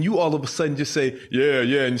 and then you all of a sudden just say, yeah,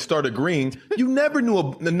 and start agreeing, you never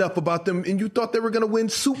knew enough about them, and you thought they were going to win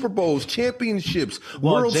Super Bowls, championships,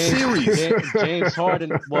 World Series. James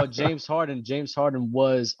Harden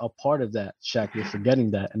was a part of that, Shaq. You're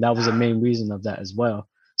forgetting that. And that was the main reason of that as well.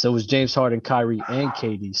 So it was James Harden, Kyrie, and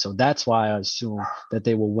KD. So that's why I assume that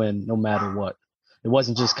they will win no matter what. It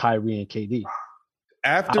wasn't just Kyrie and KD.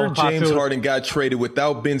 After James Harden got traded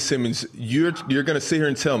without Ben Simmons, you're going to sit here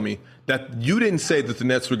and tell me that you didn't say that the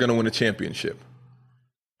Nets were going to win a championship.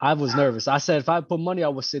 I was nervous. I said if I put money, I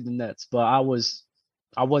would say the Nets, but I wasn't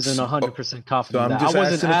 100% confident. So I'm just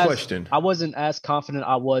asking a question. I wasn't as confident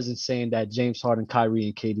I was in saying that James Harden, Kyrie,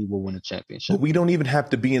 and KD will win a championship. But we don't even have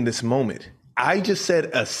to be in this moment. I just said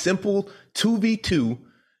a simple 2v2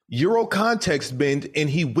 Euro context bend, and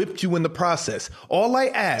he whipped you in the process. All I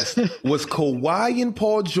asked was Kawhi and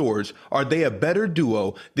Paul George, are they a better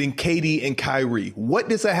duo than KD and Kyrie? What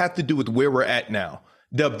does that have to do with where we're at now?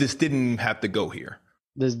 Dub, this didn't have to go here.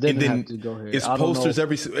 This didn't have to go here. It's posters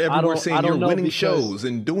everywhere saying you're winning shows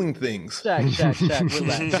and doing things. Shaq,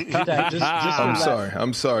 relax. Just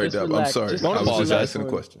I'm sorry, Dub. I'm sorry. I was just asking a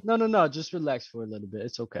question. No. Just relax for a little bit.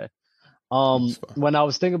 It's okay. When I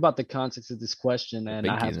was thinking about the context of this question, and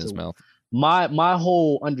I Binky have in his to, mouth. my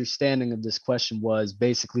whole understanding of this question was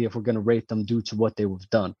basically if we're gonna rate them due to what they have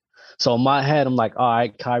done. So in my head, I'm like, all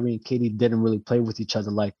right, Kyrie and KD didn't really play with each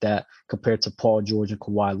other like that compared to Paul George and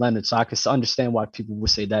Kawhi Leonard. So I can understand why people would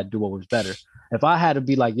say that duo was better. If I had to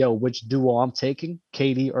be like, yo, which duo I'm taking,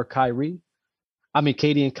 KD or Kyrie? I mean,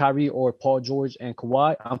 KD and Kyrie or Paul George and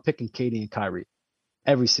Kawhi, I'm picking KD and Kyrie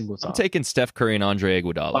every single time. I'm taking Steph Curry and Andre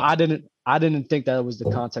Iguodala. But I didn't think that was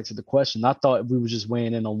the context of the question. I thought we were just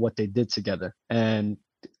weighing in on what they did together. And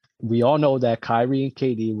we all know that Kyrie and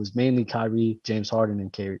KD was mainly Kyrie, James Harden,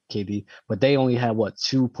 and KD, but they only had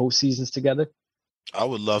 2 postseasons together. I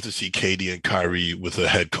would love to see KD and Kyrie with a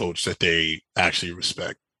head coach that they actually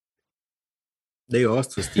respect. They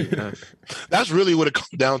asked for Steve Nash. That's really what it comes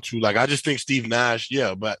down to. Like, I just think Steve Nash,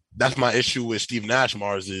 but that's my issue with Steve Nash,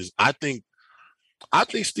 Mars, is I think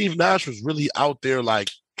Steve Nash was really out there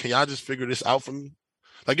like, can y'all just figure this out for me?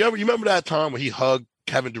 Like, you remember that time when he hugged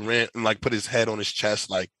Kevin Durant and like put his head on his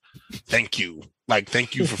chest, like, thank you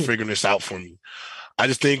for figuring this out for me. I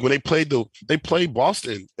just think when they played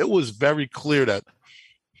Boston, it was very clear that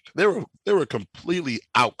they were completely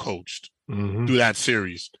outcoached through that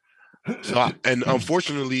series. So, and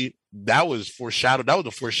unfortunately, that was foreshadowed. That was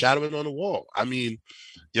a foreshadowing on the wall. I mean,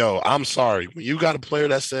 I'm sorry. When you got a player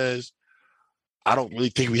that says, I don't really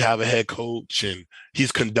think we have a head coach, and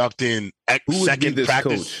he's conducting second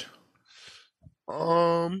practice.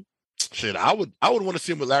 Shit, I would want to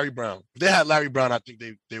see him with Larry Brown. If they had Larry Brown, I think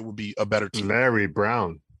they would be a better team. Larry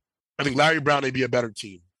Brown. I think Larry Brown, they'd be a better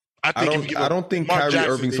team. I don't think Kyrie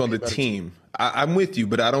Irving's on the team. I'm with you,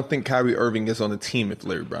 but I don't think Kyrie Irving is on the team if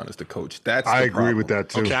Larry Brown is the coach. I agree with that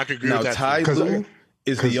too. Okay, I could agree with that. Ty Lue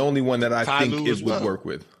is the only one that I think it would work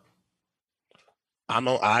with. I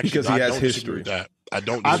know, because he has history. That I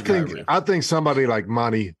don't. I think somebody like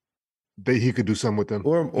Monty, he could do something with them.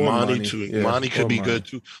 Or Monty too. Yeah. Monty could be good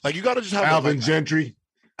too. Like, you got to just have Alvin Gentry.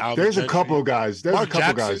 There's a couple of guys.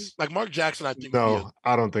 Guys. Like Mark Jackson, I think. No,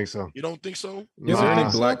 I don't think so. You don't think so? Is there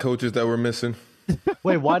any black coaches that we're missing?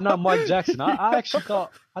 Wait, why not Mark Jackson? I actually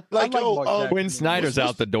thought Mark Jackson. Quinn Snyder's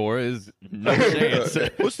out the door. Is no chance.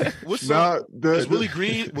 Is Willie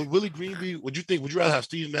Green? Would Willie Green be? Would you rather have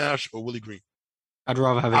Steve Nash or Willie Green? I'd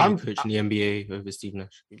rather have any coach in the NBA over Steve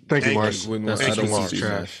Nash. Thank you, Mark. I don't want Steve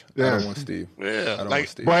Nash. I don't want Steve. Yeah, I don't want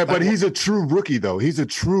Steve. But he's a true rookie, though. He's a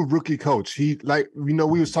true rookie coach. We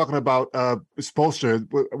was talking about Spoelstra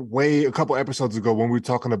way a couple episodes ago when we were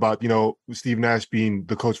talking about Steve Nash being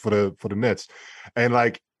the coach for the Nets, and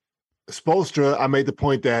like Spoelstra, I made the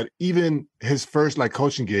point that even his first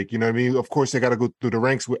coaching gig, of course they got to go through the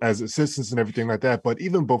ranks as assistants and everything like that. But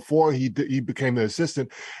even before he became the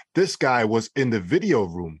assistant, this guy was in the video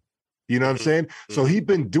room. You know what I'm saying? Mm-hmm. So he'd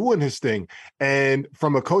been doing his thing. And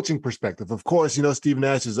from a coaching perspective, of course, Steve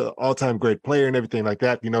Nash is an all-time great player and everything like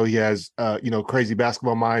that. He has, crazy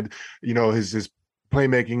basketball mind, his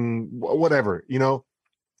playmaking, whatever,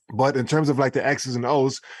 But in terms of the X's and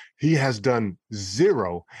O's, he has done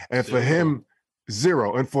zero. And for him,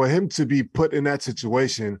 zero. And for him to be put in that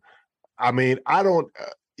situation, I mean,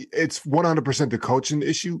 it's 100% the coaching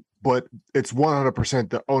issue, but it's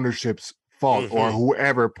 100% the ownership's fault or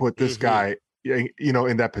whoever put this guy,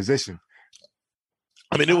 in that position.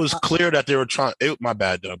 I mean, it was clear that they were trying. My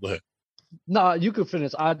bad, Doug. Go ahead. No, you can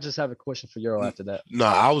finish. I just have a question for Euro after that. No,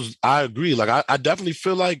 I agree. I definitely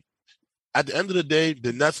feel like at the end of the day,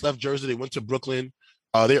 the Nets left Jersey. They went to Brooklyn.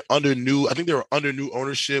 I think they were under new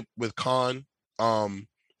ownership with Khan. And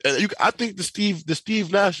I think the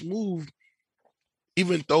Steve Nash move,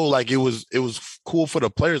 even though it was cool for the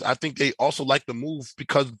players, I think they also like the move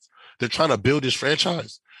because they're trying to build this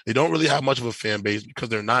franchise. They don't really have much of a fan base because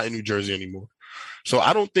they're not in New Jersey anymore. So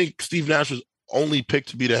I don't think Steve Nash was only picked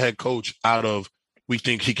to be the head coach out of we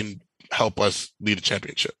think he can help us lead a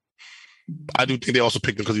championship. I do think they also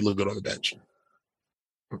picked him because he looked good on the bench.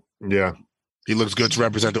 Yeah. He looks good to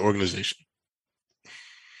represent the organization.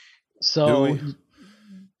 So,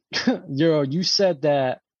 Euro, you said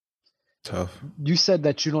that tough. You said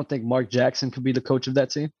that you don't think Mark Jackson could be the coach of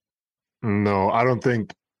that team? No, I don't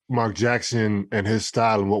think Mark Jackson and his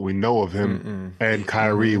style and what we know of him and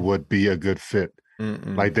Kyrie would be a good fit.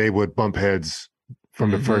 They would bump heads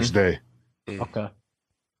from the first day. Okay.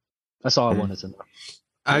 That's all I wanted to know.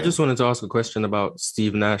 I just wanted to ask a question about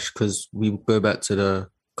Steve Nash because we go back to the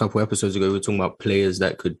couple episodes ago, we were talking about players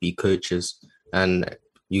that could be coaches, and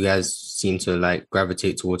you guys seem to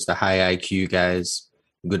gravitate towards the high IQ guys,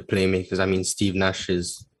 good playmakers. I mean, Steve Nash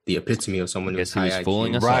is the epitome of someone who's Guess he high was IQ,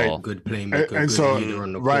 fooling us Right. all. good playmaker, And good so- leader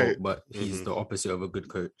on the right. court, but he's the opposite of a good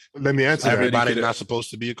coach. Let me answer that. Everybody's could- not supposed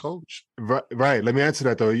to be a coach. Right. Let me answer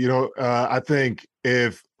that though. I think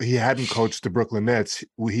if he hadn't coached the Brooklyn Nets,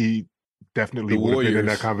 he definitely The would have been in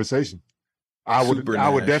Warriors. that conversation. I would Super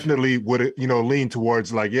Nash. definitely lean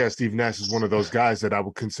towards like, yeah, Steve Nash is one of those guys that I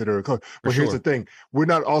would consider a coach. But here's sure. the thing. We're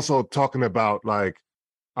not also talking about like,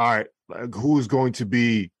 all right, like, who's going to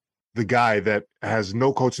be the guy that has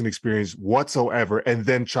no coaching experience whatsoever and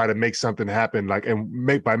then try to make something happen. Like,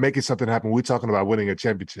 by making something happen, we're talking about winning a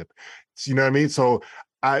championship. So, you know what I mean? So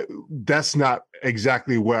that's not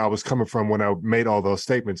exactly where I was coming from when I made all those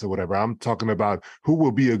statements or whatever. I'm talking about who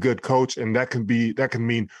will be a good coach, and that can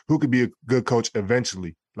mean who could be a good coach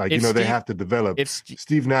eventually. Like, If they Steve- have to develop. If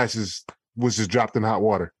Steve Nash was just dropped in hot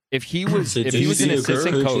water. If he was, So if do he you was an see a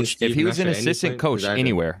assistant coach in coach, if Steve he was an Nash at any assistant point? coach 'Cause I don't.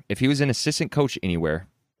 anywhere, if he was an assistant coach anywhere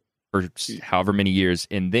for however many years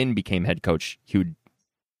and then became head coach, he would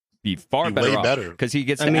be far Be better way off better. because he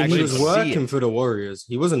gets I to mean, actually he was see working it. for the Warriors.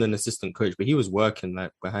 He wasn't an assistant coach, but he was working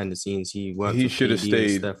like behind the scenes. He worked. He with should have KD and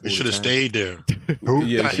stayed. Steph all He the should have time. stayed there. Who?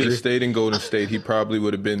 Yeah, Guys, he should have stayed in Golden State. He probably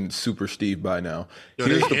would have been Super Steve by now. Yo,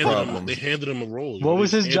 Here's the handed problem. Him, they handed him a role. What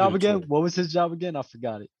was his job Handed it to again? him. What was his job again? I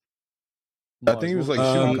forgot it. I think he was like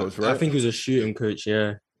shooting coach, right? I think he was a shooting coach.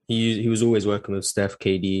 Yeah, he was always working with Steph,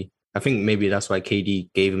 KD. I think maybe that's why KD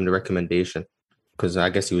gave him the recommendation because I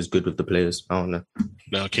guess he was good with the players. I don't know.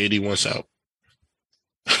 Now KD wants out.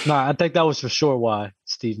 No, I think that was for sure why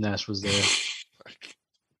Steve Nash was there.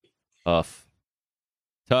 Tough.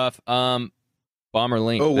 Bomber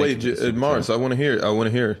Link. Oh thank wait, you for the super Mars, chat. I want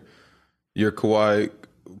to hear your Kawhi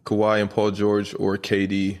and Paul George or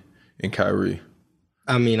KD and Kyrie.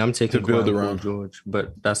 I mean, I'm taking To build Kawhi and Paul around. George,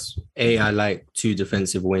 but that's A, I like two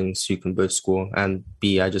defensive wings who can both score, and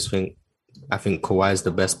B, I think Kawhi is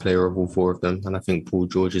the best player of all four of them, and I think Paul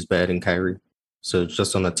George is better than Kyrie. So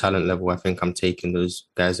just on a talent level, I think I'm taking those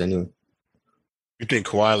guys anyway. You think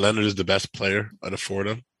Kawhi Leonard is the best player out of four of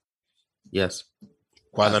them? Yes.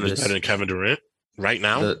 Kawhi Leonard's This- better than Kevin Durant right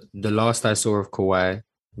now? The last I saw of Kawhi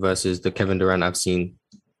versus the Kevin Durant I've seen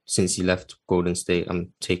since he left Golden State,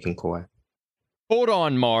 I'm taking Kawhi. Hold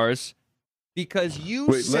on, Mars. Because you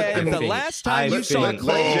Wait, let said him the think. last time you I saw think- Klay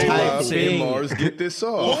Let Thompson. J-Rob and Mars get this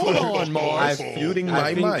off. Hold on, Mars. I Muting I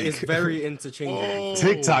my think mic. it's very interchangeable.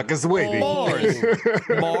 TikTok is waiting. Mars.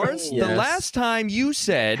 Mars, the Yes. last time you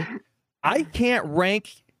said, I can't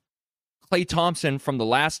rank Klay Thompson from the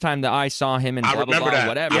last time that I saw him in I blah, blah, remember blah, that.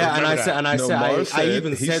 whatever. Yeah, and I remember said, No, Mars I said-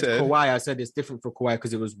 even he said said- Kawhi. I said it's different for Kawhi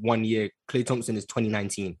because it was 1 year. Klay Thompson is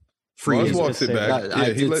 2019. 3 Mars years. walks it say back. that. I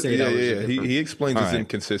Yeah, did say that was a He difference. explains All his right.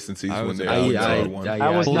 inconsistencies I when was- they're I- outside I- one. I-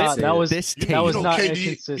 That was I not. did That say was. this tape. That was You know, not KD,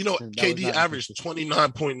 inconsistent. you know, That was KD not averaged inconsistent.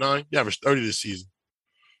 29.9. He averaged 30 this season.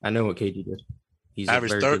 I know what KD did. He's a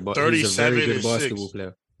Averaged very good, he's a 37 very good and basketball 6.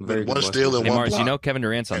 player. Very With good one steal basketball and Hey, player. one Mars, block. you know Kevin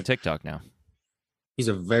Durant's on TikTok now. He's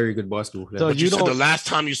a very good basketball player. So But you you said the don't- last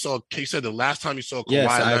time you saw, K said the last time you saw Kawhi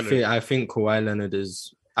Yes, Leonard. I think Kawhi Leonard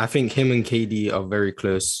is. I think him and KD are very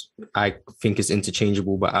close. I think it's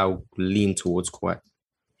interchangeable, but I'll lean towards Kawhi.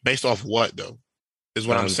 Based off what though? Is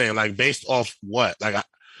what I'm saying. Like based off what? Like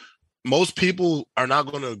most people are not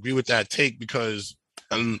going to agree with that take because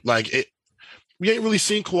we ain't really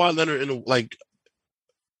seen Kawhi Leonard in a, like.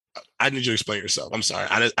 I need you to explain yourself. I'm sorry.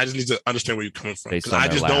 I just need to understand where you're coming from Based because on I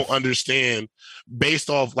their just laugh. don't understand based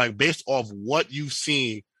off what you've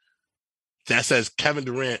seen that says Kevin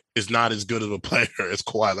Durant is not as good of a player as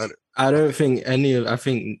Kawhi Leonard. I don't think I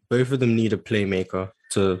think both of them need a playmaker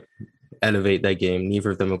to elevate their game. Neither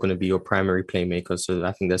of them are going to be your primary playmaker. So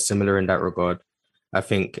I think they're similar in that regard. I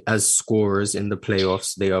think as scorers in the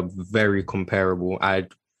playoffs, they are very comparable. I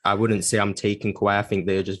wouldn't say I'm taking Kawhi. I think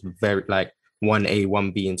they're just very like 1A,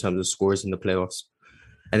 1B in terms of scores in the playoffs.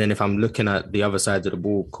 And then if I'm looking at the other side of the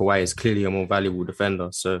ball, Kawhi is clearly a more valuable defender.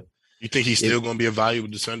 So You think he's still going to be a valuable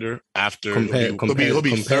defender after compared he'll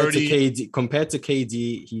be 30? to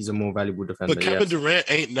KD, he's a more valuable defender. But Kevin yes.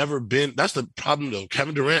 Durant ain't never been. That's the problem, though.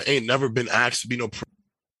 Kevin Durant ain't never been asked to be no.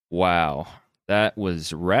 Wow. That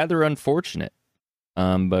was rather unfortunate.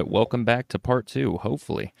 But welcome back to part 2,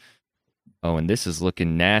 hopefully. Oh, and this is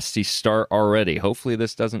looking nasty start already. Hopefully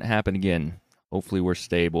this doesn't happen again. Hopefully we're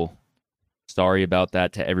stable. Sorry about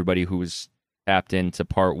that to everybody who was tapped into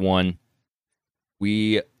part 1.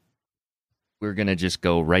 We're going to just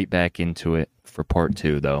go right back into it for part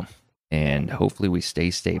 2, though. And hopefully we stay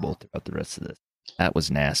stable throughout the rest of this. That was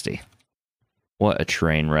nasty. What a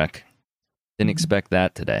train wreck. Didn't expect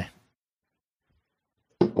that today.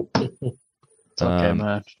 It's okay,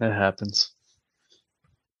 man. It happens.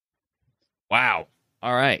 Wow.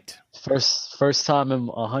 All right. First time in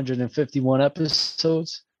 151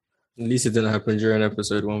 episodes. At least it didn't happen during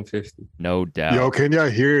episode 150. No doubt. Yo, can y'all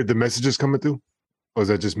hear the messages coming through? Or is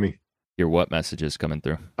that just me? Hear what messages coming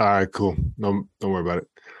through? All right, cool. No, don't worry about it.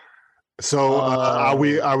 So are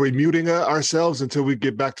we muting ourselves until we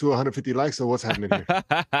get back to 150 likes, or what's happening here?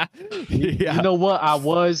 Yeah. You know what? I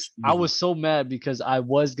was so mad because I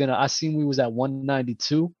seen we was at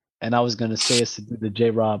 192 and I was gonna say it's to do the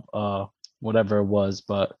J-Rob whatever it was,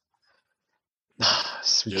 but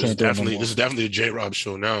we can't do it no more. This is definitely a J-Rob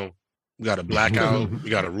show now. We got a blackout.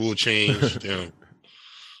 We got a rule change. Damn.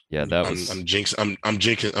 Yeah, that was. I'm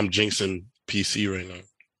jinxing PC right now.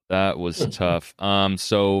 That was tough.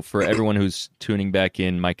 So for everyone who's tuning back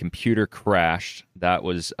in, my computer crashed. That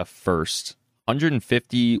was a first.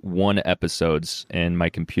 151 episodes, and my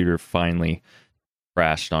computer finally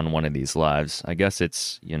crashed on one of these lives. I guess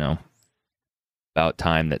it's, about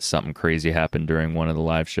time that something crazy happened during one of the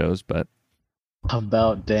live shows, but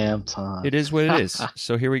about damn time. it is what it is.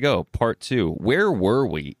 So here we go. Part 2. Where were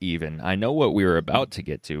we even? I know what we were about to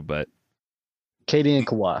get to, but KD and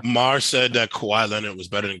Kawhi. Mars said that Kawhi Leonard was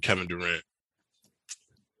better than Kevin Durant.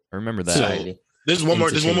 I remember that. So, there's one more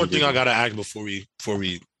thing I gotta ask before we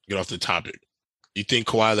get off the topic. You think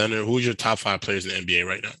Kawhi Leonard? Who's your top 5 players in the NBA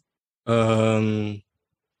right now?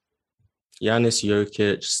 Giannis,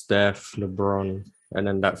 Jokic, Steph, LeBron, and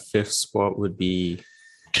then that 5th spot would be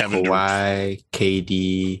Kevin Kawhi,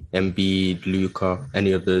 KD, Embiid, Luka.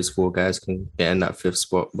 Any of those 4 guys can get in that 5th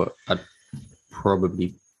spot, but I'd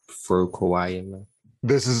probably throw Kawhi in there.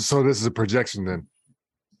 This is a projection then.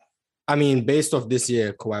 I mean, based off this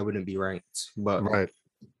year, Kawhi wouldn't be ranked, but right.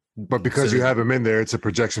 But because you have him in there, it's a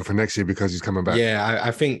projection for next year because he's coming back. Yeah,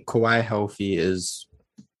 I think Kawhi healthy is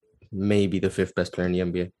maybe the 5th best player in the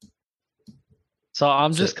NBA. So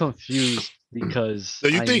I'm just confused because. So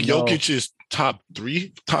you think Jokic is top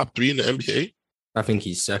three in the NBA? I think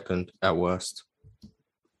he's 2nd at worst.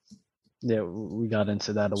 Yeah, we got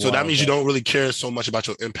into that. So that means you don't really care so much about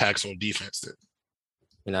your impacts on defense then.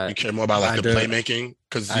 You care more about the playmaking?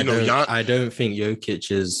 Because I don't think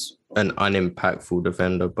Jokic is an unimpactful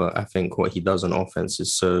defender, but I think what he does on offense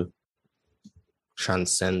is so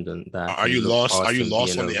transcendent that. Are you lost on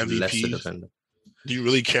the MVP? Do you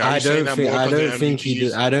really care? I don't think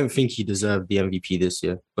he deserved the MVP this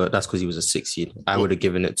year, but that's because he was a 6th seed. I would have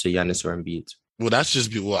given it to Giannis or Embiid. Well,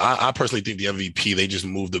 I personally think the MVP, they just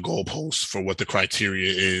moved the goalposts for what the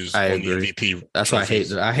criteria is on the MVP. That's why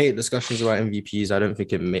I hate discussions about MVPs. I don't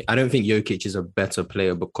think Jokic is a better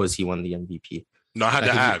player because he won the MVP. No, I had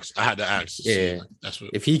to ask. Yeah, that's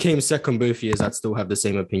what. If he came 2nd both years, I'd still have the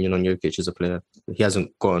same opinion on Jokic as a player. He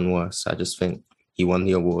hasn't gotten worse. I just think he won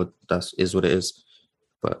the award. That is what it is.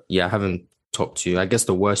 But yeah, I haven't top 2. I guess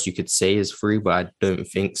the worst you could say is 3, but I don't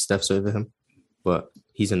think Steph's over him. But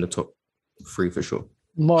he's in the top 3 for sure.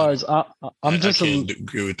 Mars, I can't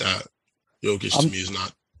agree with that. Jokic to me is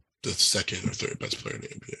not the 2nd or 3rd best player in the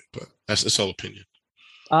NBA, but that's all opinion.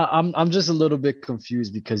 I'm just a little bit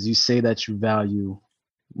confused because you say that you value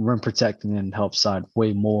rim protecting and help side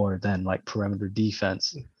way more than like perimeter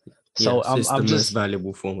defense. So yes, I'm the most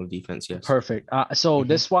valuable form of defense. Yes, perfect. So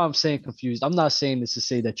that's why I'm saying confused. I'm not saying this to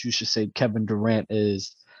say that you should say Kevin Durant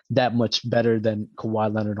is that much better than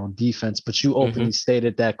Kawhi Leonard on defense, but you openly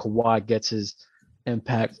stated that Kawhi gets his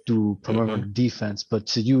impact through perimeter defense, but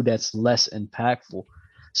to you that's less impactful.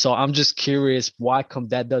 So I'm just curious why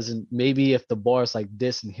that doesn't, maybe if the bar is like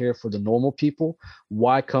this and here for the normal people,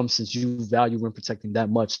 why since you value rim protecting that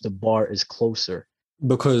much, the bar is closer?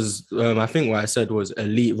 Because I think what I said was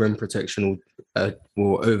elite rim protection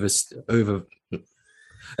will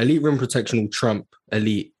elite rim protection will trump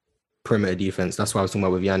elite perimeter defense. That's what I was talking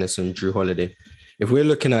about with Giannis and Drew Holiday. If we're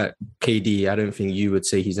looking at KD, I don't think you would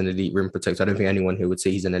say he's an elite rim protector. I don't think anyone here would say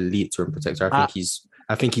he's an elite rim protector.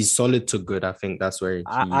 I think he's solid to good. I think that's where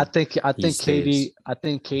I think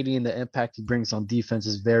KD and the impact he brings on defense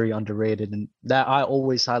is very underrated, and that I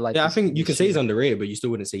always highlight. Yeah, I think you can say he's underrated, but you still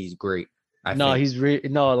wouldn't say he's great. I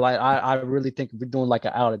really think if we're doing like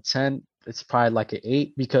an out of 10, it's probably like an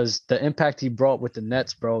 8 because the impact he brought with the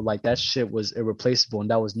Nets, bro, like that shit was irreplaceable and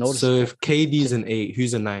that was noticeable. So if KD's an 8,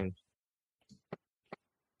 who's a 9?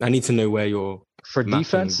 I need to know where you're for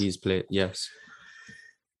defense. These players, yes.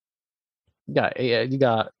 You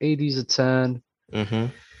got AD's a 10.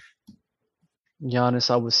 Giannis,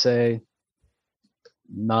 I would say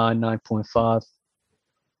 9.5.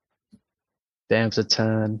 Bam's a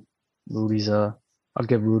 10. Rudy's I'll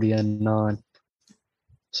give Rudy a 9.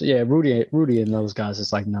 So yeah, Rudy and those guys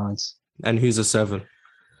is like 9s. And who's a 7?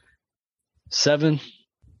 7.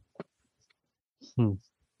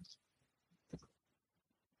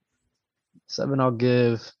 7 I'll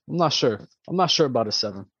give. I'm not sure about a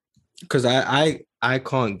 7. Because I I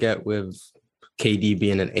can't get with KD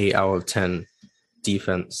being an 8 out of 10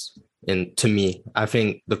 defense. And to me, I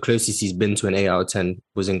think the closest he's been to an 8 out of 10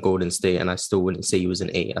 was in Golden State, and I still wouldn't say he was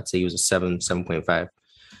an 8. I'd say he was a 7, 7.5.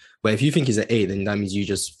 But if you think he's an 8, then that means you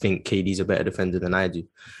just think KD's a better defender than I do.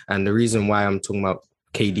 And the reason why I'm talking about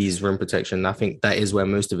KD's rim protection, I think that is where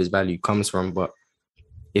most of his value comes from. But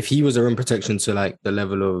if he was a rim protection to like the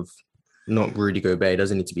level of, not Rudy Gobert, it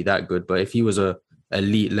doesn't need to be that good, but if he was a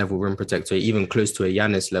elite level rim protector, even close to a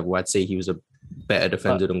Giannis level, I'd say he was a better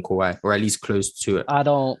defender than Kawhi, or at least close to it.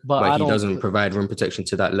 But he doesn't provide rim protection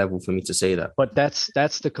to that level for me to say that. But that's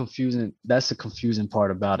the confusing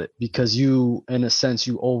part about it, because you, in a sense,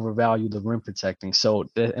 you overvalue the rim protecting. So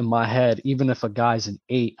in my head, even if a guy's an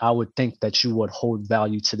 8, I would think that you would hold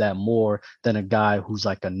value to that more than a guy who's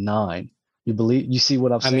like a 9. You see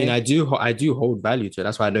what I'm saying? I mean, I do hold value to it.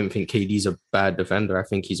 That's why I don't think KD's a bad defender. I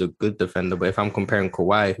think he's a good defender. But if I'm comparing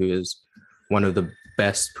Kawhi, who is one of the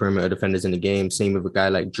best perimeter defenders in the game, same with a guy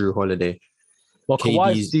like Drew Holiday, well,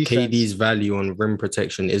 KD's value on rim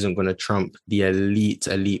protection isn't going to trump the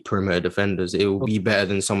elite perimeter defenders. It will be better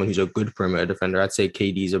than someone who's a good perimeter defender. I'd say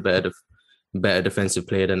KD's a better defensive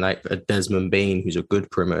player than like a Desmond Bane, who's a good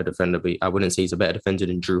perimeter defender. But I wouldn't say he's a better defender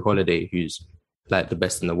than Drew Holiday, who's like the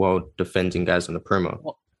best in the world defending guys on the perimeter.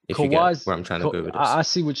 If you get where I'm trying to go with this. I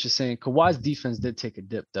see what you're saying. Kawhi's defense did take a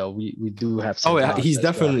dip, though. We do have some. Oh, yeah, he's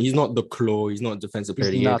definitely he's not the claw. He's not defensive player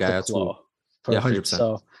of the year guy at all. Perfect. Yeah,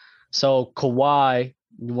 100%. So Kawhi,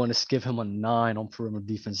 you want to give him a 9 on perimeter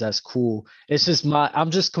defense? That's cool. It's just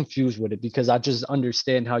I'm just confused with it, because I just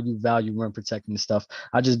understand how you value rim protecting and stuff.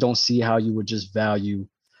 I just don't see how you would just value.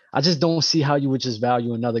 I just don't see how you would just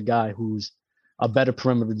value another guy who's a better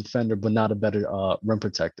perimeter defender, but not a better rim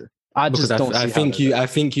protector. I think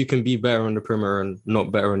you can be better on the perimeter and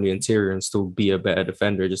not better on the interior and still be a better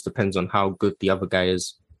defender. It just depends on how good the other guy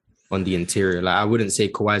is on the interior. Like, I wouldn't say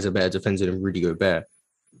Kawhi's a better defender than Rudy Gobert.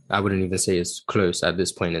 I wouldn't even say it's close at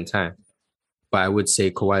this point in time. But I would say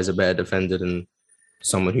Kawhi's a better defender than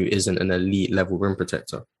someone who isn't an elite level rim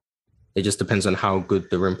protector. It just depends on how good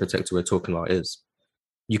the rim protector we're talking about is.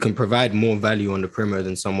 You can provide more value on the perimeter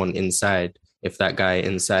than someone inside if that guy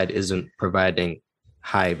inside isn't providing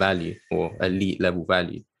high value or elite level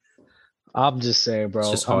value. I'm just saying,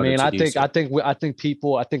 bro. I mean, I think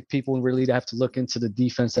people really have to look into the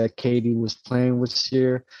defense that KD was playing this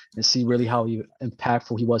year and see really how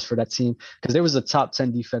impactful he was for that team, because there was a top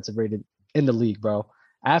 10 defensive rated in the league, bro.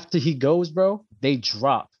 After he goes, bro, they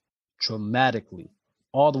drop dramatically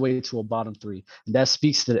all the way to a bottom 3. And that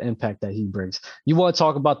speaks to the impact that he brings. You want to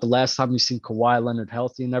talk about the last time you seen Kawhi Leonard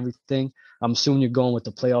healthy and everything? I'm assuming you're going with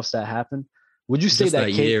the playoffs that happened. Would you say just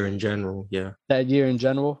that year in general? Yeah. That year in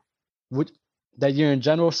general?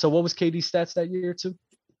 So what was KD's stats that year too?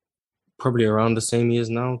 Probably around the same years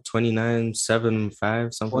now, 29, 7,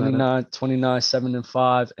 5, something 29, like that. 29, 7, and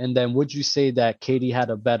 5. And then would you say that KD had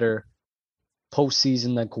a better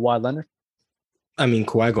postseason than Kawhi Leonard? I mean,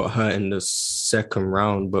 Kawhi got hurt in the second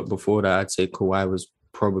round, but before that, I'd say Kawhi was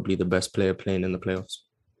probably the best player playing in the playoffs.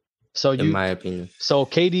 In my opinion. So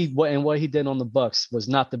KD, what he did on the Bucks was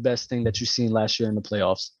not the best thing that you seen last year in the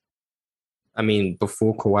playoffs. I mean,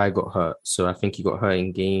 before Kawhi got hurt, so I think he got hurt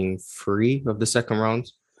in game 3 of the second round.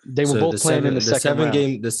 They were both playing in the second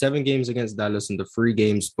round. The 7 games against Dallas and the 3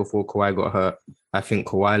 games before Kawhi got hurt, I think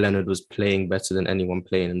Kawhi Leonard was playing better than anyone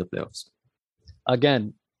playing in the playoffs.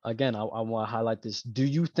 Again, I want to highlight this. Do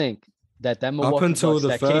you think that Milwaukee up until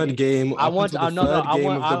Bucks, the third game, I need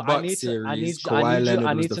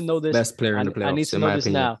to know this. Best player in the playoffs. I need to know this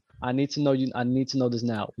now. I need to know this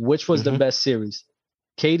now. Which was the best series?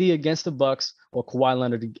 KD against the Bucks or Kawhi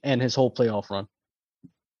Leonard and his whole playoff run?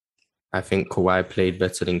 I think Kawhi played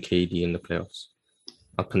better than KD in the playoffs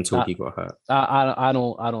up until he got hurt. I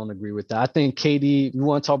don't agree with that. I think KD, we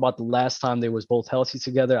want to talk about the last time they was both healthy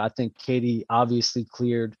together. I think KD obviously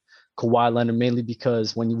cleared Kawhi Leonard, mainly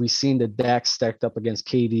because when we seen the Dax stacked up against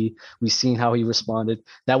KD, we seen how he responded.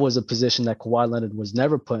 That was a position that Kawhi Leonard was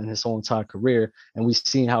never put in his whole entire career, and we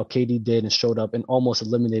seen how KD did and showed up and almost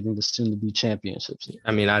eliminating the soon-to-be championships.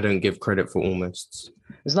 I mean, I don't give credit for almost.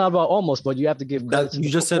 It's not about almost, but you have to give credit. You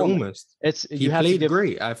just said almost. He played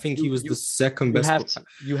great. I think he was the second best.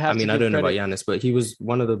 I mean, I don't know about Giannis, but he was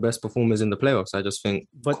one of the best performers in the playoffs. I just think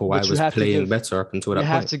Kawhi was playing better up until that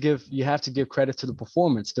point. You have to give credit to the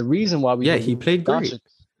performance. The reason why he played great.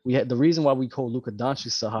 The reason why we call Luka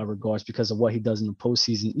Doncic so high regards because of what he does in the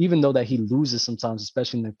postseason. Even though that he loses sometimes,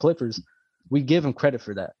 especially in the Clippers, we give him credit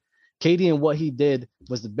for that. KD and what he did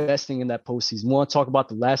was the best thing in that postseason. We want to talk about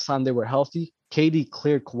the last time they were healthy. KD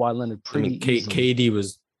cleared Kawhi Leonard pretty easily. KD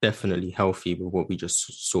was definitely healthy with what we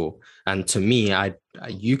just saw. And to me,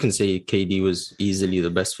 you can say KD was easily the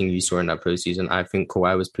best thing you saw in that postseason. I think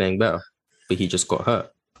Kawhi was playing better, but he just got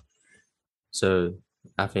hurt. So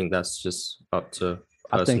I think that's just up to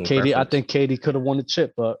personal preference. I think KD could have won the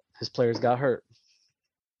chip, but his players got hurt.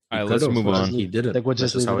 All right, let's move on. He didn't. I think we'll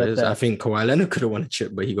just leave it at that. I think Kawhi Leonard could have won a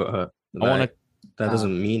chip, but he got hurt. That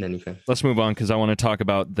doesn't mean anything. Let's move on because I want to talk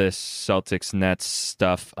about this Celtics Nets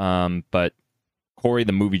stuff. But Corey,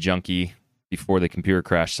 the movie junkie, before the computer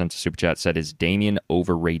crash, sent a super chat, said, "Is Damian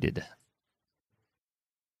overrated?" I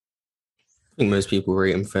think most people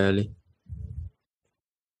rate him fairly.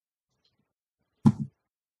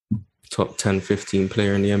 Top 10, 15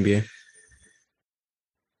 player in the NBA.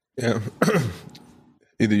 Yeah.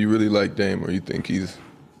 Either you really like Dame or you think he's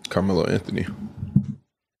Carmelo Anthony.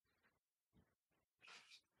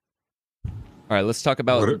 All right, let's talk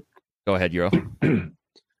about... Go ahead, Euro.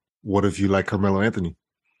 What if you like Carmelo Anthony?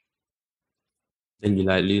 Then you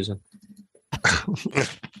like losing.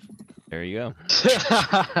 There you go.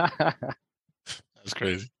 That's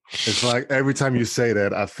crazy. It's like every time you say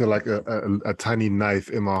that, I feel like a tiny knife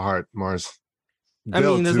in my heart, Mars. I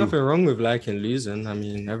mean, there's nothing wrong with liking losing. I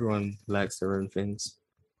mean, everyone likes their own things.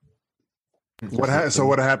 So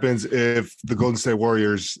what happens if the Golden State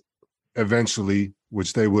Warriors eventually,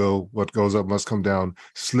 which they will, what goes up must come down,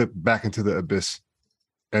 slip back into the abyss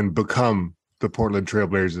and become the Portland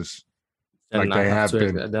Trailblazers? Then like they have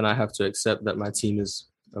been. Then I have to accept that my team is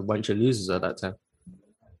a bunch of losers at that time.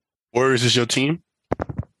 Warriors is your team?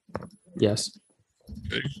 Yes.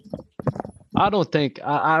 Okay. I don't think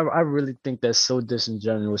I really think that's so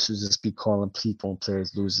disingenuous to just be calling people and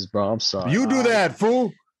players losers, bro. I'm sorry. You do that,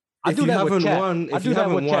 fool. I do that with Cat. If you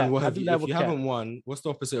haven't won, what's the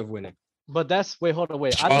opposite of winning? But that's hold on.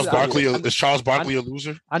 Is Charles Barkley a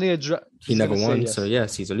loser? I need to address. He never won, so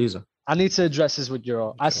yes, he's a loser. I need to address this with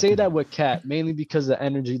Euro. I say that with Cat mainly because of the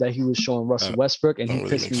energy that he was showing Russell Westbrook, and he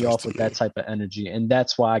pissed me off with that type of energy, and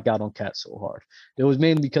that's why I got on Cat so hard. It was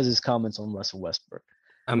mainly because of his comments on Russell Westbrook.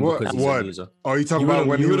 And because he's a loser. Are you talking about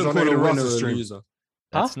when he was on the Ross's stream?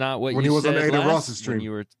 That's not what when you he was said on the last Ross's stream. When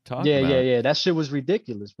you were talking about. Yeah. That shit was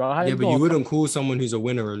ridiculous, bro. But you wouldn't call someone who's a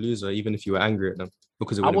winner a loser, even if you were angry at them,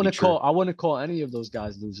 because it wouldn't be true. I wouldn't call any of those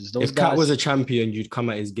guys losers. If Cat was a champion, you'd come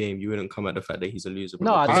at his game. You wouldn't come at the fact that he's a loser.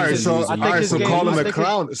 No, I think so call him a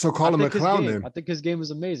clown. So call him a clown then. I think his game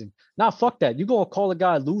is amazing. Nah, fuck that. You gonna call a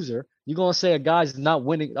guy a loser? You gonna say a guy's not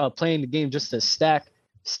winning, playing the game just to stack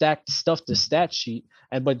stuff the stat sheet,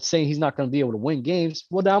 but saying he's not gonna be able to win games?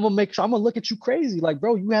 Well, then I'm gonna look at you crazy, like,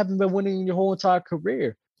 bro, you haven't been winning your whole entire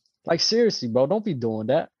career. Like, seriously, bro, don't be doing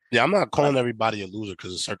that. Yeah, I'm not calling everybody a loser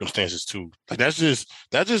because of circumstances too. Like that's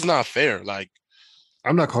just not fair. Like,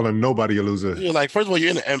 I'm not calling nobody a loser. Yeah, like first of all,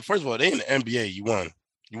 they in the NBA. You won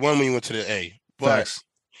when you went to the A. But Facts.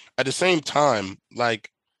 At the same time,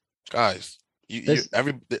 like, guys,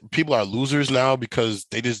 people are losers now because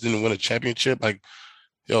they just didn't win a championship. Like,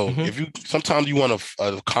 yo, if you sometimes you want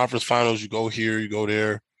a conference finals, you go here, you go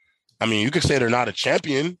there. I mean, you could say they're not a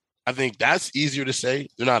champion. I think that's easier to say.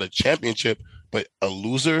 They're not a championship, but a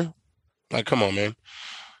loser. Like, come on, man.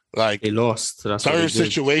 Like, they lost. So certain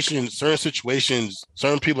situations,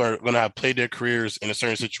 certain people are gonna have played their careers in a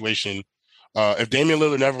certain situation. If Damian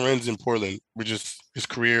Lillard never ends in Portland, his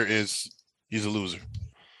career he's a loser.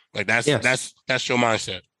 Like that's your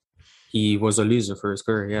mindset. He was a loser for his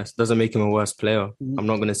career, yes. Doesn't make him a worse player. I'm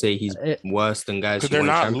not going to say he's worse than guys who because they're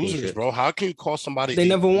not losers, bro. How can you call somebody they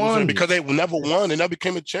never won? Because they never won. They never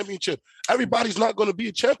became a championship. Everybody's not going to be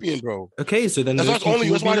a champion, bro. Okay, so then that's why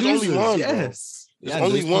there's only one. Yes. There's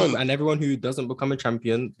only one. And everyone who doesn't become a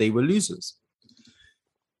champion, they were losers.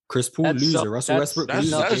 Chris Paul, loser. Russell Westbrook,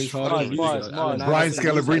 loser. James Harden, loser. Brian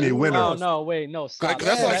Scalabrine, winner. No. Thank you.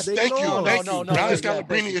 Brian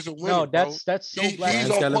Scalabrine is a winner. No, that's so black. Brian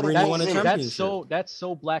Scalabrine won a championship. That's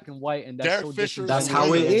so black and white, and that's so different. That's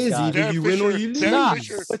how it is. Either you win or you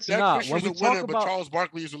lose. It's not. When we talk about Charles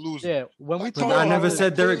Barkley is a loser. Yeah, when we talk, I never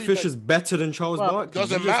said Derek Fisher's better than Charles Barkley.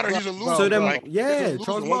 Doesn't matter. He's a loser. So then,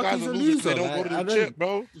 Charles Barkley's a loser. They don't go to the chip,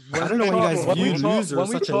 bro. I don't know why you guys view loser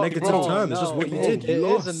as such a negative term. It's just what you did. It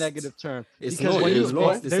is a negative term. It's not. It's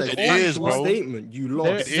lost. It's a factual statement. You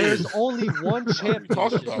lost. There's only one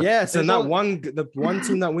championship. Yes, and the one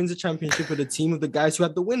team that wins a championship are the team of the guys who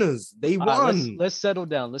had the winners. They won. Let's settle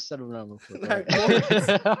down. Let's settle down real quick.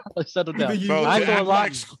 Let's settle down. Bro, I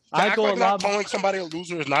go a lot. Calling somebody a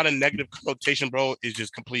loser is not a negative connotation, bro. It's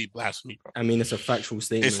just complete blasphemy, bro. I mean, it's a factual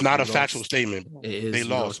statement. It's not a factual statement. It is. They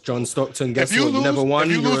lost. John Stockton. Guess what? You never won.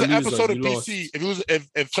 If you lose an episode of BC,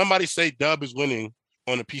 if somebody say Dub is winning,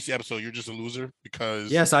 on a PC episode, you're just a loser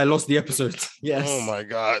because Yes, I lost the episode. Yes. Oh my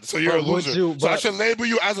god! So you're a loser. So I should label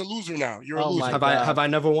you as a loser now. You're a loser. Have I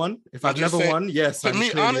never won? If I've never won, yes, I'm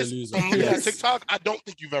clearly a loser. I'm looking at TikTok. I don't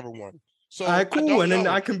think you've ever won. So cool, and then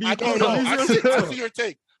I can be. I don't know. I see your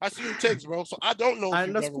take. I see your takes, bro. So I don't know. And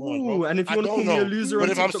if that's you've cool. ever won, bro. And if you want to call me a loser, but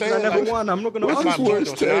if I'm saying I never won, I'm not gonna. That's my point,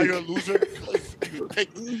 though. So now you're a loser.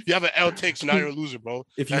 You have an L take, so now you're a loser, bro.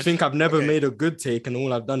 If you think I've never made a good take and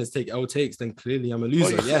all I've done is take L takes, then clearly I'm a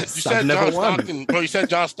loser. Yes, I've never won. Bro, you said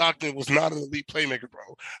John Stockton was not an elite playmaker, bro.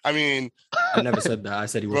 I mean, I never said that. I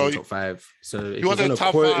said he wasn't top 5. So if you're gonna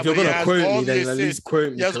quote me, then at least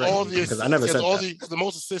quote me. He has all the because I never said that. He has the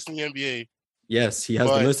most assists in the NBA. Yes, he has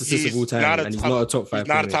the most assists of all time, and he's not a top 5. He's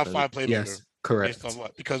not a top 5 playmaker. Yes, correct.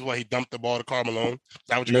 Because he dumped the ball to Karl Malone. Is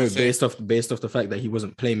that what you're gonna say? based off the fact that he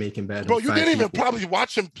wasn't playmaking bad. Bro, you didn't even probably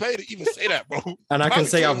watch him play to even say that, bro. And I can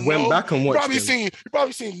say I've went back and watched him. You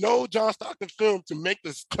probably seen no John Stockton film to make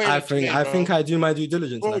this claim. I think I do my due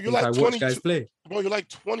diligence. Bro, I watch guys play. Bro, you're like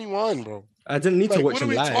 21, bro. I didn't need to watch him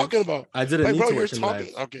live. What are we talking about? I didn't need to watch him live.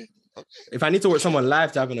 Okay. If I need to watch someone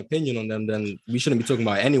live to have an opinion on them, then we shouldn't be talking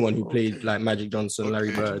about anyone who played like Magic Johnson,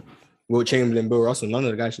 Larry Bird, Wilt Chamberlain, Bill Russell. None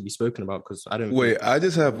of the guys should be spoken about because I don't. Wait, I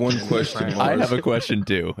just have one question. I have a question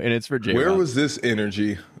too, and it's for Jay. Where was this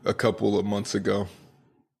energy a couple of months ago?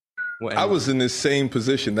 I was in this same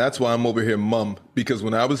position. That's why I'm over here mum. Because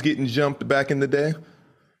when I was getting jumped back in the day,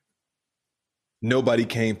 nobody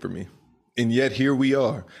came for me. And yet here we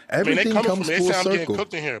are. Everything comes full circle. I'm getting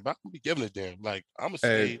cooked in here, but I'm gonna be giving a damn. Like I'm gonna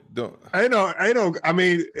say, I know. I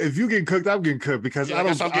mean, if you get cooked, I'm getting cooked because I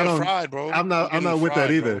don't. Fried, bro. I'm not with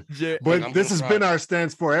that either. But this has been our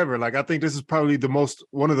stance forever. Like I think this is probably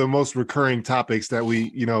one of the most recurring topics that we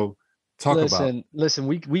talk about. Listen.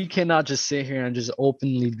 We cannot just sit here and just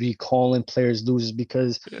openly be calling players losers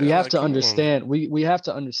because we have to understand. We have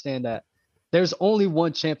to understand that. There's only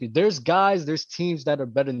one champion. There's teams that are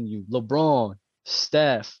better than you. LeBron,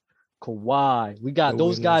 Steph, Kawhi. We got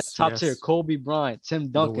those guys top tier. Kobe Bryant,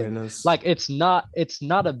 Tim Duncan. Like it's not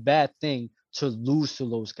a bad thing to lose to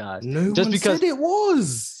those guys. No just one because said it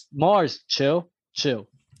was. Mars, chill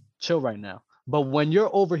right now. But when you're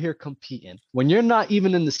over here competing, when you're not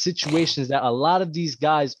even in the situations that a lot of these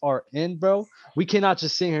guys are in, bro, we cannot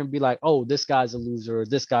just sit here and be like, oh, this guy's a loser or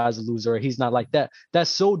this guy's a loser or he's not like that.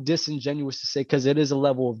 That's so disingenuous to say because it is a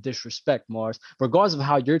level of disrespect, Mars. Regardless of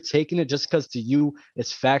how you're taking it, just because to you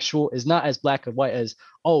it's factual, it's not as black and white as,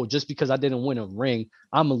 oh, just because I didn't win a ring,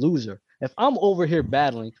 I'm a loser. If I'm over here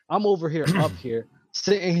battling, I'm over here up here,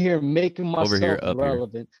 sitting here making myself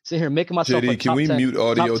relevant, sitting here making myself JD, can we mute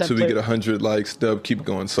audio till we get 100 likes? Dub, keep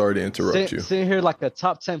going. Sorry to interrupt you. Sitting here like a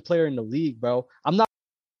top 10 player in the league, bro. I'm not.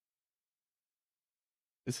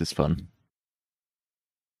 This is fun.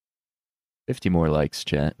 50 more likes,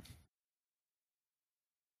 chat.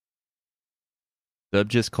 Dub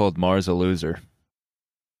just called Mars a loser.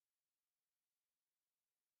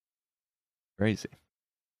 Crazy.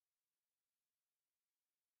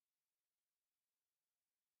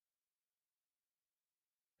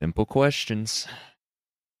 Simple questions.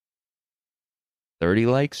 30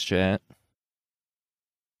 likes, chat.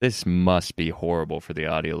 This must be horrible for the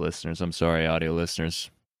audio listeners. I'm sorry, audio listeners.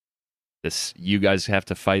 You guys have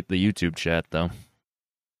to fight the YouTube chat, though.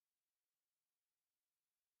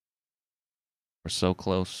 We're so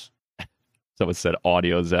close. Someone said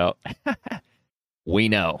audio's out. We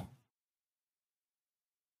know.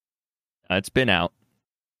 It's been out.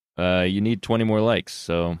 You need 20 more likes,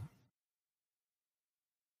 so...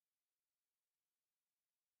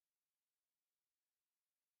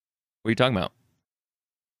 What are you talking about?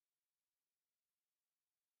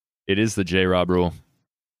 It is the J-Rob rule.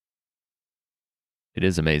 It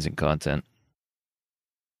is amazing content.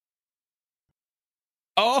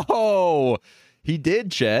 Oh! He did,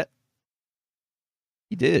 chat.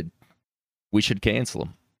 He did. We should cancel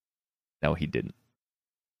him. No, he didn't.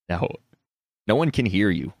 No one can hear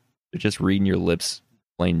you. They're just reading your lips,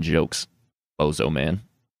 playing jokes. Bozo, man.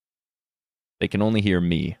 They can only hear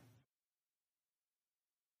me.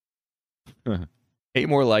 8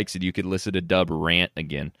 more likes and you could listen to Dub rant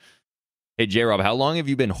again. Hey, J-Rob, how long have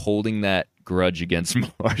you been holding that grudge against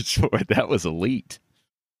Mars for? That was elite.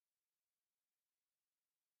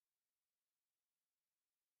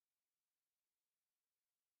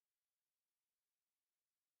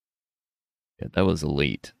 Yeah, that was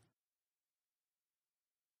elite.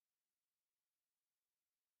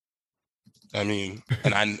 I mean,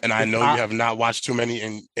 and I know you have not watched too many,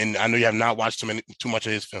 and I know you have not watched too much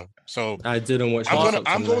of his film. So I didn't watch.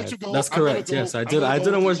 I'm going to go. That's correct. Yes, I did. I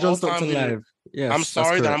didn't watch John Stockton live. Yes, I'm that's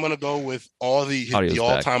sorry that correct. I'm gonna go with Audio's the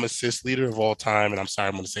all-time assist leader of all time, and I'm sorry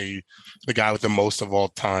I'm gonna say the guy with the most of all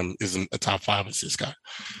time isn't a top 5 assist guy.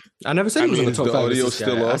 I never said he was in the is top the 5 audio assist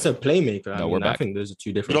still guy. I off? said playmaker. No, I we're mean, I back. think those are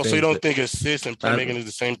two You different don't, so things. you don't but think assist and playmaking is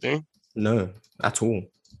the same thing? no, at all.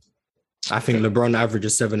 I think LeBron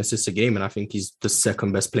averages 7 assists a game, and I think he's the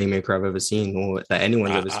second best playmaker I've ever seen, or that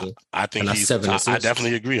anyone's ever seen. I think And that's he's 7 I assists.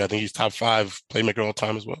 definitely agree. I think he's top 5 playmaker all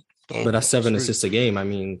time as well. But that's 7 assists a game. I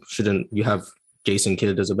mean, shouldn't you have Jason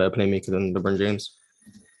Kidd as a better playmaker than LeBron James?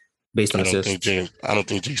 Based on assists. I don't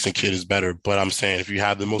think Jason Kidd is better, but I'm saying if you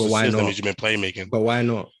have the most But why assists, that not? means you've been playmaking. But why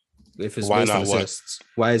not? If it's Why based on not what? assists,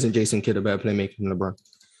 why isn't Jason Kidd a better playmaker than LeBron?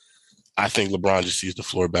 I think LeBron just sees the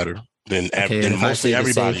floor better than Okay, and if I mostly say the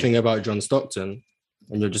everybody. same thing about John Stockton,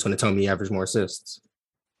 and you're just going to tell me he averaged more assists.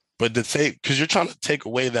 But because you're trying to take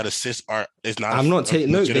away that assists is not. I'm not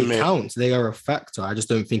taking. No, they legitimate- count. They are a factor. I just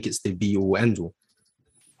don't think it's the be all end all.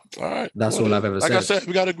 All right, That's all I've ever like said. I said,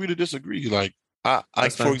 we got to agree to disagree. Like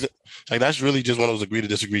That's for fine. example, like that's really just one of those agree to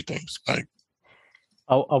disagree things. Like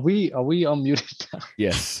Are we unmuted now?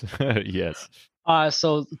 Yes. Yes. All right,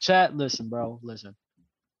 so chat, listen, bro, listen.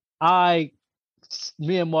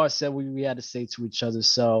 Me and Mars said we had to say to each other,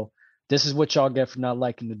 so this is what y'all get for not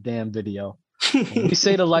liking the damn video. When we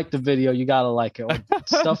say to like the video, you gotta like it. Or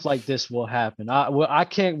stuff like this will happen. I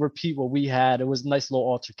can't repeat what we had. It was a nice little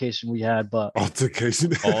altercation we had, but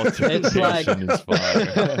Altercation. it's like Is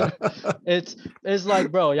fire. it's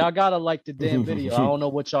like, bro, y'all gotta like the damn video. I don't know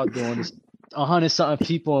what y'all doing. It's 100 something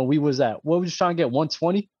people, and we was at what was you trying to get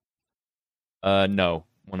 120? No,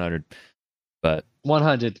 100. But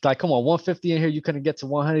 100. Like, come on, 150 in here. You couldn't get to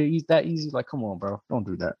 100 that easy. Like, come on, bro. Don't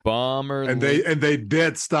do that. Bomber And they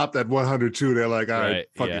dead stopped at 100 too. They're like, all right,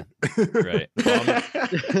 fuck yeah. it.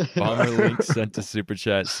 Right. Bomber Link sent a super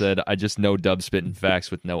chat, said, I just know Dub spitting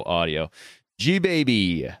facts with no audio. G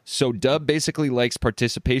Baby. So Dub basically likes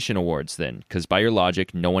participation awards then, because by your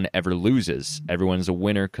logic, no one ever loses. Everyone's a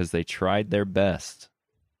winner because they tried their best.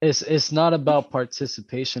 It's not about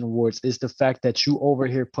participation awards. It's the fact that you over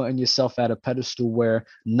here putting yourself at a pedestal where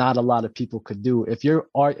not a lot of people could do. If you're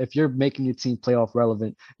making your team playoff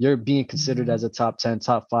relevant, you're being considered as a top 10,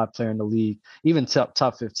 top 5 player in the league, even top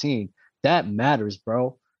 15. That matters,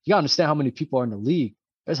 bro. You gotta understand how many people are in the league.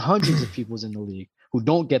 There's hundreds of people in the league who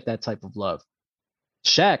don't get that type of love.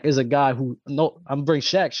 Shaq is a guy who I'm bringing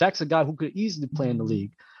Shaq. Shaq's a guy who could easily play in the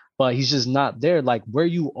league, but he's just not there. Like where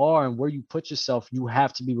you are and where you put yourself, you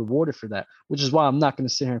have to be rewarded for that, which is why I'm not going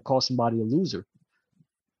to sit here and call somebody a loser.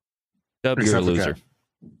 Dub, you're a Except for loser. Cat.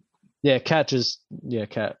 Yeah, Cat.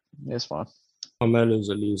 Yeah, it's fine. Carmelo's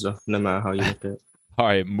a loser, no matter how you look at it. All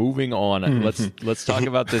right, moving on. Let's talk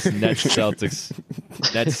about this Nets Celtics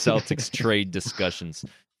trade discussions.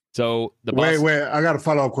 So the Wait, I got a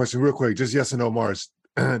follow-up question real quick. Just yes or no, Mars.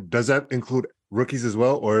 Does that include rookies as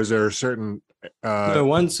well, or is there a certain No,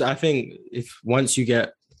 once you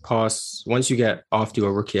get after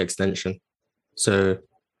your rookie extension, so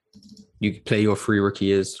you play your 3 rookie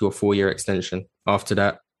years, your 4-year extension. After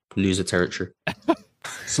that, loser territory.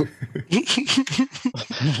 so,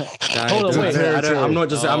 Hold on, wait. I'm not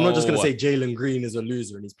just gonna Oh. say Jalen Green is a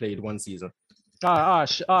loser and he's played 1 season. All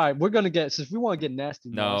right. We're gonna get, since we want to get nasty.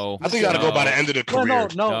 No. I think you got to go by the end of the career.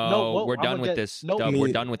 No. We're done with this. Dub,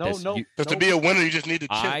 we're done with this. You- Because to be a winner, you just need to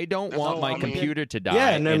chip. I don't want my computer to die. Yeah,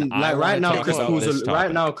 and then I like wanna right now, talk Chris about Paul's this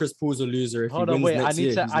topic. Chris Paul's a loser. If Hold he on, wins wait. next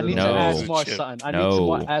year, I need to No. ask Mark Chip. something. I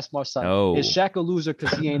No. need to ask Mark something. No. Is Shaq a loser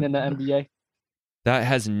because he ain't in the NBA? That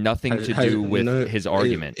has nothing to do with his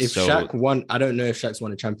argument. If So Shaq won, I don't know if Shaq's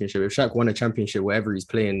won a championship. If Shaq won a championship, wherever he's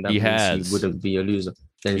playing, that He means has. he wouldn't be a loser.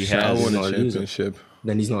 Then He Shaq has. is won not a a loser. championship.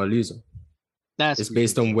 Then he's not a loser. That's It's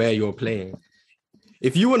based on where you're playing.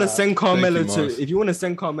 If you want to send Carmelo Thank you, Mars. to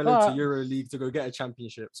EuroLeague to go get a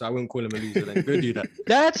championship, so I wouldn't call him a loser. Then go do that.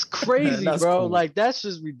 That's crazy, That's bro. cool. Like that's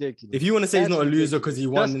just ridiculous. If you want to say he's That's not a loser ridiculous. because he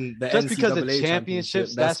won the just because of NCAA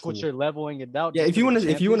championships, that's what cool. you're leveling it out. Yeah, Just if you because want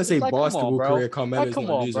to of say championships, like, come on, basketball bro. career, Carmelo's Like, come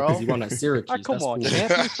not a on, loser bro. because he won at Syracuse. Like, come That's on, cool.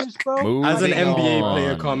 championships, bro. Moving As an Like, NBA on.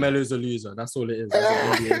 player, Carmelo's a loser. That's all it is. As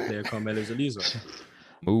an NBA player, Carmelo's a loser.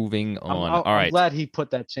 moving on. I'm All right. glad he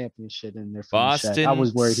put that championship in there for Boston Shaq. I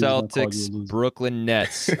was worried he was gonna call you a Celtics, loser. Brooklyn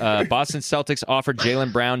Nets. Boston Celtics offered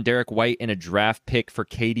Jaylen Brown, Derek White, and a draft pick for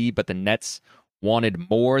KD, but the Nets wanted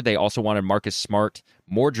more. They also wanted Marcus Smart,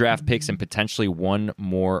 more draft picks, and potentially one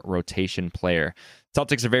more rotation player.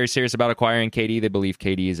 Celtics are very serious about acquiring KD. They believe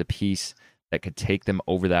KD is a piece that could take them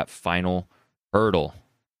over that final hurdle.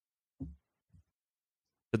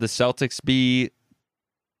 Should the Celtics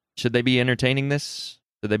should they be entertaining this?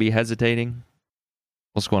 Should they be hesitating?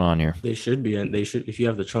 What's going on here? They should be, and they should. If you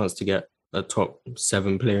have the chance to get a top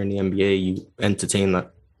 7 player in the NBA, you entertain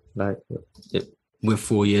that. Like with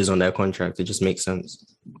 4 years on their contract, it just makes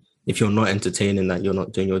sense. If you're not entertaining that, you're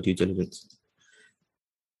not doing your due diligence.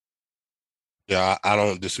 Yeah, I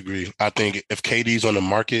don't disagree. I think if KD's on the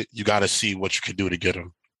market, you got to see what you could do to get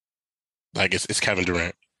him. Like it's Kevin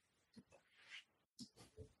Durant.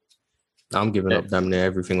 I'm giving up damn near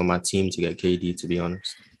everything on my team to get KD, to be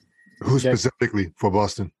honest. Who specifically for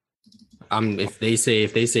Boston? If they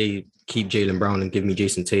say keep Jaylen Brown and give me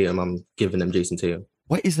Jason Tatum, I'm giving them Jason Tatum.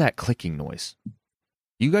 What is that clicking noise?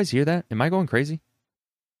 You guys hear that? Am I going crazy?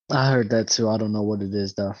 I heard that too. I don't know what it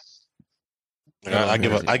is though. I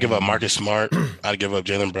give up Marcus Smart. I give up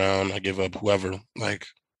Jaylen Brown. I give up whoever. Like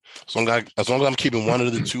as long as I'm keeping one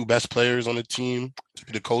of the two best players on the team to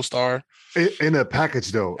be the co-star. In a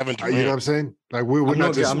package, though, you know what I'm saying? Like we're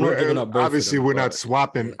not just obviously we're not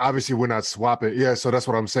swapping. Obviously, we're not swapping. Yeah, so that's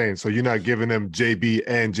what I'm saying. So you're not giving them JB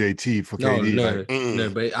and JT for KD. No,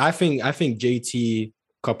 but I think JT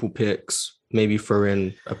couple picks, maybe throw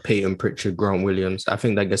in a Peyton Pritchard, Grant Williams. I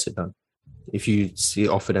think that gets it done. If you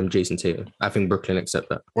offer them Jason Tatum, I think Brooklyn accept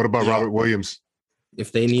that. What about Robert Williams?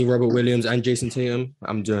 If they need Robert Williams and Jason Tatum,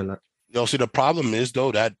 I'm doing that. Yo, see, the problem is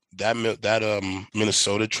though that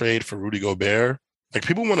Minnesota trade for Rudy Gobert, like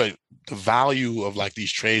people want the value of like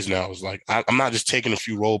these trades now is like I'm not just taking a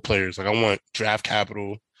few role players. Like I want draft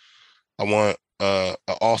capital, I want an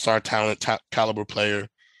all-star talent caliber player,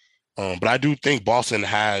 but I do think Boston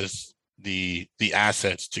has the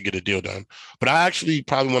assets to get a deal done. But I actually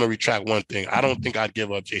probably want to retract one thing. I don't think I'd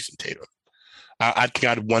give up Jason Tatum. I think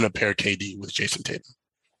I'd want to pair KD with Jason Tatum.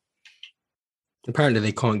 Apparently,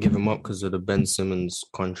 they can't give him up because of the Ben Simmons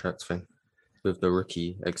contract thing with the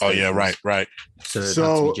rookie extension. Oh, yeah, right. So it has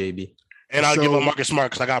to be JB. And I'll give up Marcus Smart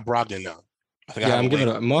because I got Brogdon now. I'm giving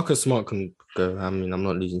up. Marcus Smart can go. I mean, I'm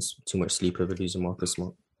not losing too much sleep over losing Marcus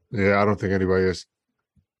Smart. Yeah, I don't think anybody is.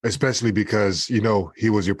 Especially because, you know, he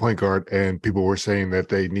was your point guard and people were saying that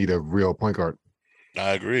they need a real point guard.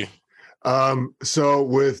 I agree. So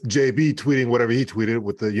with JB tweeting whatever he tweeted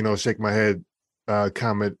with the, you know, shake my head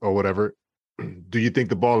comment or whatever, do you think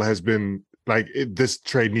the ball has been like this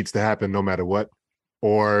trade needs to happen no matter what?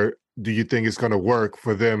 Or do you think it's going to work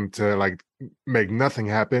for them to like make nothing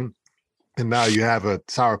happen? And now you have a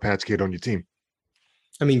Sour Patch Kid on your team.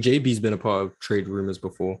 I mean, JB's been a part of trade rumors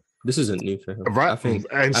before. This isn't new for him. Right. I think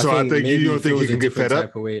you don't think he can get fed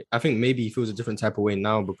up? I think maybe he feels a different type of way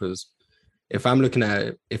now because if I'm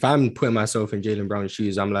putting myself in Jaylen Brown's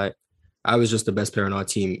shoes, I'm like, I was just the best player on our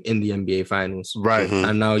team in the NBA finals. Right. Mm-hmm.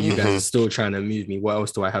 And now you guys are still trying to move me. What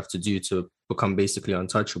else do I have to do to become basically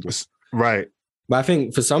untouchable? Right. But I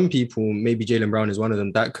think for some people, maybe Jaylen Brown is one of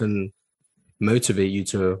them that can motivate you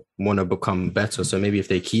to want to become better. So maybe if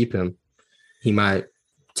they keep him, he might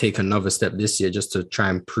take another step this year just to try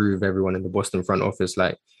and prove everyone in the Boston front office,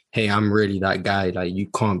 like, hey, I'm really that guy. Like, you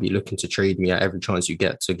can't be looking to trade me at every chance you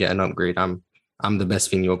get to get an upgrade. I'm the best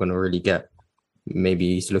thing you're going to really get.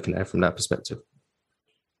 Maybe he's looking at it from that perspective.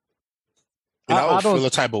 I would feel a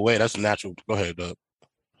type of way. That's natural. Go ahead, Doug.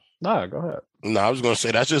 No, go ahead. No, I was going to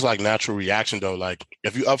say that's just like natural reaction, though. Like,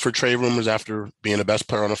 if you up for trade rumors after being the best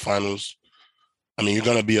player on the finals, I mean, you're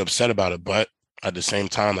going to be upset about it. But at the same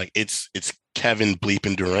time, like, it's Kevin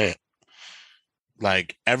bleeping Durant.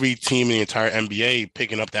 Like, every team in the entire NBA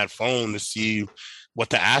picking up that phone to see what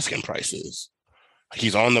the asking price is. Like,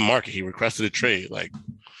 he's on the market. He requested a trade. Like,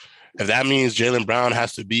 if that means Jaylen Brown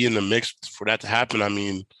has to be in the mix for that to happen, I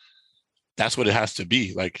mean, that's what it has to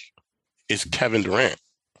be. Like, it's Kevin Durant.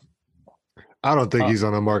 I don't think he's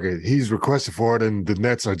on the market. He's requested for it, and the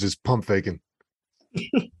Nets are just pump faking.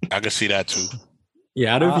 I can see that too.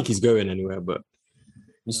 Yeah, I don't think he's going anywhere, but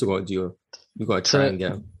you still got to try and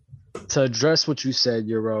get him. To address what you said,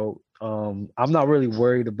 Euro, I'm not really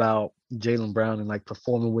worried about Jaylen Brown and like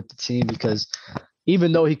performing with the team because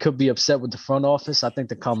even though he could be upset with the front office, I think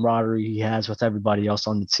the camaraderie he has with everybody else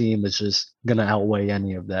on the team is just going to outweigh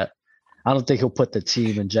any of that. I don't think he'll put the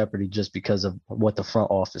team in jeopardy just because of what the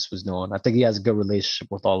front office was doing. I think he has a good relationship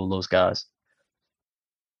with all of those guys,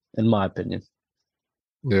 in my opinion.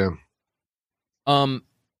 Yeah.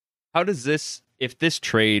 How does this, if this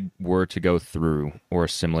trade were to go through or a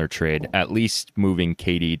similar trade, at least moving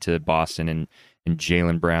KD to Boston and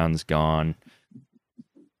Jaylen Brown's gone,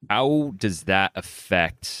 how does that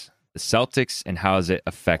affect the Celtics and how does it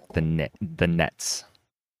affect the Nets?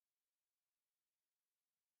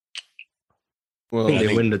 Well,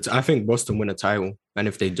 I think Boston win a title, and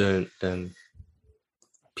if they don't, then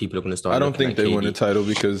people are going to start. I don't think they win a title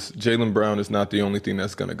because Jaylen Brown is not the only thing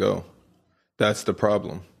that's going to go. That's the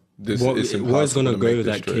problem. What's going to go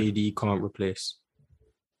that KD can't replace?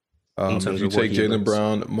 If you take Jaylen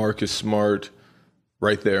Brown, Marcus Smart,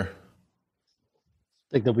 right there.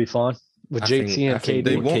 think they'll be fine with I JT think- I and think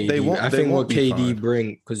KD. I they think won't what be KD fine.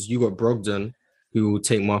 bring, because you got Brogdon, who will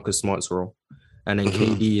take Marcus Smart's role, and then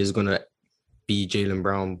Mhm. KD is gonna be Jaylen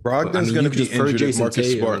Brown. Brogdon's you gonna could be just throw injured if Jason Marcus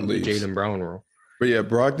Tatum Smart in the leaves. Jaylen Brown role. But yeah,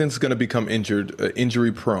 Brogdon's going to become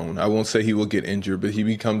injury prone. I won't say he will get injured, but he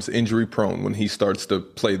becomes injury prone when he starts to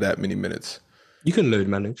play that many minutes. You can load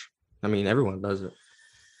manage. I mean, everyone does it.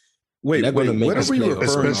 Wait, They're gonna make what us are we play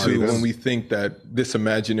referring especially to this. when we think that this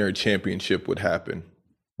imaginary championship would happen?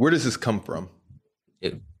 Where does this come from?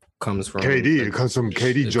 It comes from KD. It comes from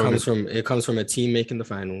KD joining. It comes from a team making the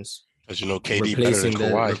finals, Because KD better than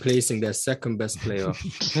Kawhi. replacing their second best player,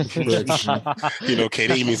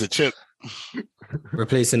 KD means a chip.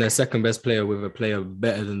 replacing their second best player with a player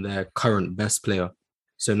better than their current best player.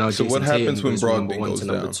 So now, So Jason what happens Tatum when goes from number Brogdon 1 goes to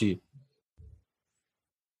number down? 2?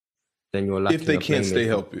 Then you're lacking If they a can't stay playmaker.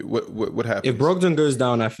 healthy, what happens? If Brogdon goes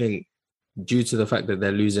down, I think due to the fact that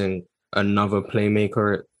they're losing another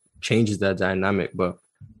playmaker, it changes their dynamic. But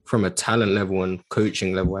from a talent level and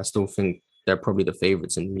coaching level, I still think they're probably the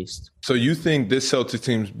favorites in the East. So you think this Celtics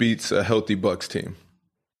team beats a healthy Bucks team?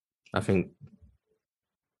 I think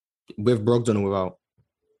with Brogdon or without.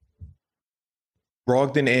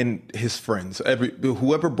 Brogdon and his friends,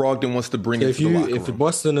 whoever Brogdon wants to bring So into the locker if room.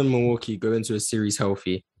 Boston and Milwaukee go into a series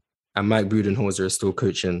healthy, and Mike Budenholzer is still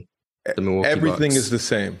coaching the Milwaukee Everything Bucks, is the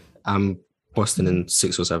same. I'm Boston in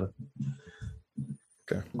 6 or 7.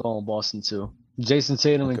 I'm going Boston too. Jason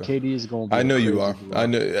Tatum and KD is going. I know you are. I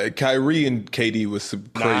know Kyrie and KD was some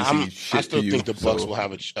crazy shit. I still to think you, the Bucks so will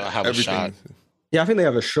have a shot. everything. Yeah, I think they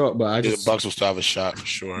have a shot, but The Bucks will still have a shot for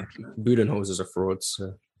sure. Budenholzer's a fraud.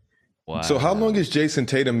 So Wow. So how long has Jason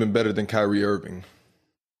Tatum been better than Kyrie Irving?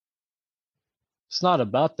 It's not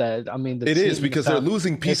about that. I mean, It is because they're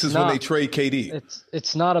losing pieces when they trade KD.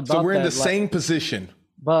 It's not about. So we're in the that, same position.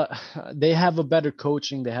 But they have a better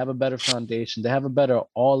coaching. They have a better foundation. They have a better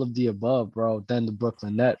all of the above, bro, than the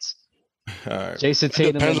Brooklyn Nets. All right. Jason It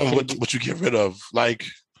Tatum. depends and on KD. what you get rid of. Like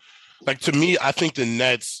to me, I think the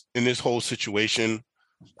Nets in this whole situation,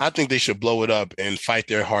 I think they should blow it up and fight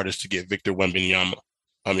their hardest to get Victor Wembanyama.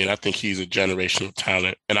 I mean, I think he's a generational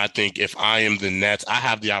talent. And I think if I am the Nets, I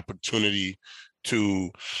have the opportunity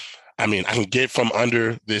to, I can get from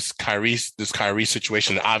under this Kyrie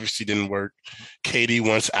situation that obviously didn't work. KD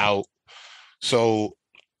wants out. So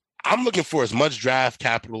I'm looking for as much draft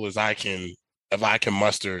capital as I can, if I can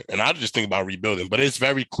muster. And I just think about rebuilding. But it's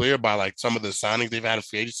very clear by like some of the signings they've had in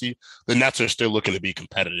free agency, the Nets are still looking to be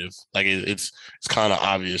competitive. Like it's kind of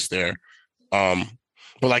obvious there.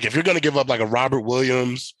 But like if you're going to give up like a Robert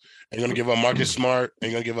Williams, and you're going to give up Marcus Smart,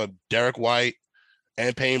 and you're going to give up Derek White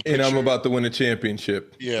and Payne Pritchard, And I'm about to win a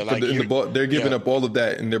championship. Yeah, like they're giving up all of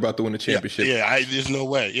that, and they're about to win a championship. There's no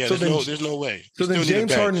way. Yeah, So there's no way. So You then still need a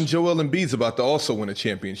James Harden and bench. Joel Embiid's about to also win a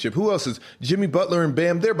championship. Who else is Jimmy Butler and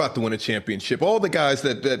Bam? They're about to win a championship. All the guys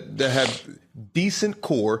that have decent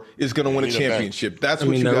core is going to win a need a bench. championship. That's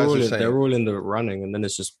what you guys are saying. they're all in the running, and then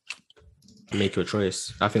it's just make your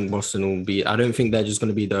choice. I think Boston will be. I don't think they're just going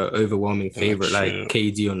to be the overwhelming favorite like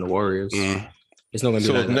KD on the Warriors. It's not going to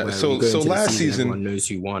be like that. Where we go into the season, everyone knows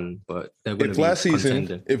who won, but they're going to be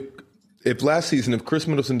contending. If last season, if Chris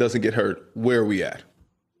Middleton doesn't get hurt, where are we at?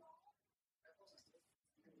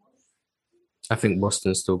 I think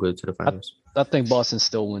Boston still go to the finals. I think Boston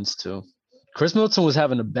still wins too. Chris Middleton was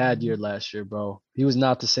having a bad year last year, bro. He was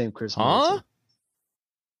not the same Chris Middleton.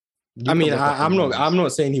 I mean, I'm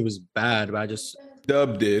not saying he was bad, but I just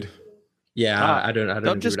Dub did. Yeah, I don't. Dub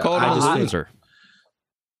agree just with called that. him I just a think- loser.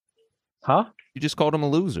 Huh? You just called him a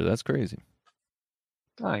loser. That's crazy.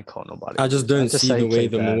 I ain't call nobody. I just don't see say the he way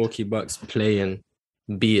played the bad. Milwaukee Bucks play and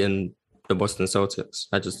beating the Boston Celtics.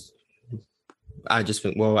 I just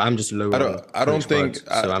think. Well, I'm just low. I don't think-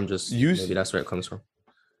 so. I'm just maybe that's where it comes from.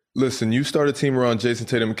 Listen, you start a team around Jason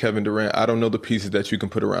Tatum and Kevin Durant. I don't know the pieces that you can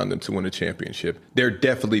put around them to win a championship. They're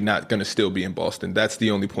definitely not going to still be in Boston. That's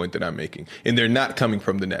the only point that I'm making. And they're not coming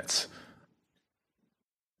from the Nets.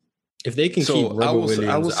 If they can So keep Robert Williams,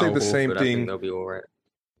 I will say Al the same Horford, I thing. think they'll be all right.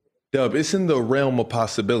 Dub, it's in the realm of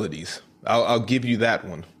possibilities. I'll give you that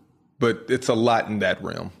one. But it's a lot in that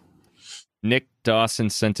realm. Nick Dawson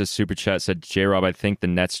sent a super chat, said, J-Rob, I think the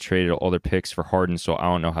Nets traded all their picks for Harden, so I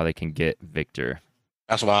don't know how they can get Victor.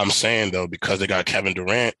 That's why I'm saying though, because they got Kevin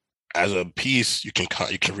Durant as a piece, you can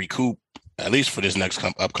recoup at least for this next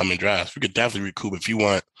upcoming draft. You could definitely recoup if you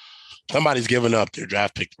want. Somebody's giving up their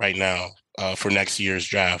draft pick right now for next year's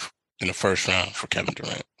draft in the first round for Kevin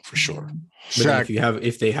Durant for sure. But then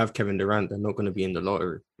if they have Kevin Durant, they're not going to be in the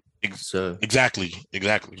lottery. So Exactly.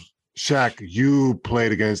 Shaq, you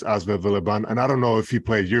played against Asbel Villeban, and I don't know if he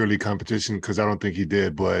played yearly competition because I don't think he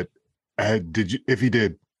did. But did you? If he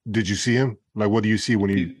did you see him? Like, what do you see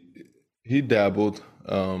when he dabbled?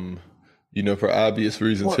 For obvious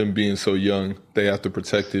reasons, him being so young, they have to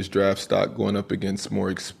protect his draft stock going up against more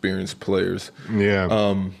experienced players.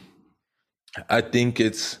 Yeah. I think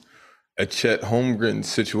it's a Chet Holmgren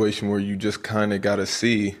situation where you just kind of got to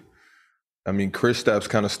see. I mean, Kristaps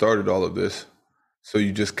kind of started all of this, so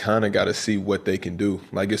you just kind of got to see what they can do.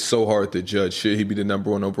 Like, it's so hard to judge. Should he be the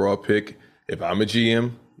number 1 overall pick? If I'm a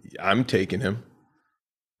GM, I'm taking him.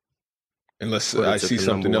 Unless I see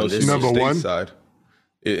something else stateside.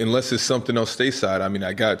 Unless it's something else stateside, I mean,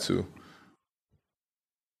 I got to.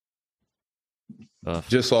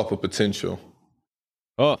 Just off of potential.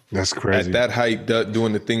 Oh, that's crazy. At that height,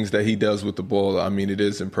 doing the things that he does with the ball, I mean, it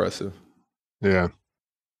is impressive. Yeah.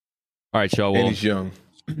 All right, y'all. And he's young.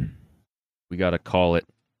 We got to call it.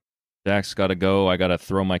 Jack's got to go. I got to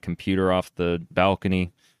throw my computer off the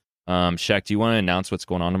balcony. Shaq, do you want to announce what's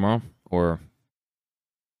going on tomorrow? Or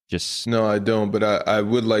just... No, I don't, but I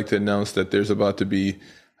would like to announce that there's about to be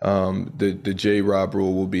the J-Rob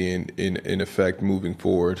rule will be in effect moving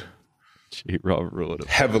forward. J-Rob rule.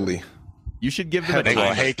 Heavily. You should give them a timer. They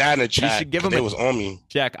gonna hate that in the chat. You should give them it was on me.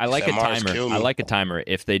 Jack, I like a timer. I like a timer.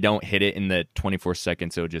 If they don't hit it in the 24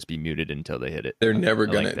 seconds, it'll just be muted until they hit it. They're never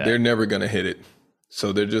gonna hit it.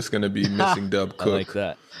 So they're just gonna be missing Dub Cook. I like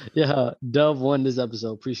that. Yeah, Dub won this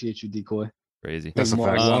episode. Appreciate you, Decoy. Crazy. That's a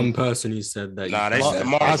fact. One person who said that. Nah, they said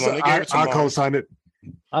Mars. I co-signed it.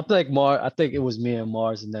 I think it was me and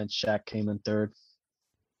Mars, and then Shaq came in third.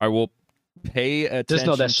 I will pay attention just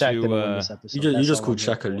know that Shaq to. didn't win this episode. You just called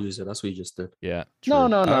Shaq a loser. That's what you just did. Yeah. True.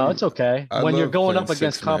 No. It's okay. When you're going up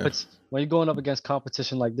against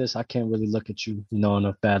competition like this, I can't really look at you, in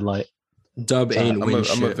a bad light. Dub ain't win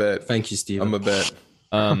shit. I'm a vet. Thank you, Steven. I'm a vet.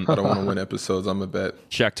 I don't want to win episodes. I'm a vet.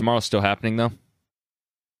 Shaq, tomorrow's still happening though?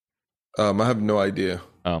 I have no idea.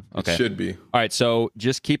 Oh, okay. It should be. All right, so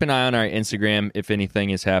just keep an eye on our Instagram. If anything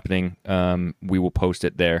is happening, we will post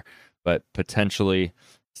it there. But potentially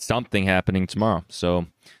something happening tomorrow. So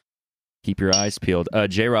keep your eyes peeled.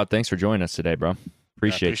 J-Rod, thanks for joining us today, bro.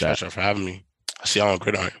 Appreciate that. You for having me. I see y'all on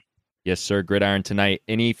Gridiron. Yes, sir. Gridiron tonight.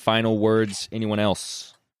 Any final words? Anyone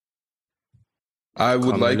else? I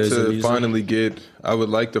would like to finally get my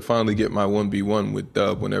 1v1 with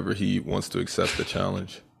Dub whenever he wants to accept the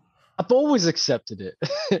challenge. I've always accepted it.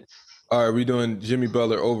 All right, are we doing Jimmy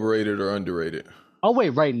Butler overrated or underrated? Oh, wait,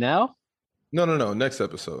 right now? No. Next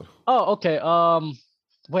episode. Oh, okay.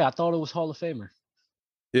 Wait, I thought it was Hall of Famer.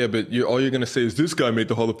 Yeah, but all you're gonna say is this guy made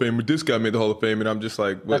the Hall of Fame or this guy made the Hall of Fame, and I'm just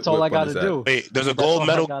like, that's all I got to do. Wait, does a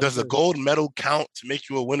gold medal count to make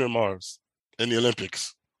you a winner, Mars, in the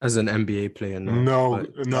Olympics? As an NBA player, no.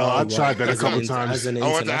 I tried that a couple times. I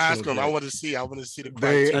wanted to ask him. I want to see the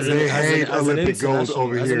criteria. They hate Olympic gold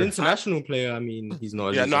over here. As an international player, I mean, he's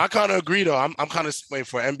not. Yeah, no, I kind of agree though. I'm kind of waiting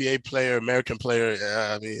for an NBA player, American player.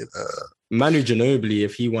 I mean, Manu Ginobili,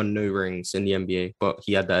 if he won no rings in the NBA, but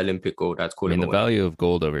he had that Olympic gold, that's cool. The value of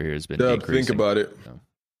gold over here has been increasing. Think about it.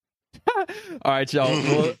 All right,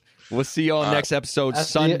 y'all. We'll see y'all next episode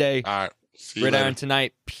Sunday. All right. Gridiron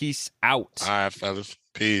tonight. Peace out. All right, fellas.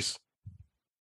 Peace.